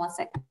this. Hold on 1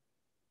 second.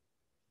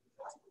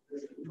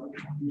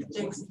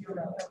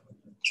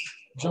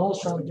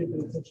 John's trying to get the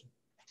attention.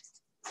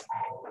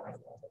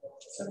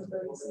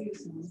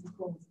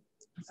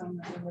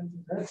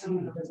 That's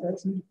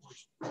me.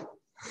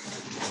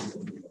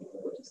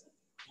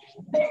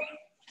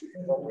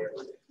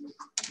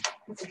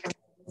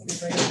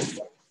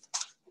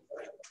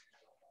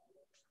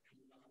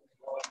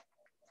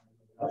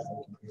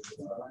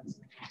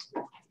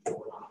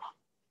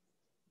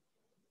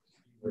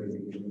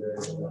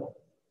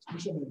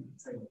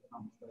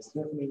 That's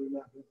definitely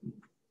not good.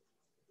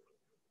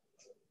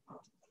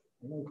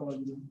 I'm gonna call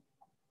you.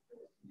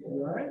 You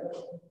all right?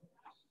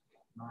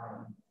 I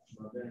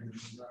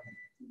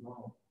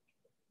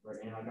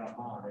got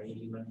mine. They ain't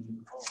even letting me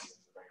call.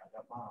 I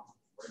got mine.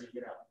 Where do you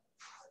get out?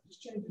 Just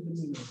change the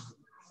demeanor.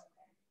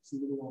 See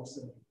what it all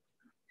say.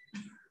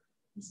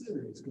 I'm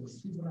serious because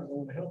people are not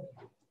going to help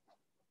you.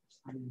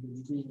 I mean,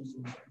 you're doing this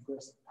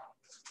aggressive.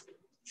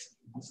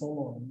 So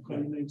long. You call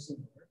your name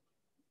soon.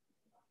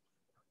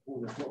 I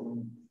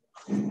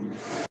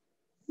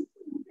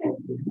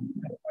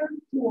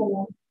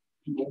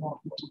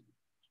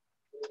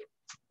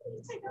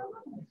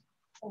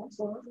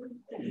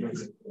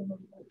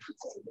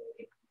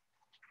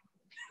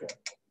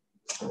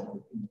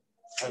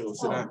go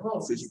sit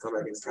down. See she come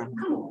back in the camera.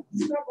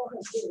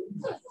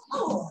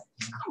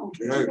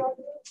 You heard?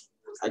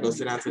 I go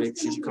sit down till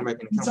she come back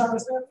in the camera.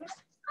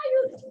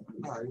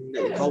 Nah, you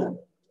get cold.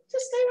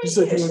 You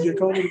said you're gonna get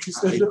cold if you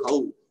stand up?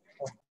 Cold.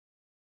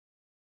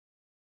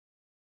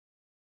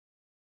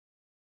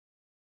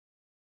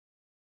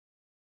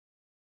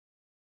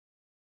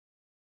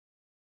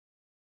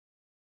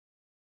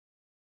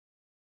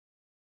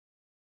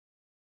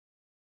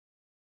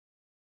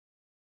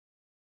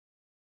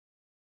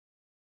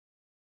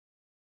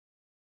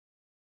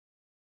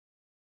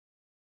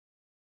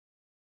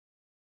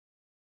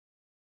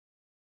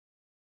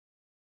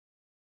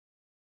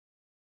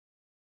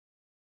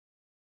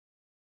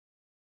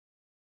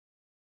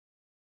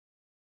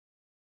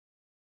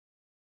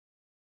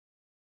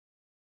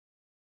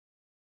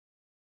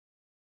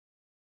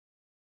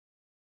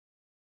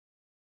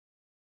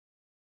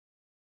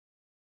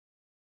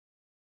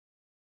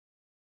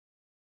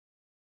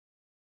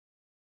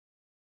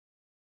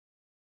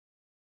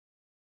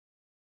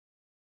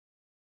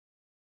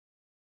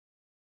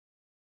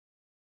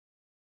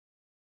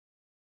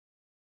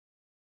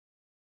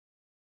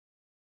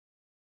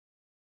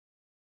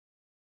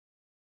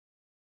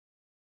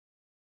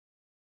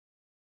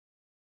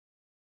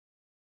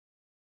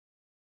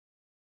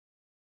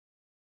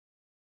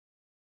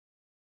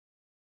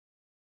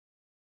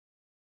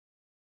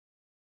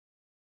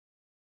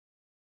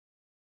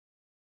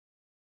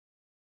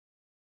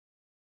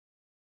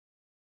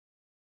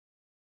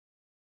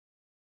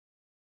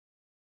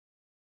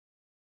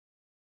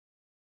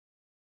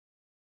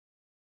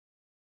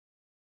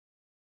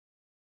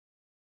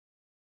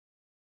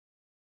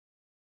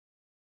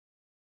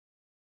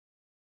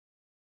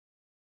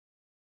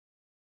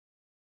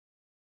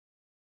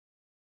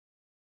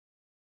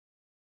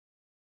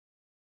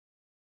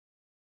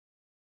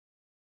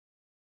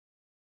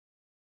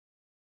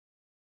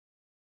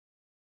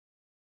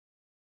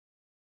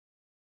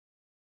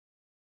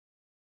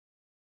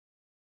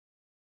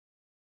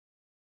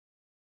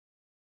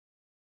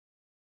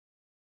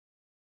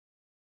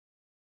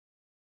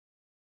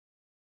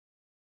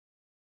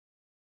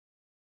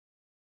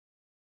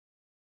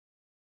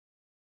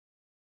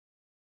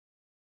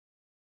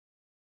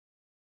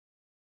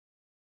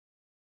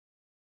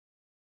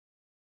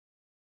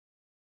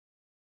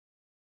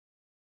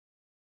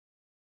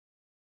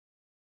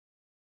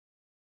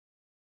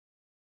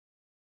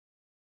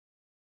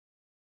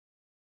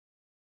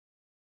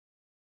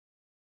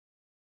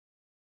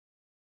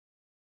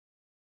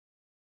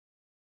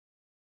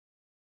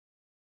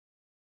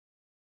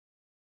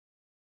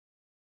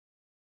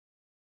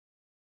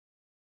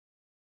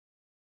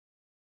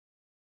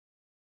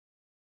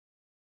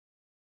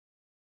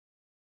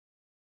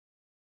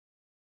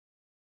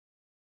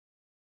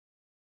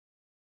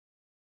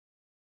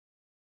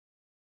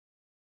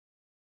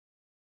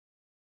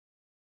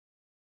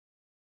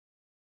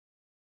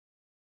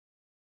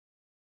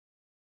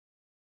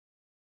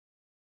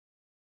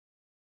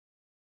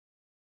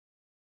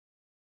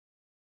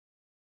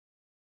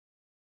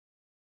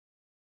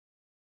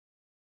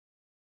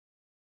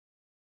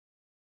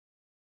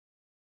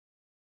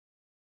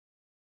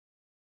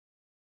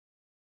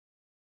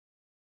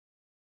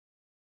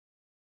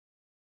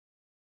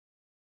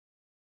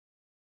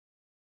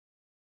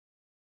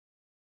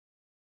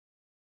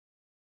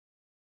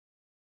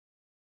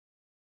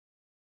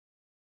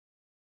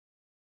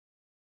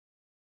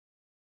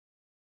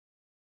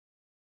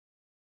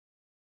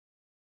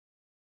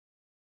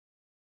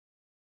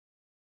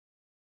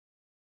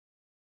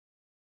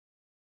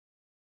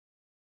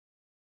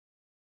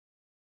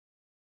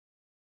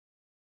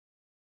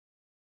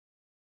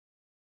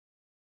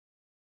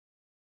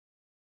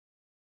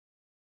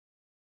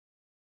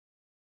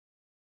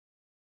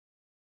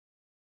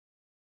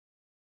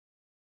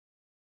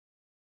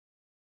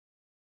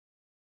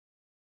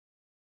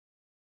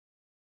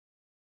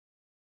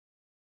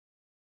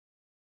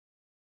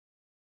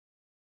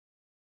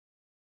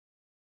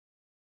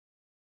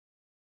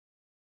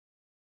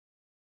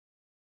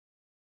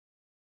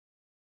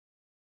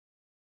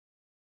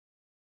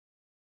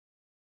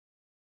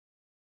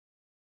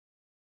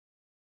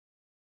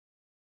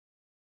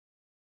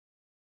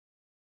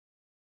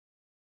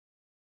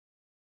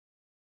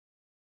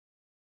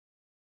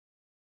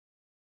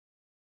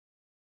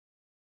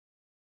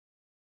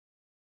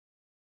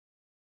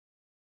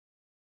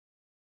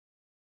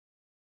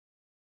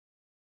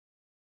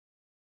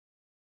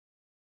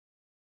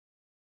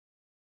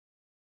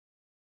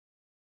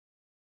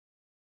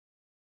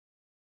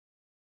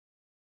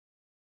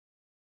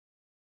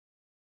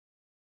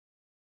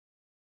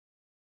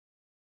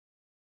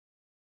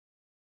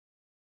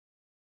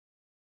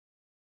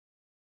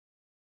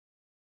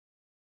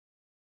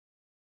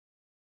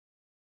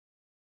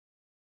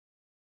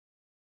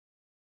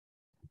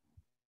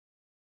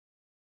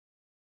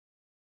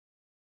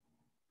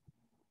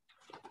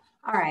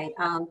 All right,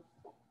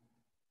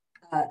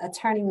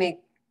 Attorney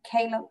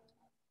McCaleb,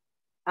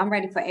 I'm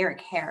ready for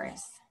Eric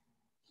Harris.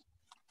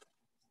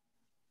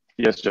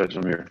 Yes, Judge,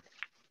 I'm here.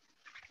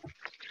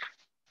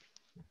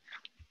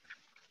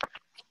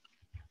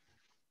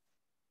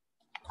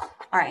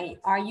 All right,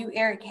 are you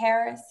Eric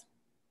Harris?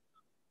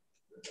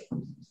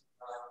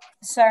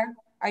 Sir,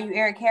 are you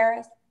Eric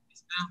Harris?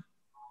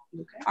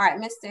 Okay. All right,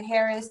 Mr.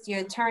 Harris, your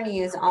attorney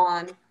is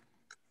on.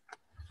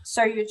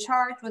 Sir, you're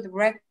charged with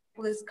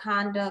reckless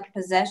conduct,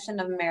 possession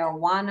of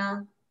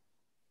marijuana,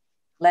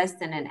 less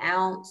than an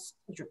ounce,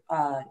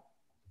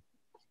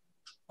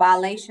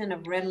 violation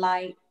of red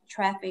light,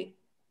 traffic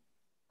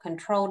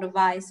control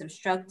device,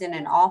 obstructing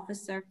an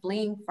officer,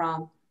 fleeing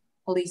from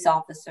police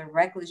officer,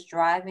 reckless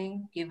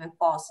driving, giving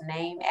false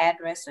name,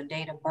 address, or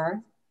date of birth,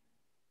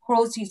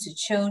 cruelty to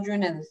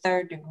children in the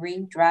 3rd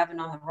degree, driving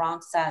on the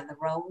wrong side of the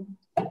road,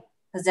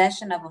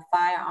 possession of a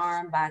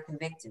firearm by a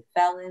convicted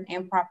felon,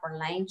 improper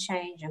lane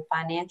change, and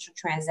financial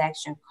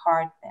transaction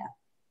card theft.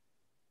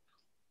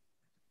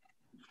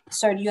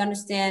 Sir, do you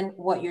understand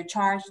what you're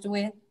charged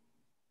with?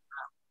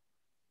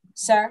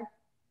 Sir?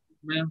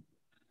 Ma'am.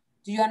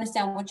 Do you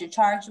understand what you're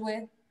charged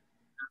with?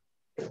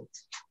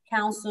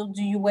 Counsel,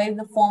 do you waive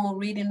the formal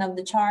reading of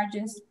the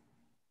charges?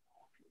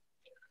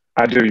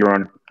 I do, Your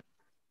Honor.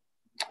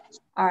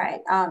 All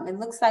right. It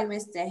looks like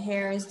Mr.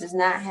 Harris does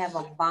not have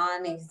a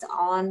bond. He's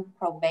on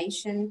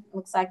probation.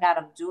 Looks like out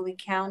of Dooley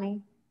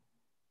County.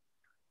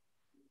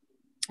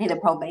 Either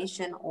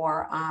probation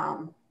or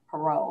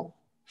parole.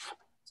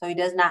 So he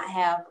does not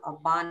have a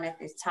bond at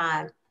this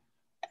time.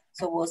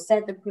 So we'll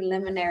set the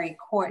preliminary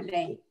court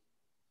date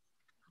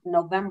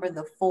November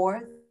the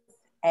 4th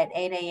at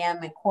 8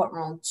 a.m. in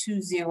courtroom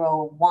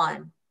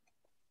 201.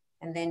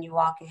 And then you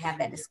all can have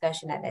that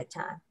discussion at that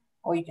time.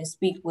 Or you can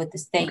speak with the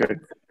state. Okay.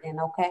 Then,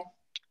 okay?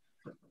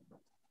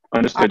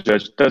 Understood,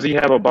 Judge. Does he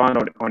have a bond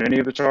on any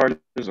of the charges,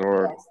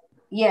 or?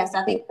 Yes,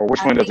 I think. Or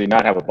which one does he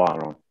not have a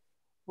bond on?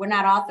 We're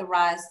not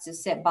authorized to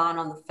set bond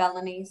on the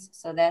felonies.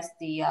 So that's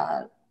the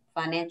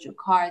financial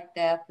card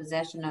theft,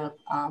 possession of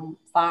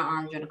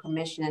firearms, or the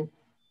commission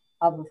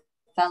of a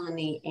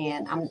felony.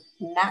 And I'm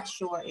not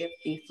sure if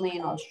the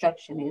fleeing or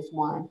obstruction is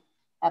one.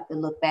 I have to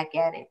look back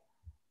at it.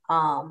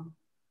 No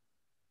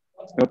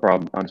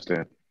problem. I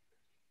understand.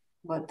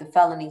 But the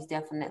felonies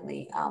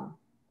definitely,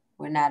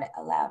 we're not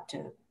allowed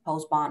to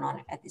post bond on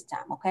it at this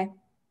time. Okay.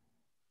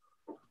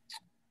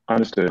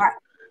 Understood. All right.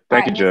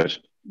 Thank you, Judge.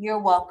 You're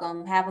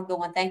welcome. Have a good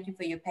one. Thank you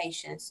for your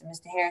patience.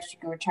 Mr. Harris, you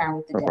can return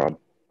with the No problem.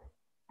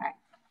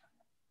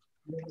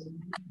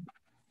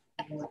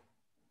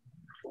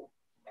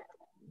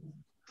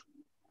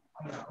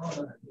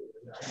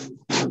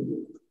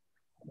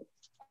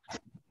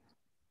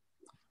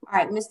 All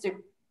right, Mr.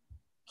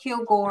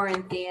 Kilgore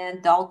and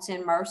then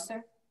Dalton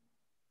Mercer.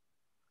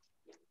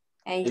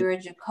 And you're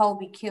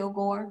Jacoby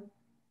Kilgore.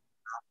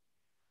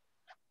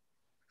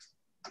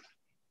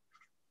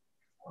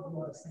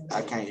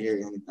 I can't hear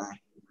anything.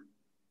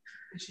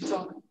 Is she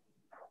talking?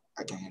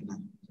 I can't hear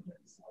nothing.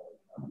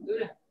 Do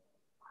that.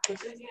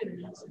 Put your hand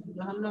in.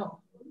 Let her know.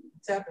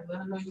 Tap it. Let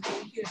her know you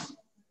can't hear.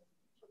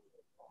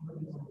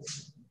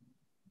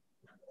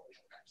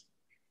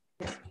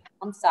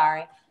 I'm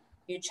sorry.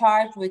 You're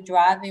charged with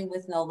driving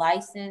with no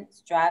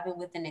license, driving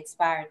with an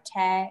expired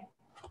tag,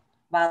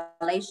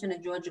 violation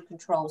of Georgia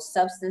Controlled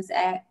Substance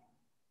Act,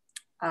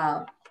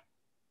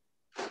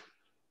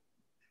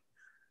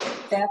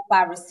 theft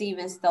by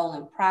receiving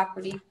stolen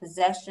property,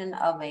 possession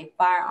of a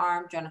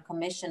firearm during the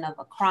commission of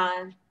a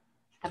crime,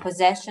 and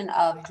possession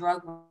of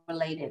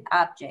drug-related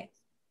objects.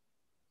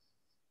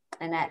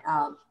 And that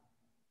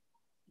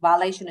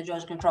violation of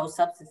Georgia Controlled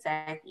Substance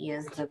Act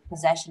is the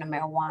possession of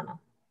marijuana.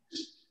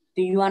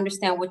 Do you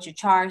understand what you're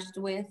charged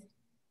with?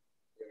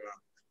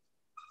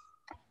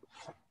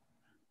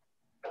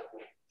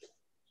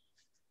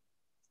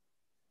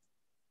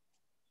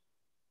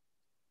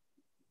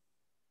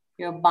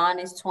 Your bond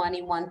is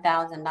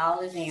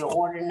 $21,000 and you're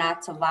ordered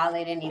not to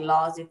violate any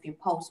laws if you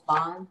post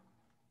bond.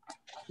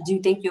 Do you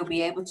think you'll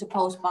be able to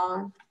post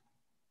bond?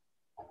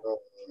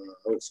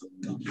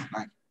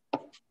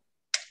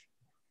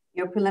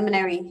 Your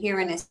preliminary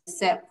hearing is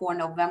set for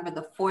November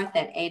the 4th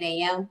at 8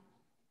 a.m.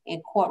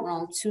 in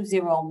courtroom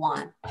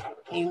 201.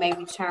 And you may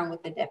return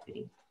with the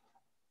deputy.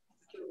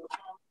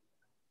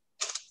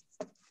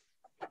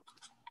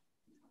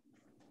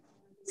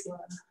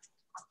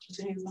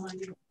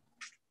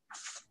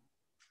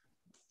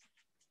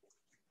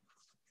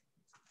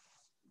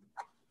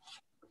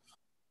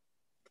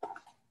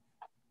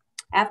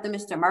 After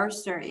Mr.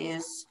 Mercer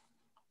is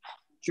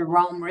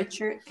Jerome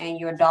Richard and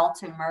your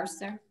Dalton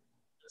Mercer.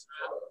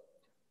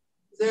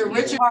 Is there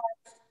Richard?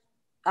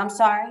 I'm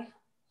sorry?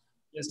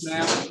 Yes,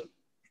 ma'am.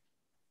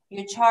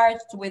 You're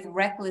charged with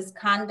reckless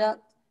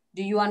conduct.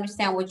 Do you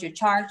understand what you're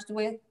charged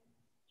with?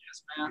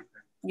 Yes, ma'am.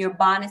 Your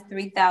bond is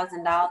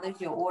 $3,000.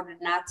 You're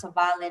ordered not to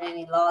violate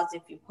any laws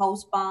if you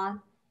post bond.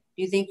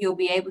 Do you think you'll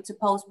be able to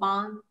post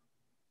bond?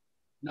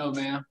 No,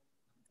 ma'am.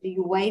 Do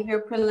you waive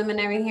your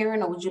preliminary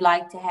hearing or would you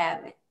like to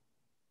have it?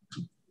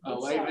 I'll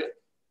waive it.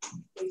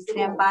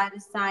 Stand by to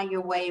sign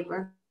your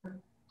waiver.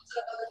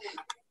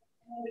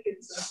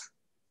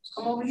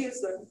 Come over here,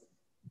 sir.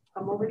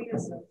 Come over here,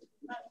 sir.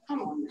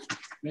 Come on now.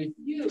 Me?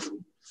 You.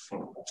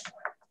 Come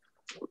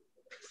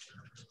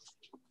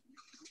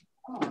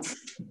on.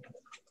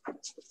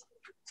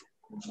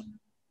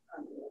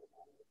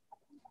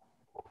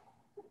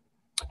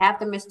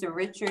 After Mr.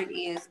 Richard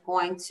is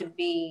going to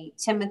be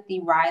Timothy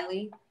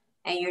Riley,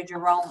 and you're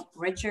Jerome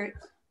Richard.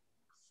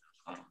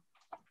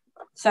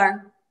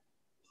 Sir,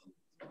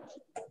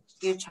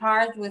 you're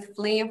charged with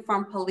fleeing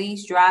from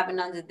police, driving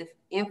under the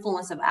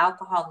influence of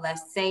alcohol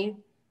less safe,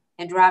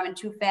 and driving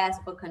too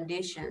fast for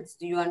conditions.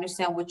 Do you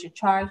understand what you're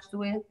charged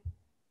with?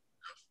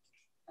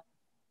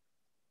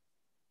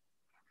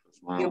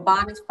 Your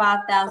bond is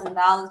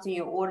 $5,000 and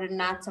you're ordered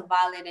not to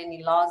violate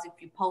any laws if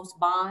you post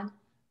bond.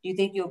 Do you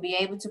think you'll be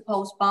able to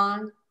post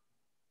bond?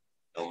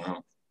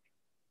 No.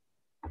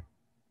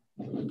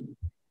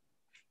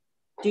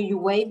 Do you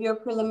waive your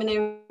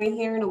preliminary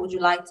hearing or would you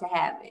like to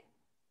have it?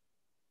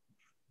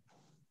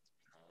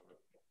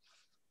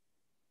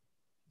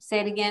 Say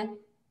it again.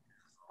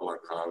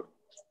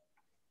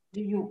 Do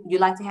you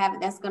like to have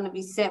it? That's going to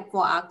be set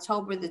for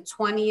October the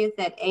 20th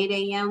at 8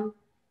 a.m.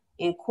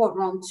 in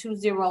courtroom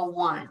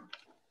 201.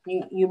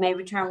 You may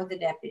return with the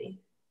deputy.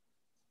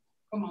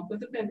 Come on, put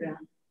the pen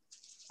down.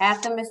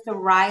 After Mr.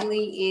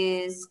 Riley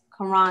is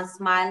Karan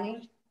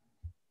Smiley.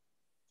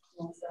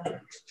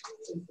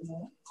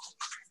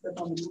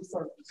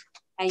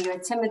 And you're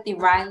Timothy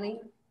Riley.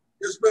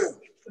 Yes, ma'am.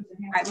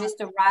 All right,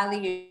 Mr.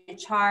 Riley, you're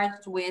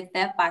charged with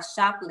theft by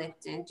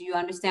shoplifting. Do you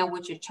understand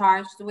what you're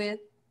charged with?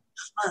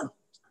 Yes, ma'am.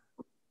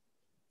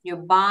 Your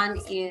bond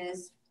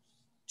is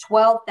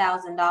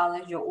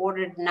 $12,000. You're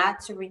ordered not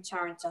to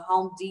return to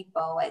Home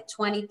Depot at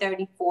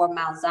 2034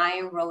 Mount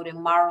Zion Road in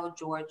Morrow,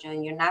 Georgia,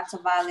 and you're not to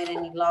violate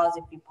any laws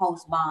if you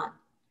post bond.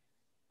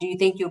 Do you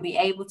think you'll be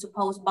able to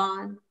post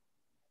bond?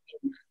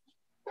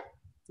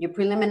 Your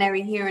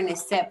preliminary hearing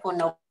is set for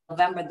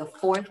November the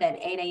 4th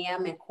at 8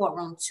 a.m. in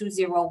courtroom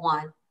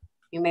 201.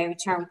 You may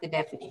return with the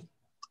deputy.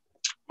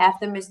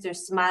 After Mr.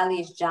 Smiley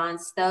is John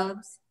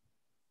Stubbs.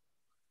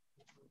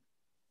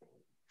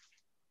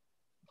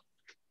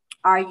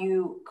 Are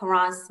you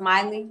Karan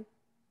Smiley?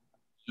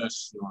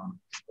 Yes, Your Honor.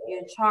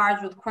 You're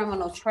charged with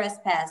criminal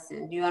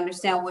trespassing. Do you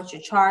understand what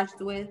you're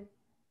charged with?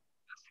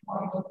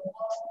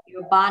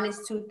 Your bond is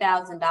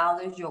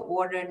 $2,000. You're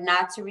ordered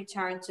not to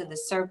return to the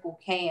Circle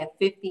K at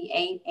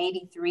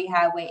 5883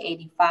 Highway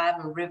 85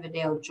 in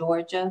Riverdale,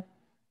 Georgia.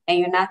 And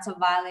you're not to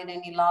violate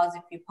any laws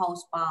if you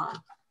post bond.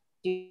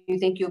 Do you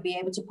think you'll be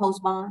able to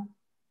post bond?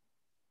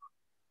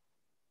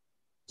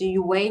 Do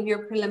you waive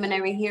your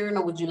preliminary hearing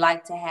or would you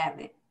like to have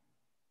it?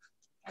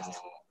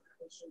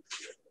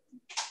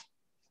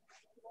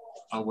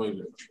 I'll waive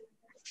it.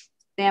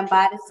 Stand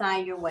by to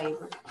sign your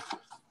waiver.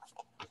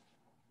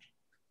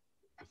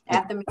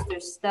 After Mr.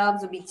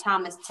 Stubbs will be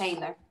Thomas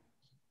Taylor.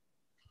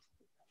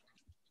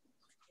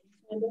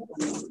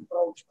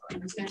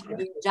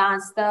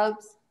 John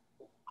Stubbs.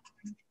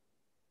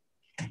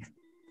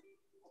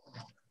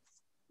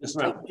 Yes,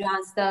 ma'am.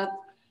 John Stubbs,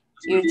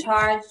 you're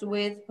charged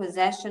with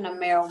possession of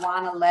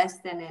marijuana less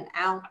than an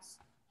ounce,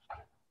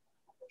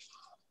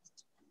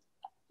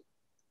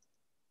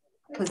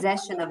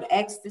 possession of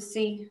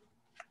ecstasy,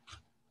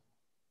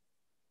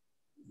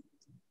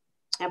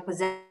 and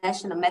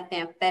possession of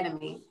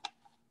methamphetamine.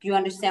 Do you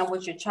understand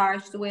what you're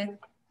charged with?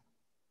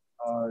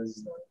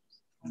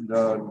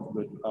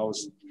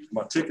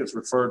 My tickets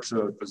referred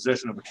to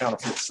possession of a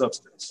counterfeit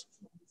substance.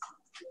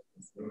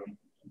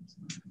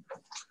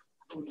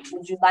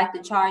 Would you like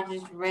the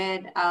charges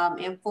read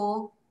in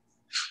full?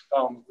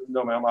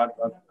 No, ma'am. I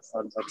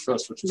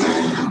trust what you're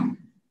saying.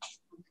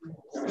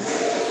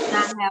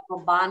 Not have a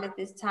bond at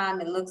this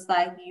time. It looks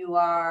like you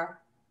are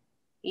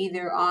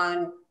either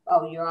on,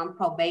 you're on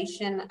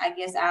probation, I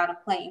guess, out of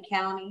Clayton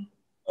County.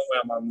 No,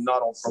 ma'am, I'm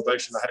not on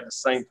probation. I had the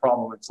same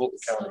problem in Fulton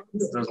County.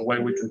 There's a way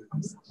we can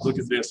look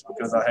at this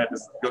because I had to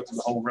go through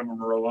the whole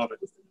rigmarole of it.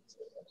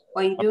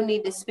 Well, you do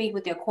need to speak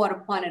with your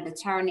court-appointed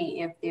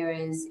attorney. If there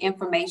is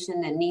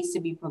information that needs to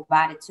be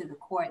provided to the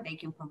court, they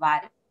can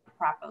provide it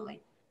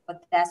properly.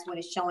 But that's what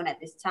it's showing at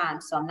this time,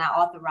 so I'm not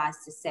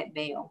authorized to set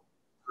bail.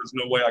 There's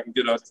no way I can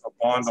get a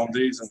bond on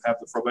these and have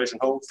the probation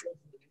hold?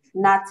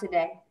 Not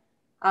today.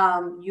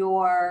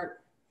 Your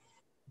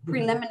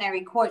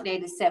preliminary court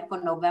date is set for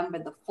November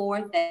the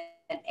 4th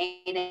at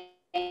 8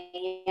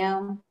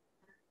 a.m.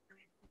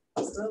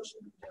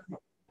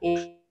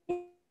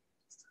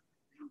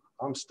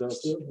 I'm stuck.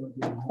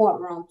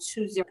 Courtroom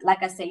 20.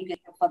 Like I said, you get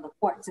for the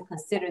court to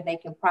consider they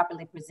can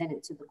properly present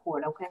it to the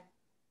court, okay?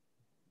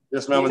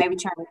 Yes, ma'am. You may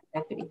return with the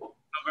deputy.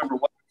 November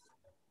what?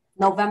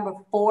 November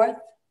 4th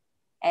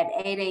at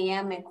 8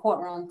 a.m. in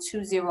courtroom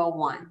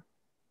 201.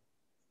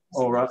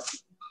 All right.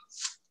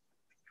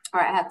 All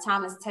right, I have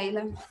Thomas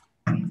Taylor.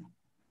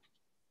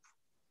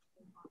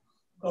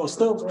 Oh,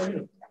 Stubbs right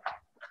here.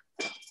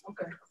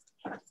 Okay.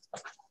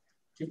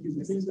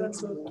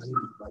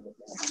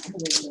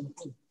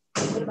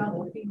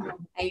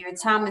 And you're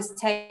Thomas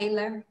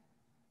Taylor.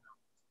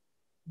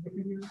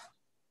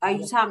 Are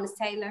you Thomas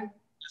Taylor?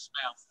 Yes,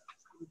 ma'am.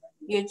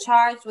 You're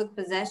charged with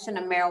possession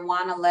of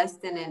marijuana less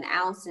than an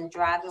ounce and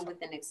driving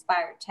with an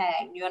expired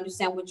tag. You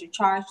understand what you're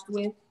charged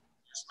with?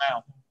 Yes,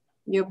 ma'am.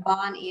 Your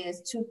bond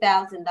is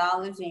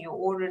 $2,000 and you're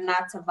ordered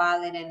not to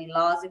violate any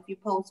laws if you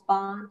post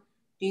bond.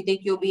 Do you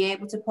think you'll be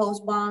able to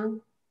post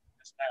bond?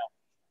 Yes, ma'am.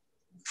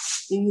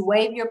 Do you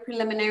waive your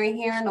preliminary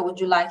hearing or would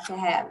you like to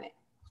have it?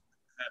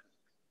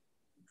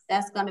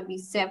 That's going to be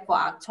set for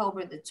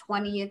October the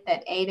 20th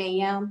at 8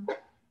 a.m.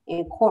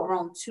 in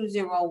courtroom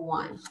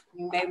 201.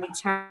 You may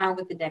return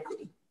with the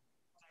deputy.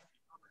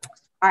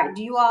 All right,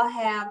 do you all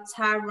have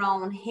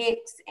Tyrone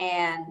Hicks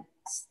and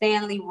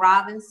Stanley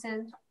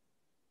Robinson?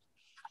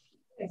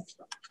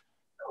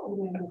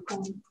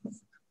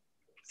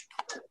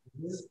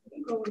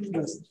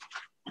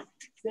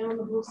 Stay on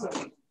the blue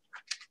side.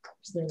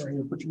 Stand right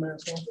here. Put your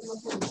mask on.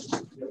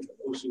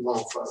 Who's she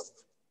want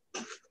first?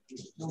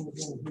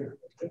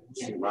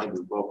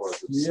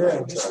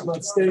 Yeah, just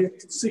about stay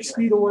 6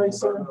 feet away,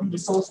 sir. Be the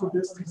social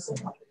distance.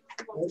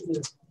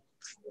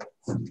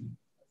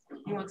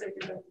 You want to take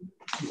it back?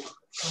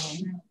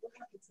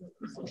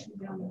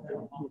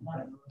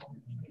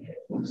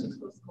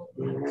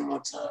 One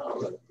more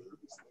time.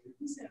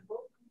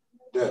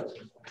 Yeah.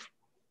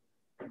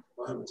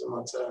 What happened to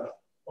my towel?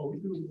 Oh, we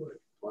do what?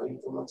 Why you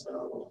put my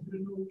towel on? You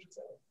didn't know what your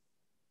towel.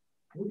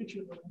 We'll get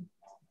you.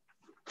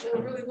 It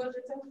really was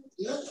your towel?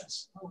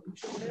 Yes.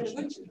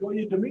 Well,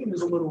 your demeanor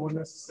is a little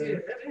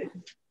unnecessary.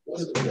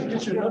 What's it?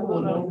 Get you another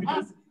one. Though.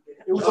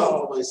 It was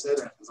always say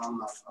that because I'm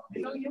not.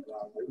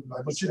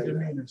 But your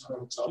demeanor.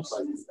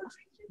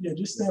 Yeah,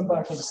 just stand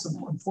by for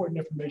some important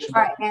information.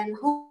 All right, and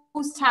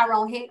who's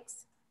Tyrone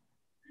Hicks?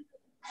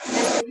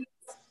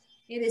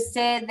 It is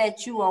said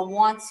that you are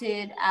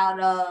wanted out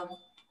of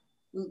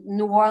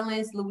New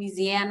Orleans,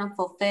 Louisiana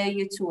for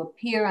failure to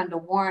appear under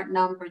warrant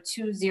number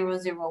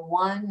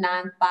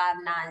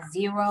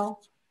 2001-9590.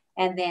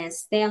 And then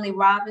Stanley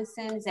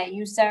Robinson, is that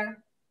you, sir?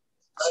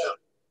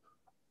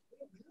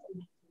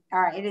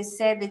 All right, it is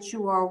said that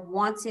you are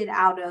wanted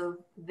out of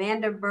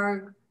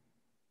Vanderburgh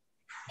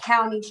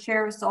County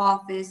Sheriff's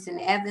Office in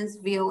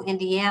Evansville,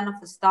 Indiana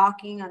for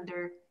stalking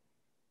under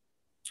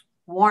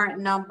warrant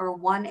number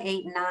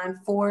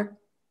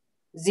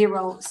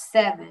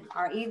 189407.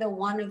 Are either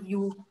one of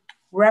you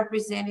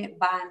represented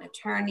by an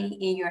attorney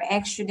in your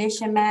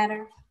extradition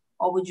matter,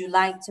 or would you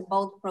like to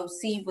both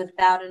proceed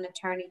without an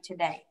attorney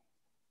today?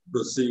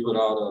 Proceed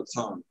without an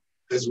attorney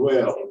as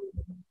well. All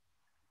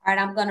right,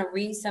 I'm going to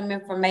read some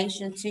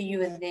information to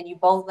you, and then you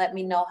both let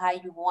me know how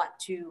you want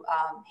to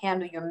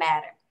handle your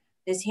matter.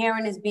 This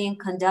hearing is being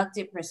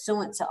conducted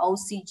pursuant to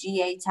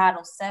OCGA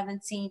Title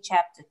 17,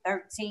 Chapter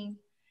 13.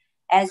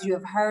 As you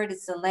have heard,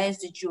 it's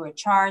alleged that you are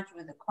charged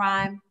with a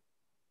crime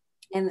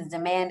in the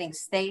demanding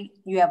state.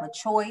 You have a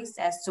choice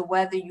as to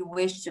whether you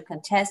wish to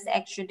contest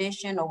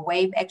extradition or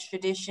waive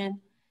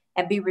extradition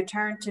and be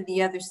returned to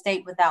the other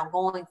state without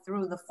going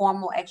through the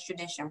formal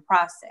extradition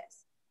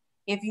process.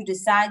 If you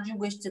decide you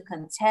wish to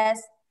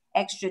contest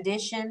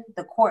extradition,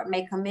 the court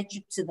may commit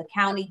you to the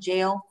county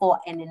jail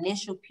for an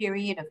initial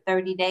period of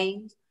 30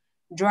 days.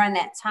 During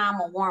that time,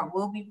 a warrant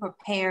will be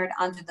prepared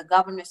under the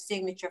governor's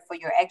signature for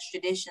your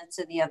extradition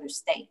to the other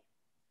state.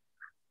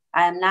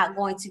 I am not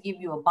going to give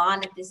you a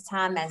bond at this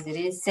time, as it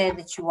is said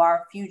that you are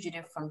a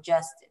fugitive from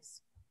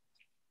justice.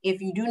 If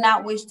you do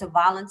not wish to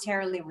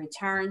voluntarily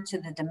return to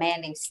the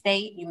demanding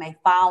state, you may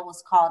file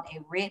what's called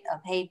a writ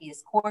of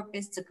habeas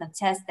corpus to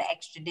contest the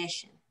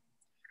extradition.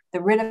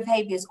 The writ of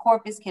habeas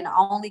corpus can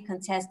only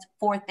contest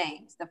 4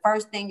 things. The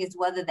first thing is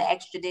whether the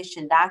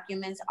extradition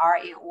documents are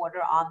in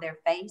order on their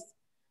face.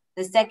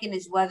 The second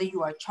is whether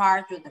you are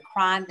charged with a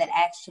crime that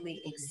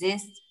actually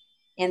exists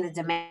in the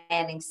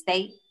demanding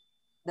state.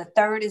 The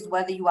third is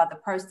whether you are the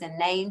person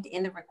named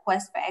in the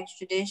request for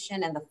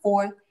extradition. And the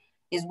fourth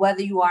is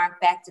whether you are in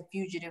fact a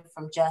fugitive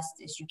from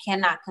justice. You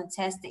cannot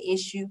contest the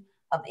issue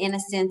of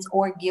innocence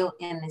or guilt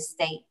in this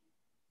state.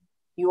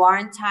 You are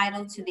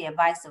entitled to the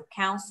advice of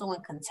counsel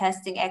in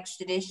contesting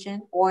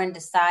extradition or in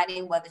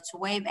deciding whether to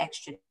waive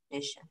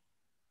extradition.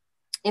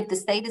 If the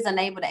state is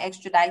unable to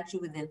extradite you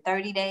within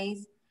 30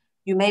 days,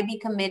 you may be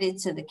committed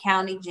to the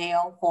county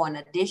jail for an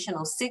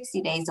additional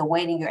 60 days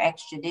awaiting your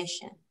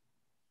extradition.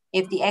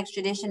 If the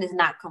extradition is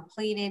not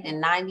completed in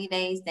 90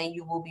 days, then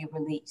you will be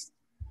released.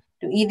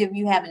 Do either of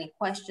you have any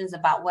questions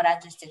about what I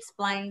just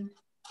explained?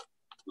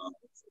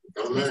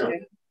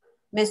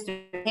 Mr.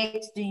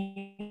 Hicks, do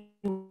you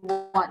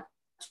want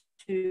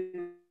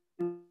to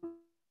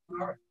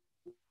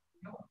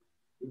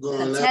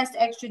contest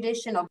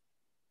extradition or?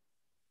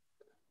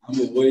 I'm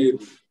gonna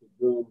waive.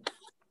 You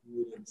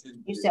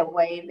said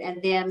waive.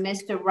 And then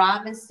Mr.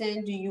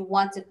 Robinson, do you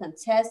want to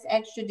contest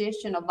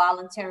extradition or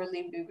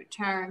voluntarily be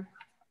returned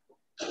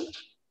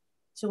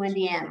to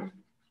Indiana?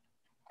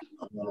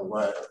 I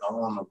want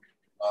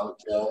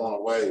to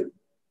waive.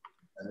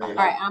 All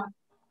right.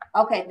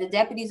 Okay. The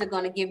deputies are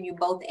going to give you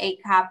both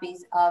 8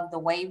 copies of the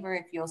waiver.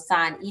 If you'll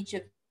sign each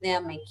of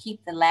them and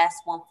keep the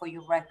last one for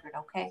your record.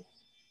 Okay.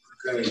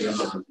 Okay.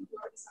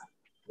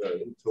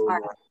 All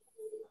right.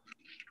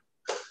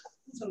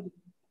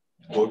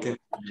 Okay.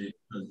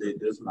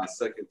 This is my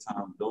second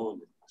time doing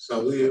it.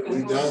 So we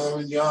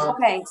done, y'all?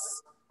 Okay,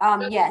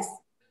 yes,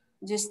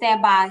 just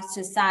stand by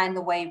to sign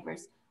the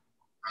waivers.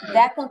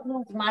 That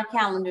concludes my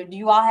calendar. Do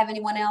you all have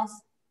anyone else?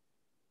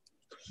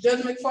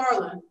 Judge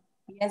McFarland.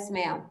 Yes,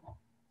 ma'am. I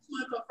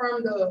want to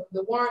confirm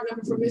the warrant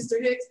number for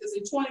Mr. Hicks. Is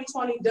it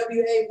 2020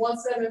 WA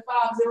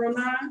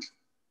 17509?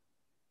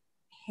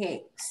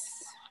 Hicks.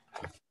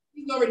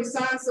 He's already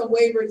signed some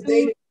waivers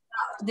dated.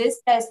 This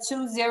says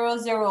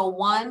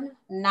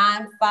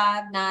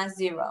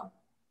 2001-9590.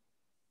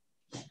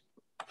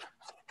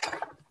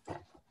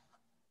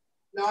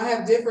 No, I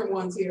have different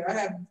ones here. I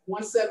have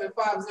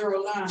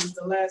 17509 is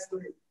the last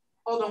three.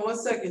 Hold on one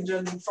second,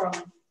 Judge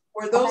McFarland.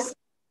 Were those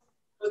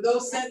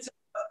sent to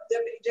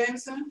Deputy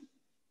Jameson?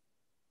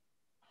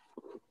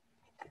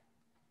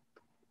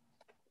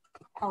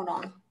 Hold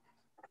on.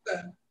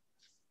 Okay.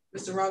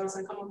 Mr.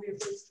 Robinson, come over here,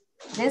 please.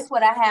 This is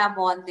what I have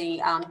on the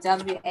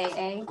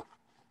WAA.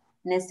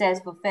 And it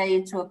says for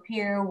failure to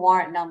appear,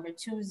 warrant number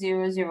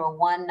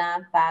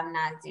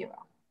 200195990.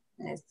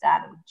 And it's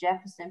out of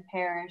Jefferson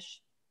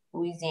Parish,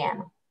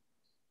 Louisiana.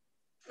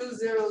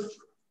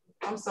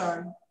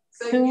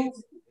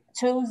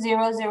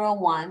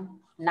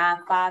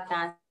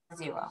 2001-9590.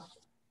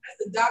 That's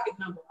the docket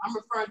number. I'm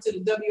referring to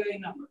the WA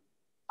number.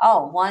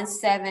 Oh,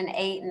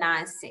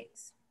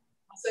 17896.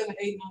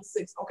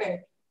 17896.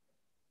 Okay.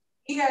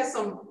 He has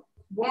some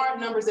warrant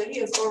numbers that he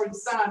has already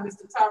signed,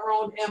 Mr.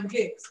 Tyrone M.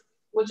 Hicks,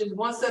 which is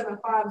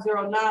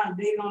 17509,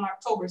 dated on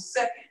October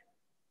 2nd.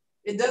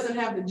 It doesn't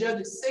have the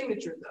judge's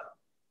signature though.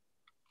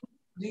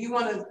 Do you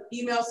want to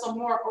email some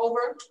more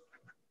over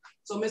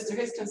so Mr.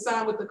 Hicks can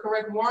sign with the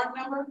correct warrant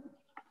number?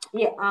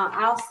 Yeah,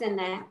 I'll send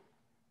that.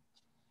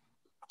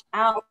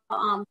 Oh,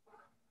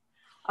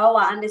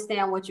 I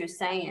understand what you're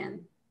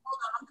saying. Hold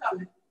on, I'm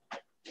coming.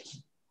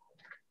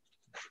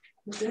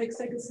 Mr. Hicks,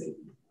 take a seat.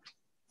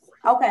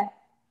 Okay.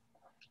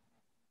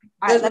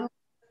 All right, Judge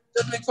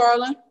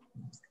McFarland?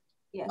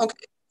 Yes.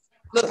 Okay,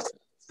 look.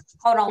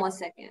 Hold on one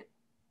second.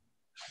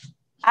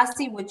 I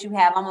see what you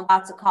have. I'm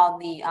about to call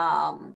the